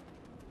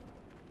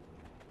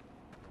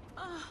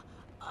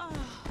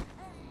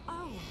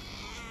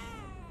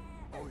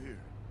 Oh, here.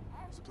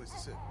 It's a place to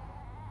sit.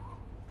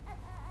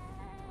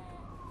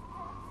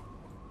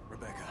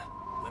 Rebecca,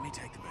 let me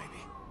take the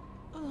baby.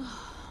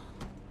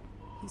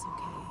 He's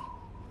okay.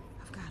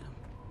 I've got him.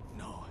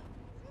 No,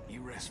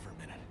 you rest for a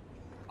minute.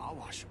 I'll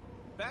wash him.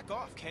 Back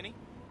off, Kenny.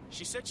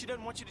 She said she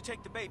doesn't want you to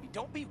take the baby.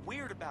 Don't be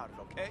weird about it,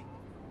 okay?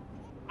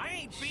 I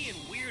ain't being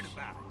weird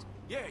about it.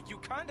 Yeah, you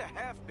kinda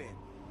have been.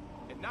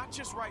 And not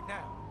just right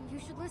now. You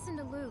should listen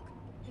to Luke.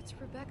 It's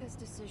Rebecca's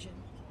decision.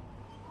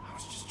 I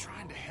was just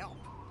trying to help.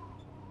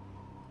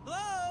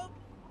 Hello?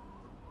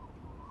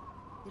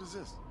 What is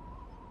this?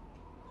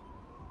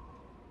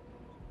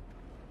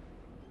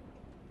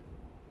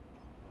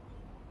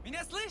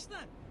 Меня слышно?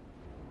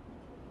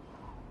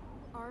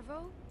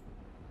 Arvo?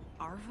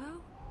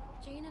 Arvo?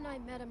 Jane and I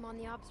met him on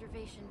the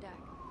observation deck.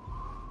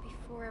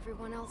 Before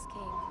everyone else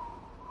came.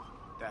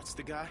 That's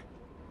the guy?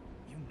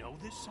 You know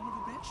this son of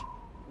a bitch?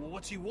 Well,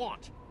 what's he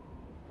want?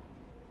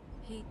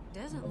 He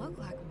doesn't look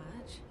like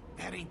much.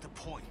 That ain't the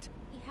point.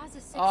 He has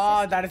a sick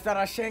Oh, sister. that is the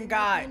Russian He might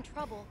guy. be in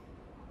trouble.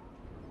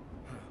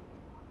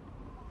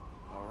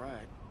 All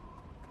right.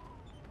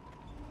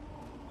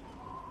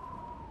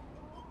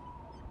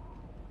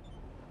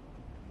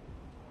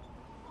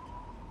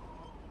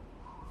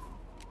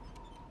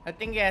 I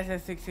think he has a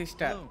sick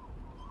sister. Hello.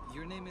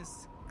 Your name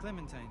is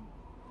Clementine,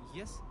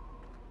 yes?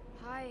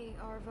 Hi,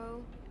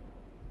 Arvo.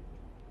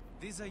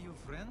 These are your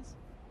friends?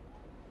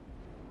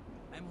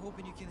 I'm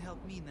hoping you can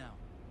help me now,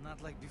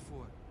 not like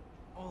before.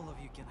 All of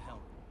you can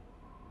help.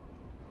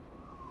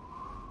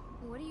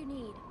 What do you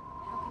need?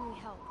 How can we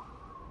help?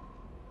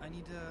 I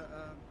need,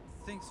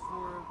 things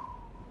for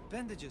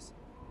bandages.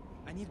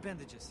 I need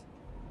bandages.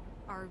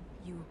 Are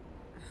you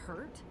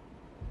hurt?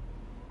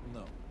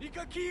 No.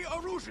 Никакие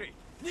оружия!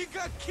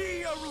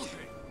 Никакие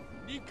оружия!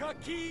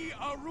 Никакие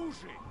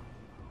оружия!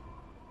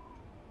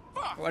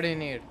 What do you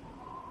need?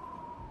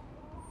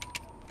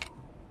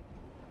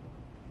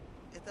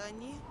 Это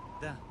они?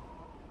 Да,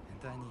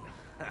 это они.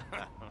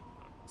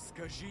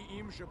 Скажи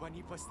им, чтобы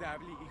они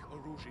поставили их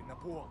оружие на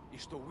пол, и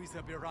что мы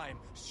забираем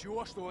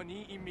все, что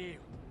они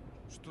имеют.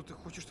 Что ты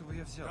хочешь, чтобы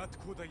я взял?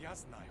 Откуда я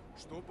знаю?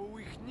 Чтобы у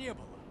них не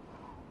было.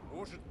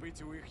 Может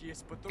быть, у них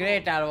есть патроны.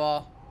 Great,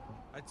 Arvo.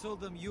 I told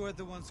them you are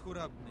the ones who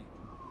robbed me.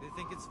 They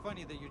think it's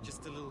funny that you're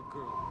just a little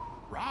girl.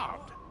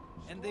 Robbed?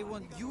 And they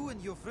want you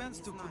and your friends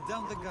to put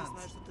down the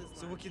guns,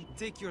 so we can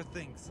take your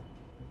things.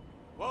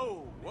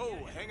 Whoa,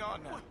 whoa, hang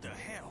on now. What the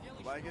hell?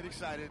 Nobody get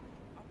excited.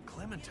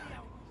 Clementine,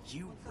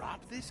 you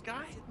robbed this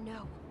guy?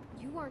 No,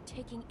 you aren't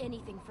taking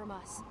anything from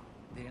us.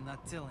 They are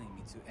not telling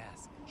me to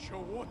ask.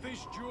 Чего ты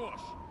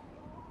ждешь?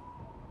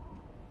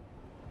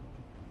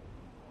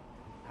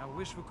 I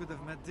wish we could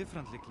have met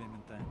differently,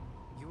 Clementine.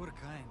 You were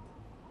kind.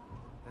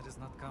 That is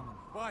not common.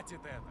 Хватит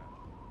это.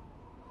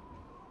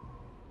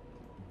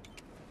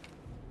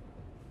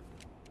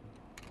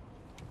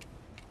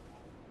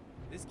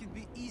 This can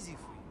be easy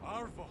for you.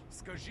 Арво,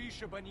 скажи,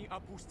 чтобы они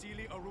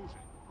опустили оружие.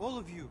 All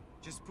of you,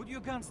 just put your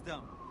guns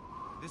down.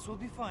 This will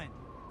be fine.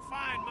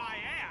 Find my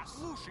ass!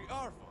 Слушай,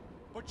 Арво,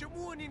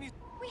 почему они не...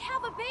 We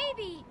have a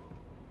baby!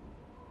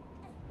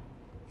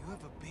 You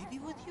have a baby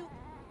with you?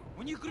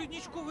 У них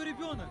грудничковый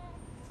ребенок.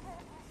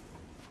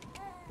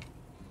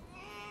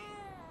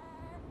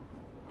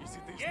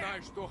 Если ты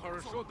знаешь, что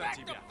хорошо для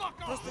тебя,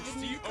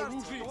 опусти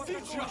оружие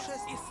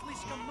сейчас! Их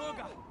слишком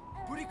много.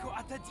 Бурико,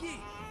 отойди.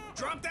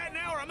 Drop that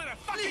now or I'm gonna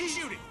fucking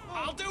shoot it.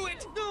 I'll do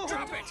it. No.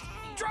 Drop it.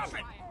 Drop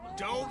it.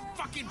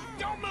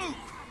 Don't move.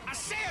 I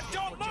said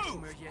don't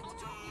move.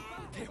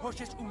 Ты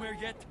хочешь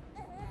умереть?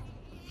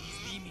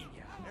 Извини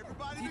меня.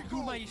 Ты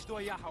думаешь, что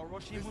я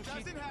хороший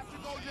мужчина?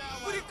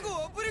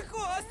 Бурико,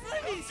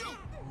 остановись!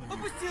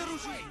 Опусти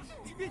оружие!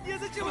 Тебе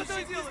незачем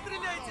этого делать! Не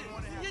стреляйте!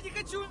 Я не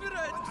хочу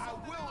умирать!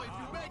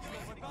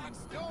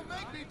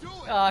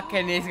 Oh,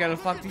 Kenny's gonna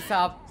fuck this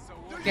up.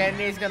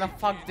 Kenny's gonna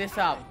fuck this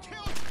up.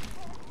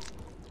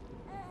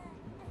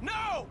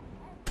 No!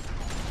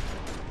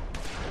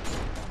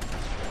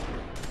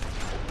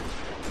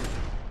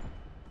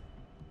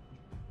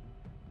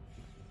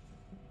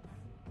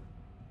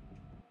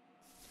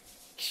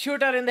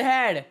 Shoot her in the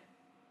head.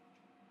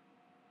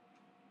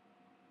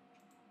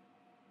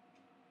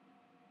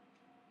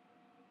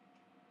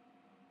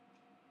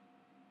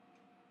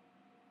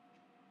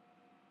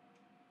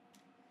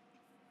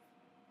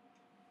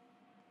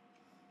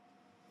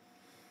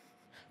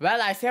 Well,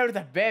 I saved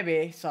the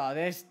baby, so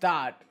there's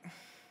that.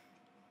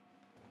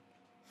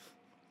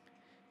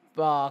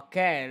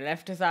 Okay,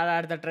 left Sarah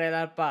at the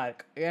trailer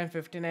park. Even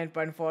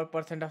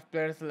 59.4% of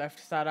players left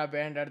Sarah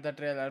behind at the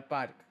trailer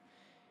park.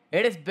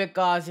 It is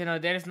because,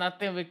 there is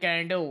nothing we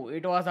can do.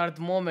 It was our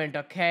moment,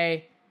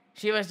 okay?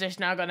 She was just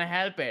not gonna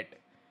help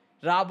it.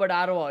 Robert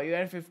Arvo.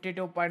 Even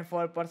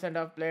 52.4%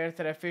 of players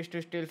refused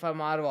to steal from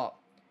Arvo.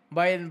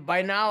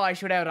 By now, I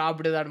should have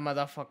robbed that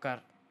motherfucker.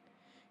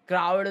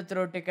 Crawled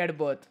through ticket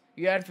booth.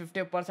 Even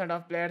 50%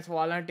 of players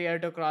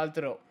volunteered to crawl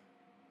through.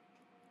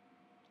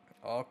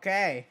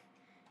 Okay.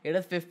 It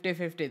is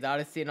 50-50. That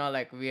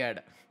is,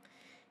 weird.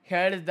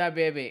 Here is the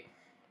baby.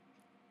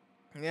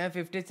 Yeah,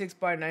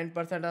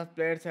 56.9% of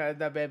players held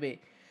the baby.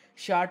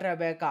 Shot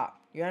Rebecca.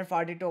 Even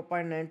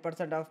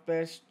 42.9% of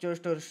players choose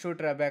to shoot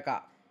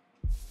Rebecca.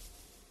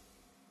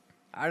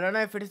 I don't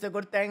know if it is a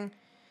good thing,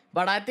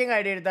 but I think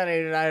I did the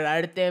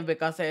right thing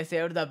because I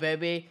saved the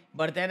baby.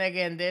 But then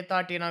again, they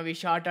thought, we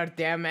shot at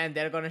them and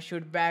they're gonna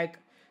shoot back.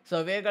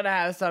 So we're gonna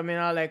have some,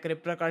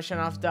 repercussion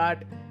of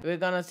that. We're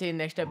gonna see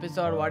next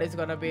episode what is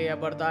gonna be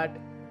about that.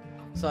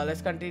 So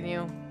let's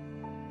continue.